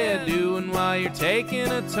naked, doing while you're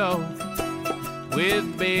taking a toll,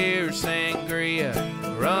 with beer, sangria,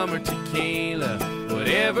 rum or tequila,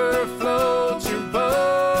 whatever floats your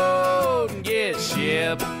boat. And get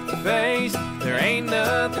ship-faced, there ain't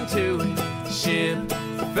nothing to it.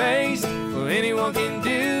 Ship-faced, well, anyone can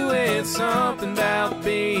do it. Something about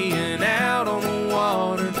being out on the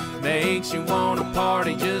water makes you want to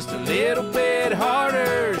party just a little bit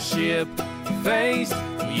harder. Ship-faced,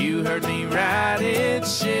 you heard me right,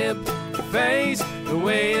 it's ship-faced. The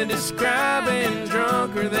way of describing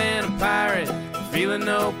drunker than a pirate, feeling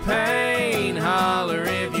no pain. Holler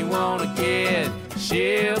if you want to get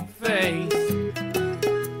ship-faced.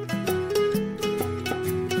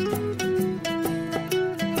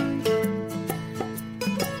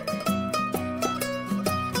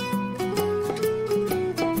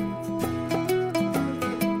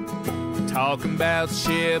 Talking about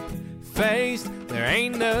ship-faced, there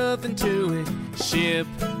ain't nothing to it.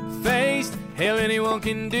 Ship-faced, hell, anyone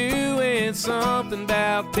can do it. Something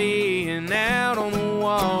about being out on the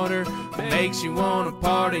water makes you want to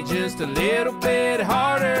party just a little bit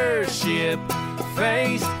harder.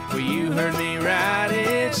 Ship-faced, well, you heard me right,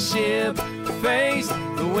 it's ship-faced.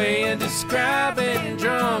 The way of describing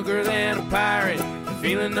drunker than a pirate,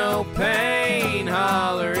 feeling no pain.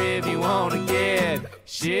 Holler if you want to get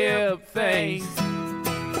ship-faced.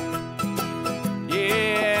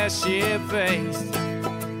 Yeah, ship-faced.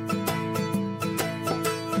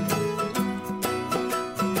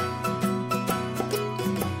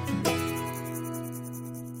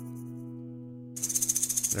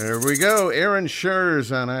 There we go. Aaron Schurz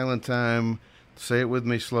on Island Time. Say it with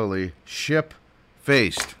me slowly.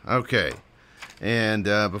 Ship-faced. Okay. And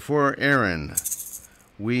before Aaron,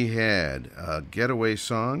 we had a getaway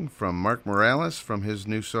song from Mark Morales from his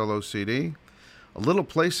new solo CD. A Little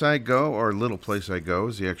Place I Go, or Little Place I Go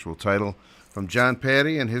is the actual title, from John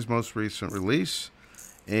Patty and his most recent release.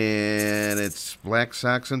 And it's Black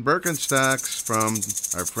Socks and Birkenstocks from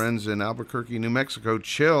our friends in Albuquerque, New Mexico,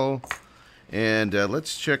 Chill. And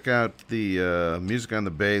let's check out the Music on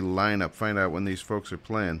the Bay lineup, find out when these folks are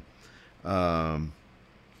playing.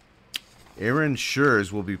 Aaron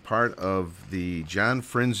Schurz will be part of the John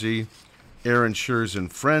Frenzy, Aaron Schurz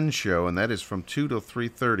and Friends show, and that is from 2 to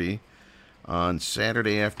 3:30 on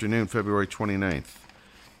Saturday afternoon, February 29th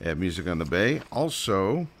at Music on the Bay.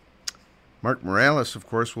 Also, Mark Morales, of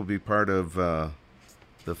course, will be part of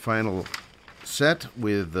the final set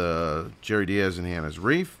with Jerry Diaz and Hannah's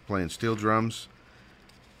Reef playing steel drums.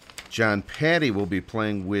 John Patty will be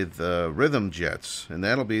playing with Rhythm Jets, and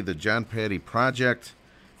that'll be the John Patty Project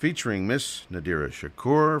featuring Miss Nadira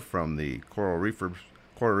Shakur from the Coral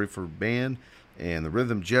Reefer Band, and the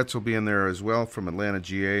Rhythm Jets will be in there as well from Atlanta,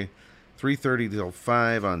 GA, 3:30 till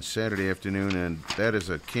 5 on Saturday afternoon. And that is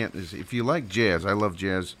if you like jazz, I love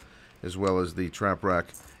jazz as well as the trop rock,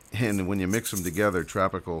 and when you mix them together,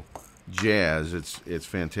 tropical jazz, it's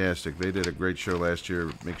fantastic. They did a great show last year.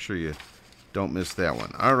 Make sure you don't miss that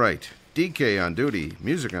one. All right, DK on duty,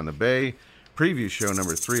 Music on the Bay, preview show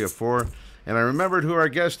number 3 of 4. And I remembered who our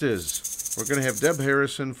guest is. We're going to have Deb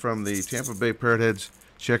Harrison from the Tampa Bay Parrotheads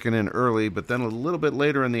checking in early, but then a little bit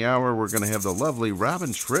later in the hour, we're going to have the lovely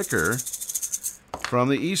Robin Tricker from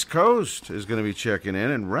the East Coast is going to be checking in.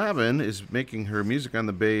 And Robin is making her Music on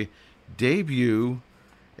the Bay debut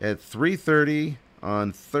at 3:30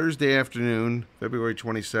 on Thursday afternoon, February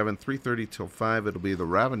 27th, 3:30 till 5. It'll be the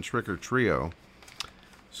Robin Tricker Trio.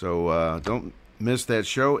 So don't miss that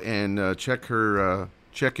show, and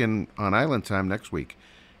check in on Island Time next week.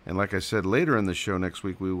 And like I said, later in the show next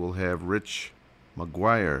week, we will have Rich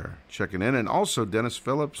McGuire checking in, and also Dennis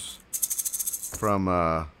Phillips from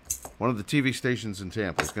one of the TV stations in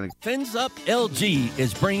Tampa. Fins Up LG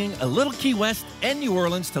is bringing a Little Key West and New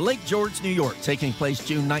Orleans to Lake George, New York. Taking place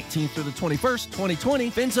June 19th through the 21st, 2020,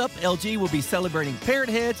 Fins Up LG will be celebrating Parrot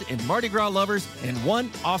Heads and Mardi Gras lovers in one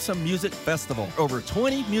awesome music festival. Over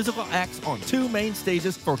 20 musical acts on 2 main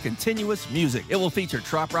stages for continuous music. It will feature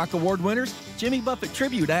Trop Rock Award winners, Jimmy Buffett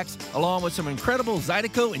tribute acts, along with some incredible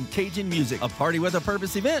Zydeco and Cajun music. A party with a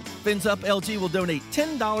purpose event. Fins Up LG will donate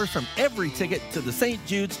 $10 from every ticket to the St.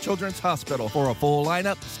 Jude's Children's Hospital. For a full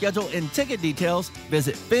lineup, schedule, and ticket details,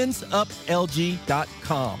 visit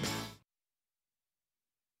finsuplg.com.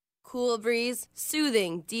 Cool breeze,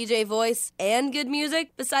 soothing DJ voice, and good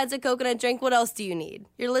music. Besides a coconut drink, what else do you need?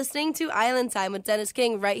 You're listening to Island Time with Dennis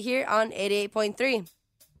King right here on 88.3.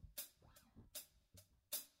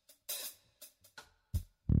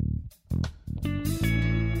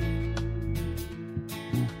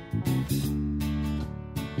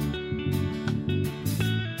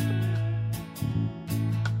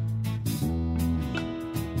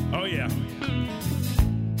 Oh, yeah.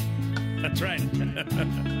 That's right.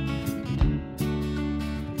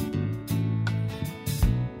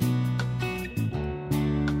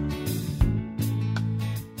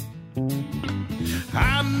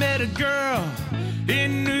 I met a girl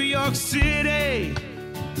in New York City.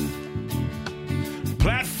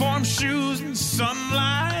 Platform shoes and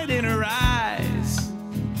sunlight in her eyes.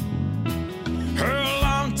 Her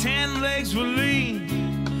long tan legs were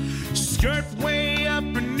lean, skirt way up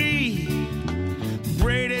her knee,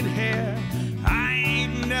 braided hair I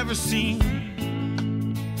ain't never seen.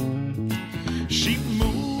 She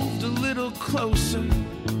moved a little closer,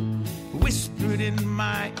 whispered in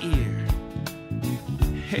my ear,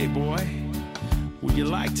 "Hey boy, would you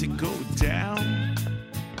like to go down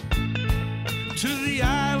to the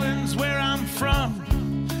islands where I'm from?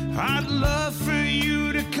 I'd love for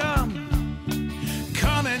you to come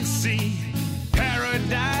and see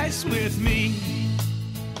paradise with me."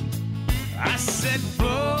 I said,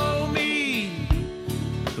 blow me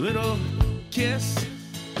a little kiss,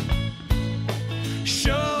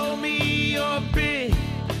 show me your big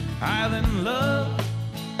island love,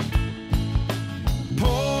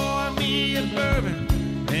 pour me a bourbon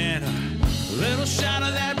and a little shot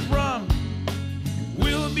of that rum.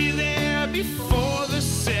 We'll be there before the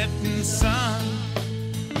setting sun.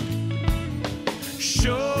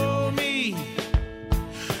 Show me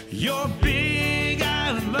your big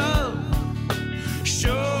island love.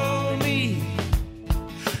 Show me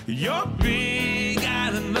your big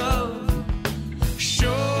island love.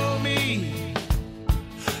 Show me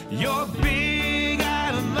your big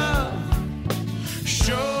island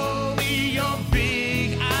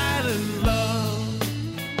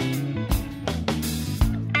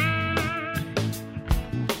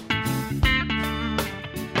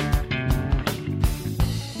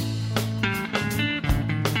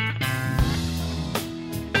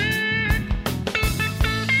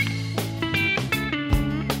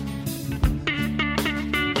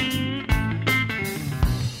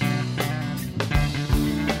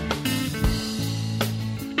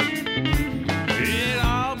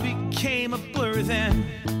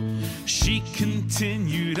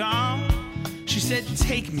She said,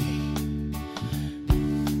 take me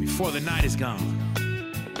before the night is gone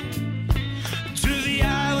to the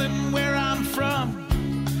island where I'm from.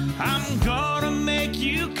 I'm gonna make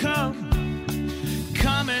you come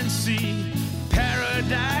and see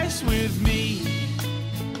paradise with me.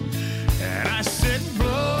 And I said,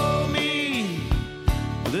 blow me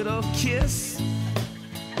a little kiss.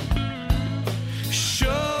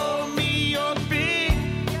 Show me your big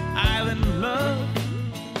island love.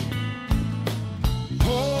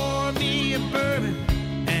 Pour me a bourbon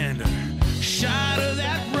and a shot of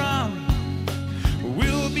that rum.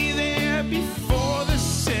 We'll be there before the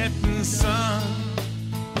setting sun.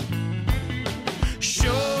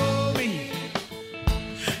 Show me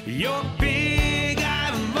your big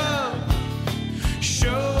island love.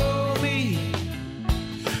 Show me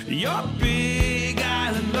your big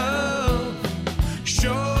island love.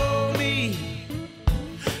 Show me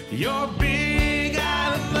your big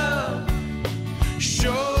island love.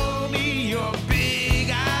 Show me your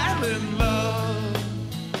big island love.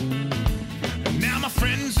 Now my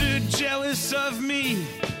friends are jealous of me.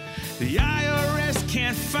 The IRS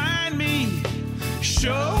can't find me.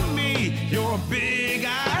 Show me your big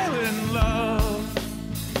island love.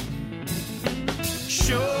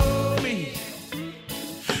 Show me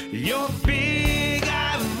your big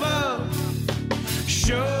island love.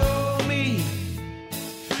 Show me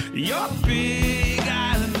your big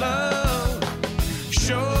island love.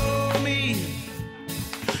 Show me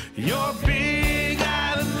your big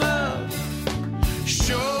island love.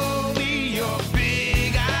 Show me your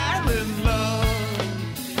big island love.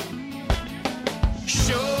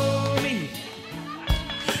 Show me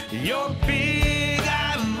your big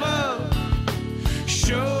island love.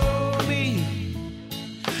 Show me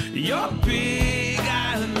your big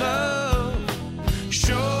island love.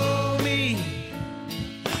 Show me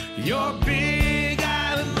your big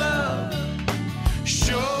island love.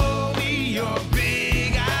 Show me your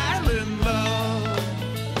big island love.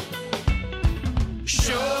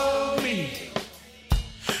 Show me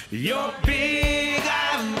your big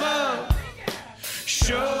island love.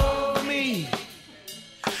 Show me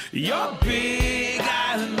your big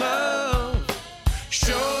island love.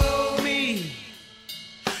 Show me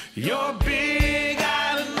your big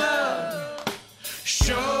island love.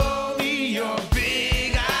 Show me your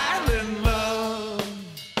big island love.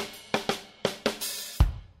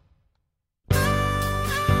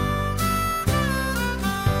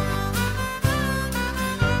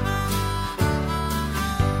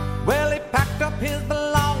 Well, he packed up his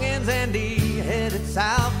belongings and he headed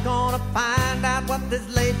south, gonna find out what this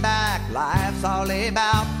laid-back life's all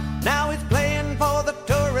about. Now he's playing for the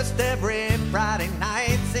tourist every Friday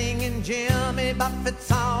night, singing Jimmy Buffett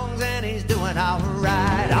songs, and he's doing all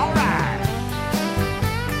right, all right.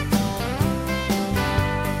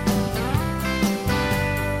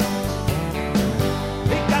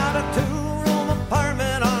 He got a 2-room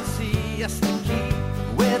apartment on Siesta Key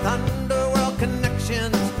with underworld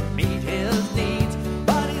connections to meet his needs.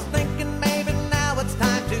 But he's thinking maybe now it's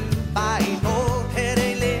time to buy a boat, head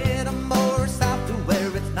a little more south to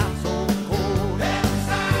where it's not so cold.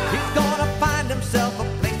 He's gonna find himself a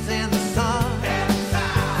place in the sun.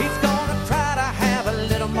 He's gonna try to have a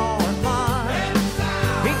little more fun.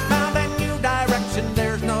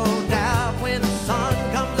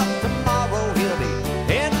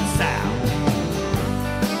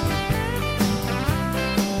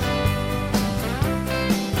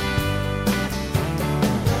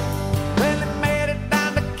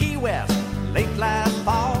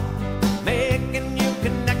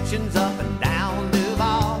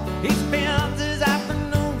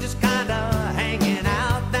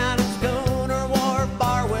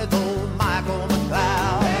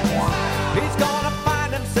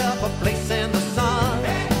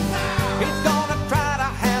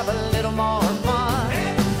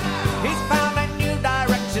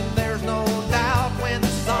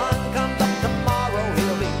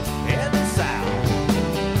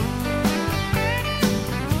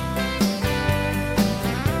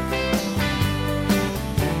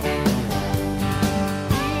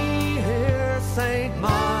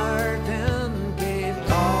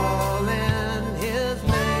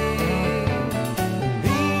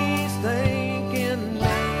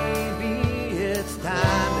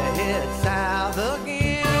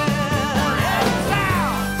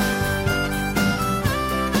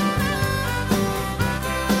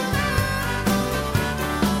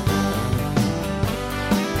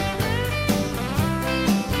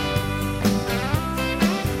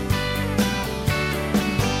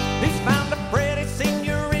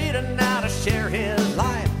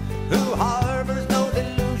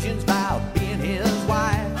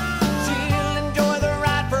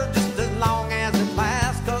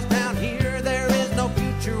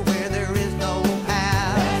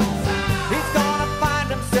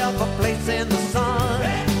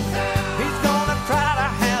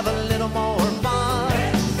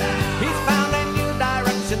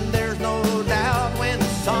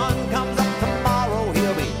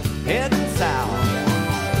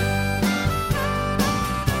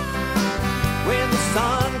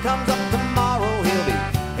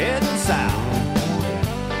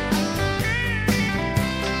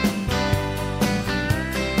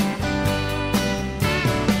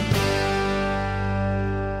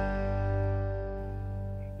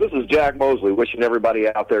 Jack Mosley, wishing everybody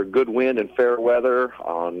out there good wind and fair weather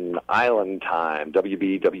on Island Time,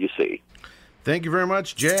 WBWC. Thank you very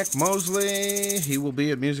much, Jack Mosley. He will be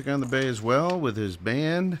at Music on the Bay as well with his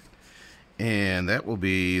band. And that will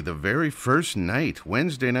be the very first night,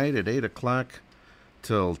 Wednesday night at 8 o'clock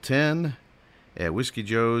till 10 at Whiskey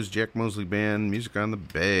Joe's Jack Mosley Band, Music on the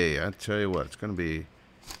Bay. I tell you what, it's going to be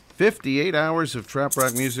 58 hours of trop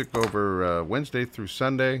rock music over Wednesday through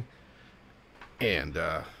Sunday. And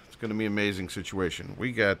it's going to be an amazing situation.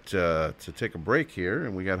 We got to take a break here,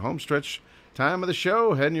 and we got home stretch time of the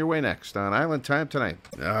show heading your way next on Island Time tonight.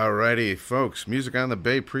 All righty, folks, Music on the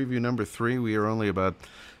Bay preview number 3. We are only about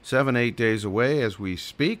 7-8 days away as we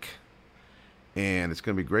speak, and it's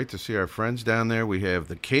going to be great to see our friends down there. We have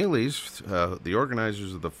the Kayleys, the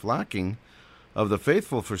organizers of the Flocking of the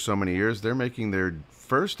Faithful for so many years. They're making their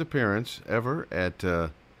first appearance ever at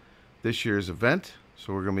this year's event,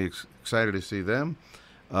 so we're going to be excited to see them.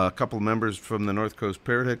 A couple of members from the North Coast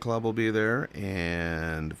Parrot Head Club will be there,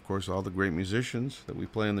 and, of course, all the great musicians that we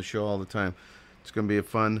play on the show all the time. It's going to be a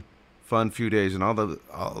fun few days, and a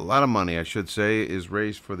lot of money, I should say, is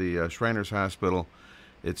raised for the Shriners Hospital.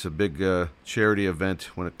 It's a big charity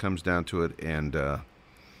event when it comes down to it, and the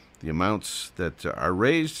amounts that are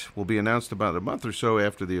raised will be announced about a month or so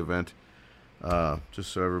after the event,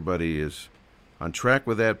 just so everybody is on track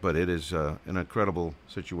with that, but it is an incredible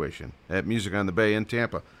situation at Music on the Bay in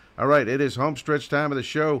Tampa. All right, it is home stretch time of the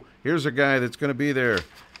show. Here's a guy that's going to be there,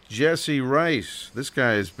 Jesse Rice. This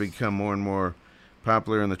guy has become more and more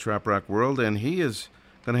popular in the trop rock world, and he is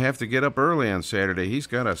going to have to get up early on Saturday. He's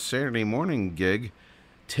got a Saturday morning gig,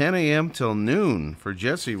 10 a.m. till noon for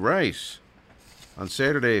Jesse Rice on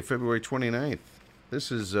Saturday, February 29th.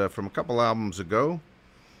 This is from a couple albums ago,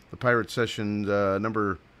 the Pirate Session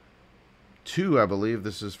number 2, I believe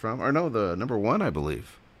this is from, or no, the number 1, I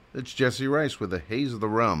believe. It's Jesse Rice with the Haze of the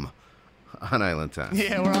Rum on Island Time.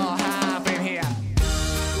 Yeah, we're all high up in here.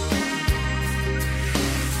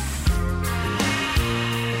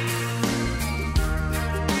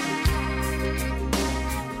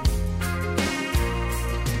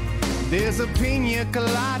 There's a pina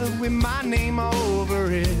colada with my name all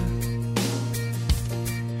over it.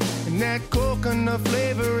 And that coconut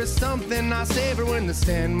flavor is something I savor when the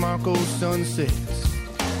San Marcos sun sets.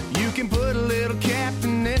 You can put a little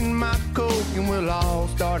captain in my Coke and we'll all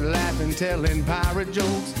start laughing, telling pirate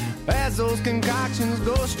jokes as those concoctions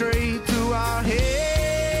go straight to our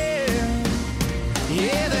head.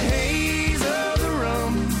 Yeah, the haze of the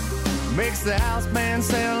rum makes the house band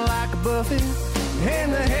sound like a buffet.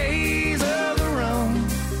 And the haze of the rum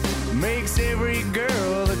makes every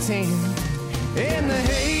girl a 10. And the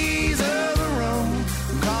haze of the rum,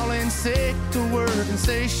 I'm calling sick to work and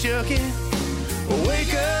say shuck it. We'll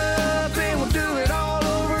wake up and we'll do it all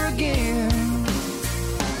over again.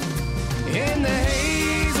 In the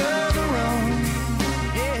haze of the rum,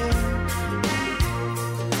 yeah.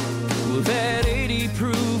 Well, that 80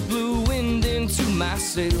 proof blew wind into my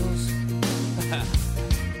sails.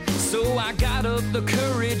 So I got up the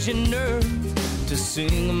courage and nerve to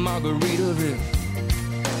sing a Margaritaville.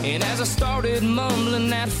 And as I started mumbling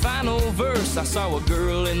that final verse, I saw a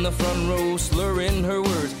girl in the front row slurring her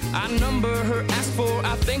words. I number her, asked for,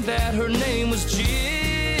 I think that her name was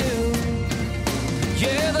Jill.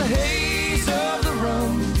 Yeah, the haze of the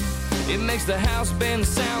rum, it makes the house band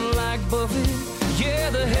sound like Buffy. Yeah,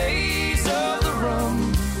 the haze of the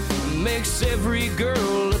rum makes every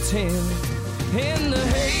girl a 10. In the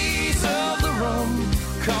haze of the rum,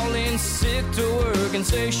 call in sick to work and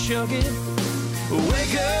say shuck it.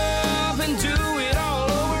 Wake up and do it all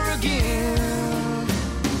over again.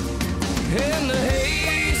 In the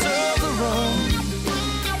haze of the rum.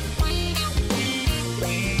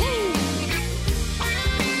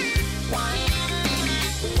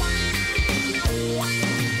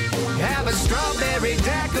 Have a strawberry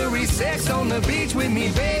daiquiri sex on the beach with me,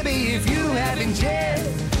 baby, if you haven't yet.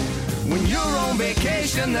 When you're on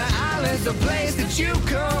vacation, the island's a place that you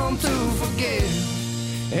come to forget.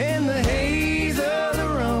 And the haze of the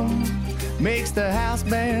rum makes the house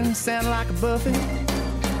band sound like a buffet.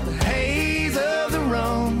 The haze of the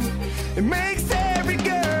rum, it makes every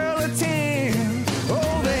girl a 10.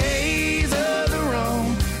 Oh, the haze of the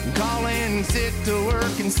rum, call in and sit to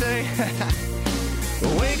work and say,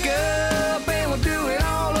 wake up and we'll do it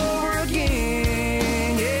all over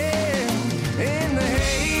again. Yeah, in the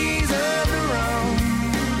haze of the rum.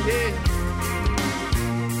 Yeah.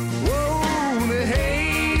 Whoa, the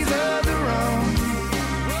haze of the rum.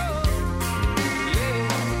 Whoa.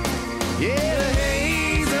 Yeah, the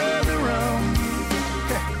haze of the rum.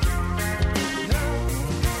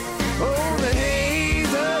 Oh, the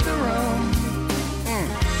haze of the rum.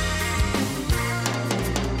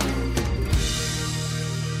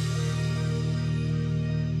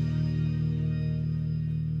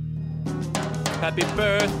 Happy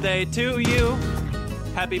birthday to you.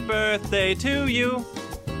 Happy birthday to you.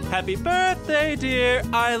 Happy birthday, dear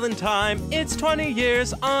Island Time. It's 20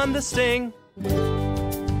 years on the Sting.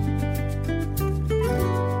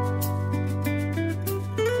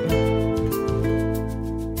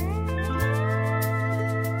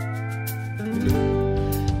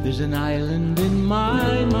 There's an island in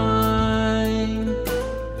my mind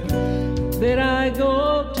that I go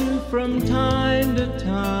up to from time to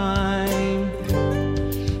time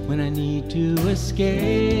when I need to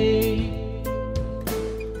escape.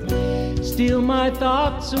 Steal my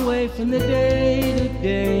thoughts away from the day to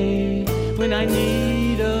day when I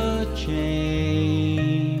need a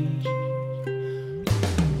change.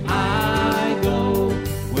 I go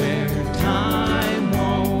where time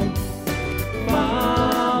won't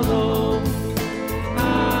follow.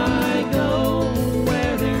 I go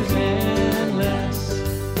where there's endless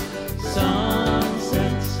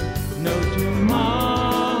sunsets, no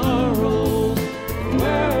tomorrow,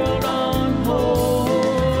 world on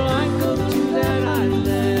hold. I go to that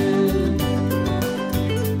island.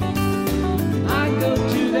 I go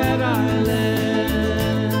to that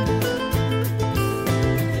island.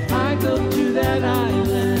 I go to that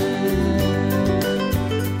island.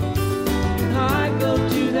 I go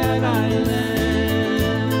to that island.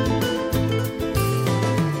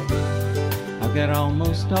 I've got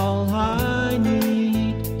almost all I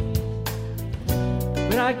need,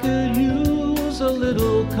 but I could use a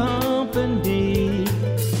little company.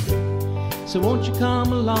 So won't you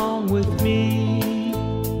come along with me?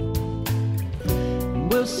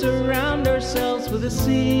 We'll surround ourselves with a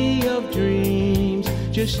sea of dreams,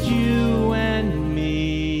 just you and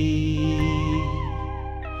me.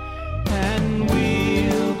 And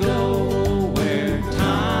we'll go where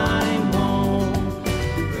time won't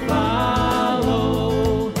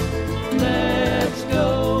follow. Let's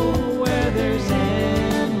go where there's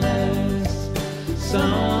endless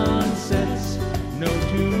sunsets, no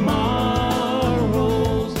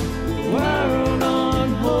tomorrows, world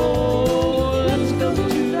on hold. Let's go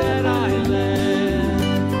to that island.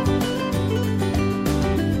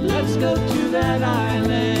 Let's go to that island.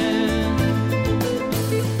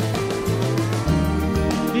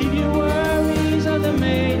 Leave your worries on the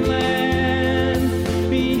mainland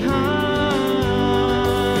behind.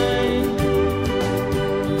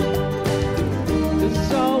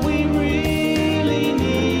 'Cause all we really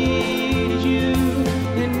need is you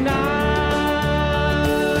and I.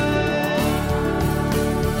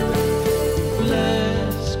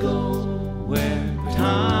 Let's go where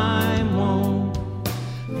time won't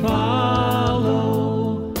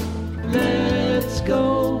follow. Let's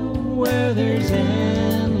go where there's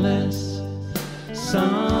endless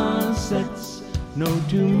sunsets, no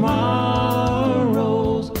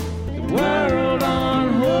tomorrows, the world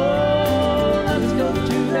on hold. Let's go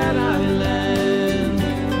to that island.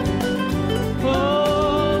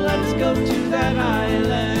 Oh, let's go to that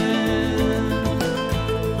island.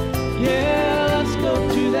 Yeah, let's go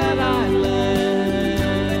to that island.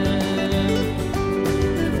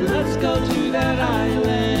 Let's go to that island.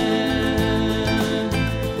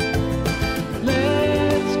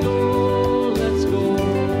 Let's go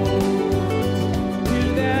to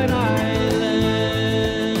that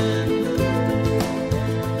island.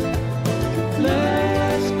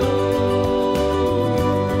 Let's go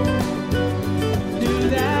to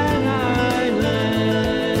that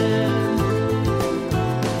island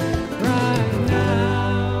right now.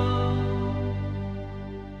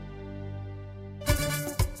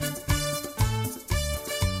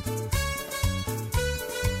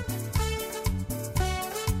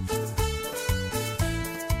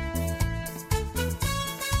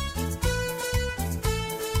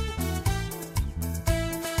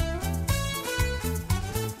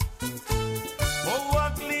 Oh,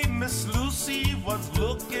 ugly Miss Lucy was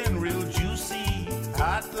looking real juicy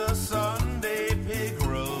at the Sunday pig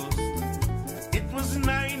roast. It was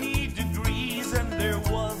 90 degrees and there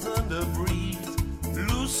wasn't a breeze.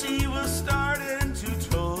 Lucy was starting to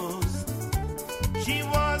toast. She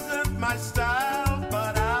wasn't my style,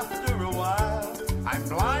 but after a while, I'm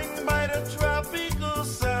blind by the tropical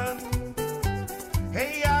sun.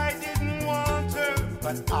 Hey, I didn't want her,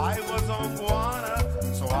 but I was on guana,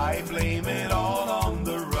 so I blame it all on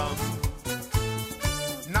the rum.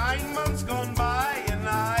 9 months gone by and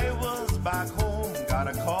I was back home. Got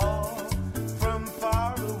a call from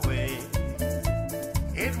far away.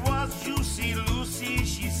 It was Juicy Lucy.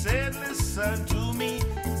 She said, listen to me,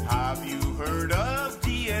 have you heard of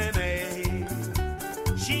DNA?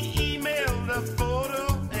 She emailed a photo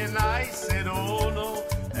and I said, oh no,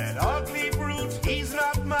 that ugly brute, he's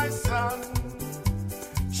not my son.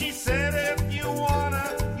 She said, if you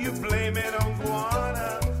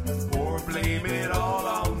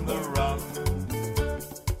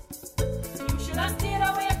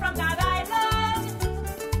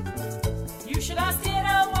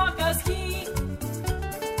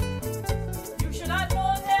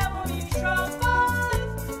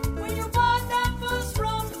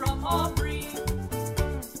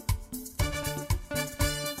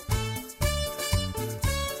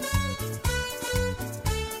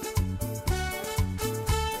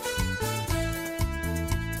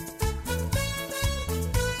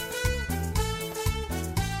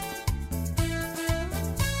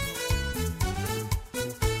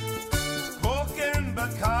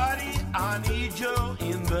Juanillo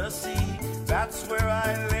in the sea, that's where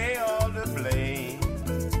I lay all the blame.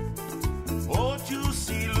 Oh,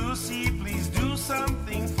 Juicy Lucy, please do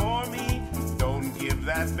something for me. Don't give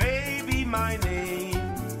that baby my name.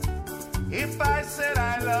 If I said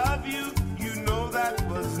I love you, you know that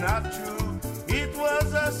was not true. It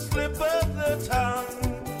was a slip of the tongue.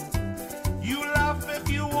 You laugh if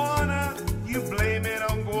you wanna, you blame it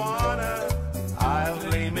on guana. I'll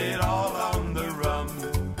blame it all on the rum.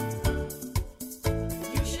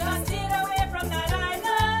 You should have stayed away from that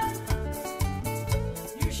island.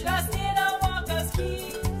 You should have stayed on Walker's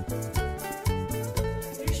Key.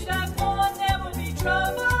 You should have known there would be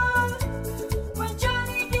trouble when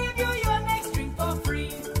Johnny gave you your next drink for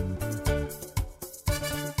free.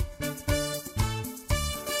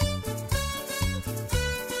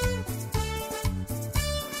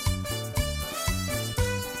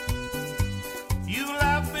 You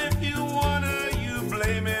laugh if you wanna, you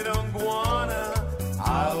blame it on guana.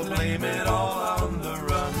 I'll blame it all on the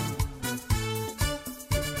rum.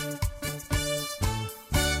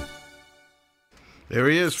 There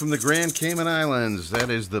he is from the Grand Cayman Islands. That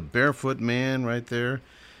is the Barefoot Man right there.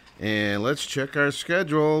 And let's check our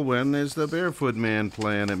schedule. When is the Barefoot Man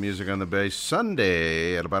playing at Music on the Bay?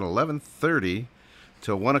 Sunday at about 11:30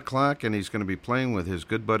 till 1 o'clock, and he's going to be playing with his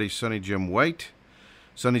good buddy Sonny Jim White.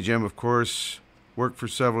 Sonny Jim, of course, worked for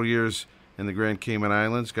several years in the Grand Cayman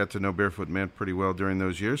Islands, got to know Barefoot Man pretty well during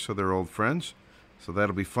those years, so they're old friends. So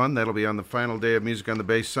that'll be fun. That'll be on the final day of Music on the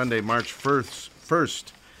Bay, Sunday, March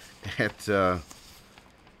 1st at,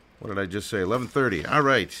 what did I just say, 11:30. All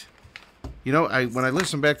right. You know, when I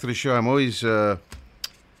listen back to the show, I'm always a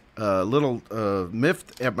little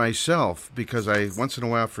miffed at myself because I once in a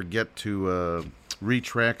while forget to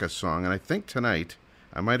retrack a song. And I think tonight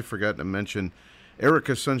I might have forgotten to mention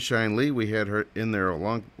Erica Sunshine Lee. We had her in there a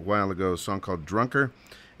long while ago, a song called Drunker.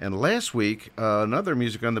 And last week, another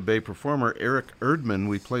Music on the Bay performer, Eric Erdman,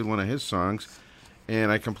 we played one of his songs.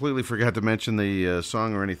 And I completely forgot to mention the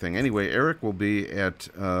song or anything. Anyway, Eric will be at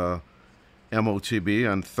MOTB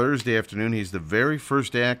on Thursday afternoon. He's the very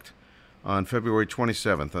first act on February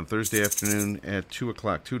 27th, on Thursday afternoon at 2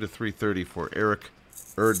 o'clock, 2 to 3:30 for Eric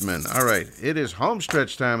Erdman. All right, it is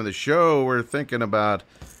homestretch time of the show. We're thinking about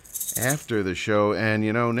after the show. And,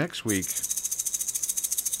 you know, next week,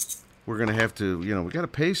 we're going to have to, you know, we got to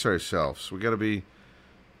pace ourselves. We got to be,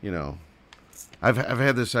 you know, I've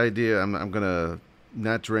had this idea. I'm going to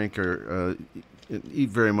not drink or eat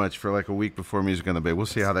very much for like a week before Music on the Bay. We'll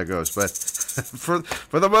see how that goes. But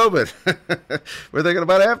for the moment, we're thinking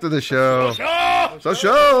about after the show. So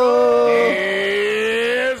show.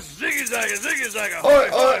 Yes, ziggy zagga, ziggy zagga. Oi,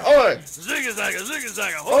 oi, oi. Ziggy zagga, ziggy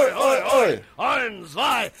zagga. Oi, oi, oi. Ein,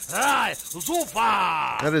 zwei, drei, super.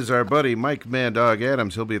 That is our buddy Mike Mad Dog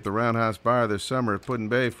Adams. He'll be at the Roundhouse Bar this summer at Put-in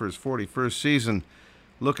Bay for his 41st season.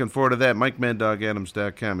 Looking forward to that.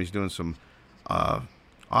 MikeMadDogAdams.com. He's doing some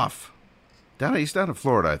he's down in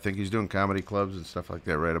Florida. I think he's doing comedy clubs and stuff like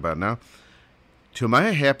that right about now. To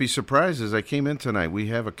my happy surprises, I came in tonight. We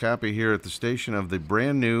have a copy here at the station of the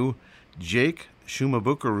brand new Jake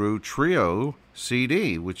Shumabukaru Trio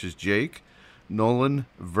CD, which is Jake, Nolan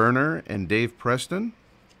Werner, and Dave Preston.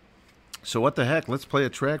 So what the heck? Let's play a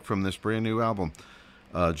track from this brand new album.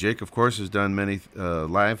 Jake, of course, has done many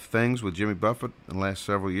live things with Jimmy Buffett in the last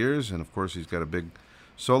several years, and of course he's got a big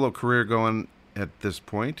solo career going at this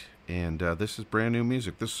point, and this is brand new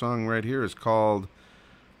music. This song right here is called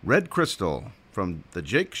Red Crystal from the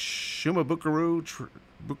Jake Shumabukaru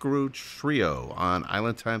Trio on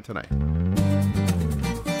Island Time Tonight.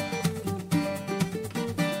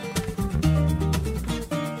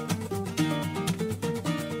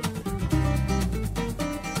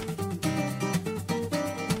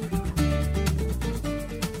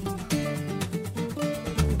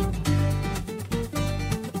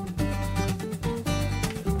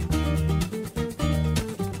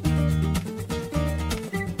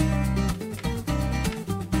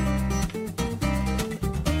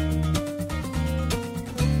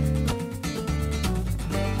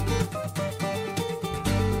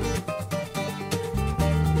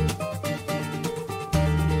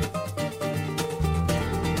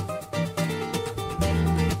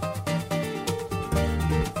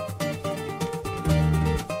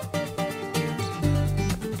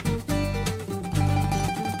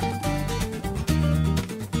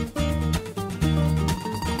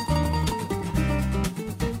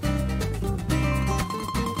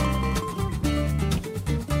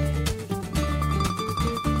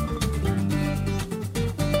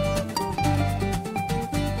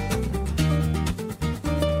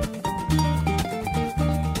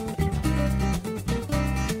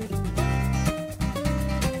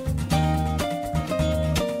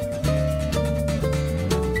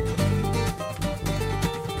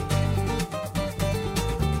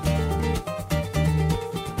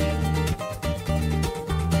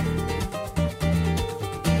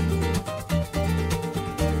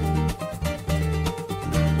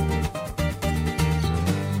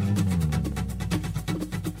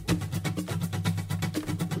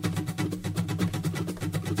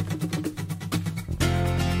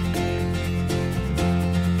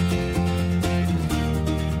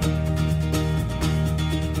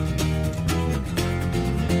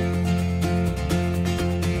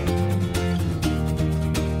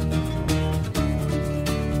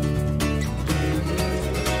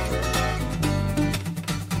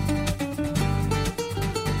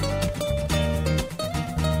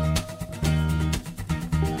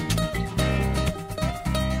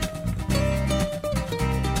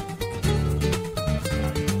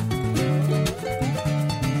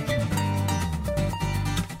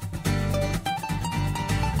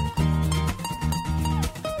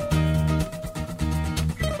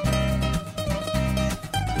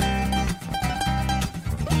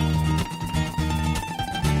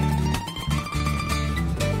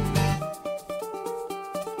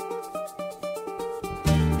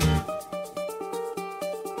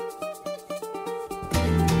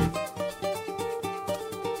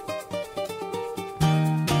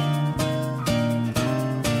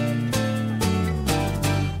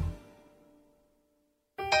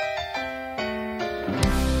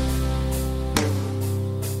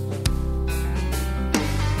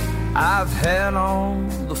 I've had all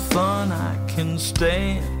the fun I can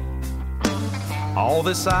stand. All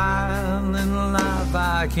this island life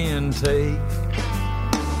I can take.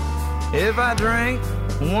 If I drink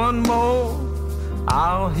one more,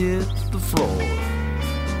 I'll hit the floor.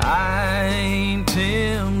 I ain't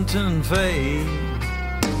tempting fate.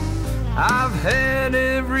 I've had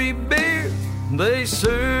every beer they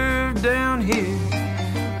serve down here,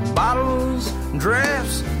 bottles,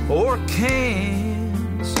 drafts, or cans.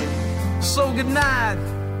 So good night,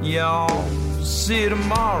 y'all. See you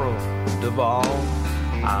tomorrow, Duval.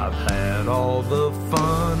 I've had all the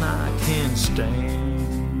fun I can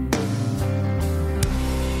stand.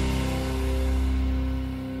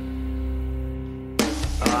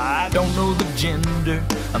 I don't know the gender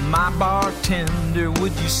of my bartender.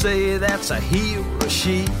 Would you say that's a he or a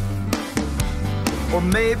she? Or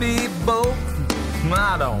maybe both?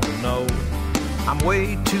 I don't know. I'm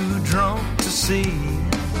way too drunk to see.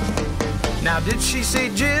 Now did she say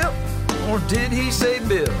Jill or did he say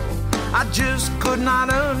Bill? I just could not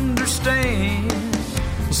understand.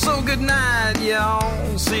 So good night,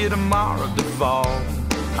 y'all. See you tomorrow, Duval.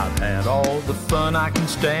 I've had all the fun I can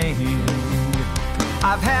stand.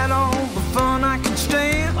 I've had all the fun I can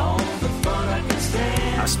stand. All the fun I can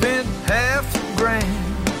stand. I spent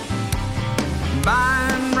 $5,000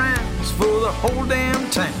 buying rounds for the whole damn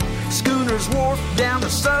town. Schooners Wharf down the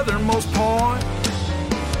southernmost point.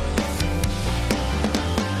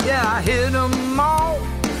 Yeah, I hit them all.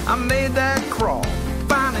 I made that crawl,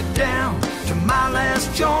 finally down to my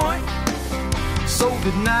last joint. So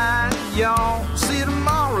good night, y'all. See you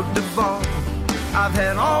tomorrow, Duval. I've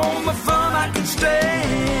had all the fun I can stand.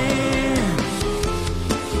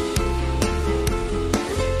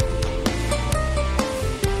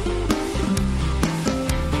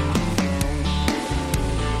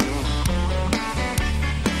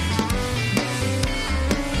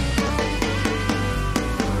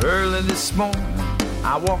 Early this morning,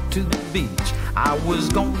 I walked to the beach. I was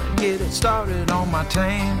gonna get it started on my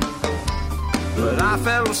tan, but I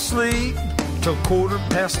fell asleep till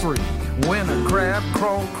 3:15 when a crab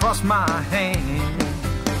crawled across my hand.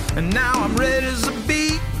 And now I'm red as a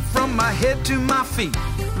beet from my head to my feet,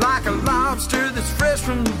 like a lobster that's fresh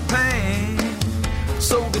from the pan.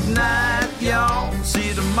 So good night, y'all. See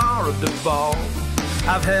you tomorrow, Duval.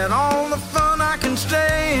 I've had all the fun I can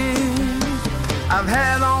stand. I've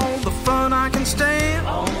had all the fun I can stand.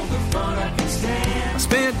 All the fun I can stand. I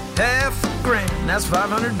spent $5,000, that's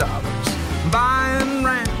 $500, buying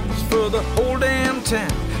rounds for the whole damn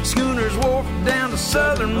town. Schooners Wharf down the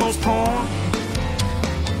southernmost point.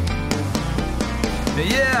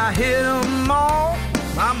 Yeah, I hit them all.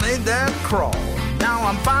 I made that crawl. Now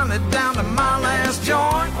I'm finally down to my last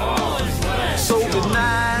joint. So good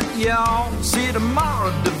night, y'all. See you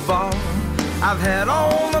tomorrow, Duval. I've had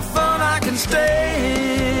all the fun I can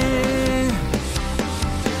stand.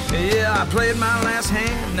 Yeah, I played my last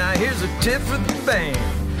hand. Now here's a tip for the band.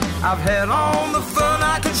 I've had all the fun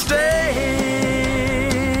I can stand.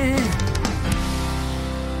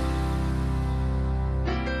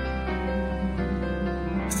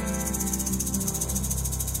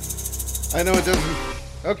 I know it doesn't.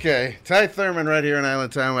 Okay, Ty Thurman right here in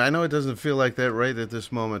Island Time. I know it doesn't feel like that right at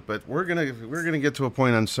this moment, but we're gonna get to a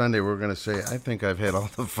point on Sunday where we're gonna say, I think I've had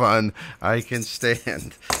all the fun I can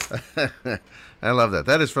stand. I love that.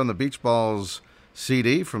 That is from the Beach Balls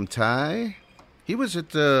CD from Ty. He was at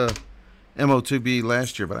MO2B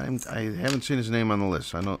last year, but I haven't seen his name on the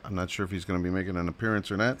list. I'm not sure if he's going to be making an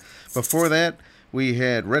appearance or not. Before that, we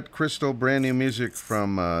had Red Crystal, brand new music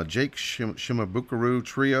from Jake Shimabukuro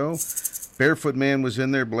Trio. Barefoot Man was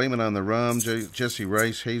in there, Blame It on the Rum. Jesse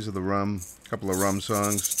Rice, Haze of the Rum, a couple of rum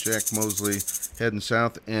songs. Jack Mosley, Heading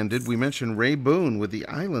South. And did we mention Ray Boone with the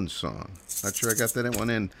Island song? Not sure I got that one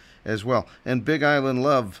in as well. And Big Island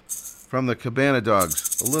Love from the Cabana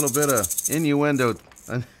Dogs. A little bit of innuendo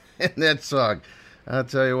in that song. I'll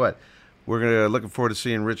tell you what. We're looking forward to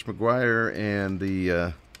seeing Rich McGuire and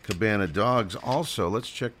the Cabana Dogs also. Let's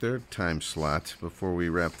check their time slot before we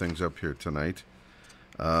wrap things up here tonight.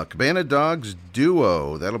 Cabana Dogs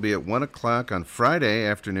Duo. That'll be at 1 o'clock on Friday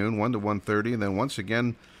afternoon, 1 to 1:30. And then once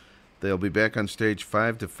again, they'll be back on stage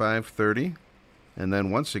 5 to 5:30. And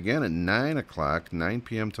then once again at 9 o'clock, 9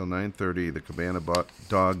 p.m. till 9:30, the Cabana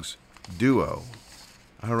Dogs Duo.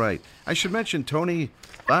 All right. I should mention Tony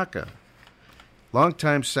Baca,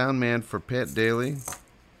 longtime sound man for Pat Daly,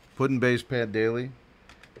 Puddin' Bay's Pat Daly.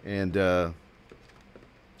 And I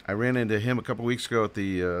ran into him a couple weeks ago at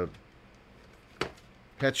the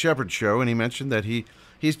Pat Shepard show, and he mentioned that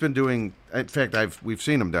he's been doing, in fact, we've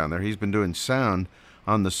seen him down there. He's been doing sound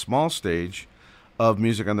on the small stage of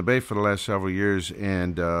Music on the Bay for the last several years,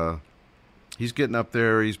 and he's getting up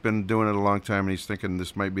there. He's been doing it a long time, and he's thinking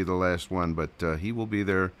this might be the last one, but he will be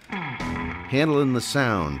there handling the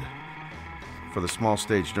sound for the small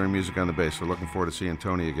stage during Music on the Bay. So looking forward to seeing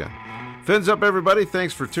Tony again. Fins up, everybody.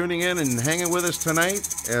 Thanks for tuning in and hanging with us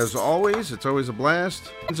tonight. As always, it's always a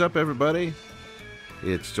blast. Fins up, everybody.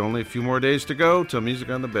 It's only a few more days to go till Music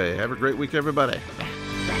on the Bay. Have a great week, everybody.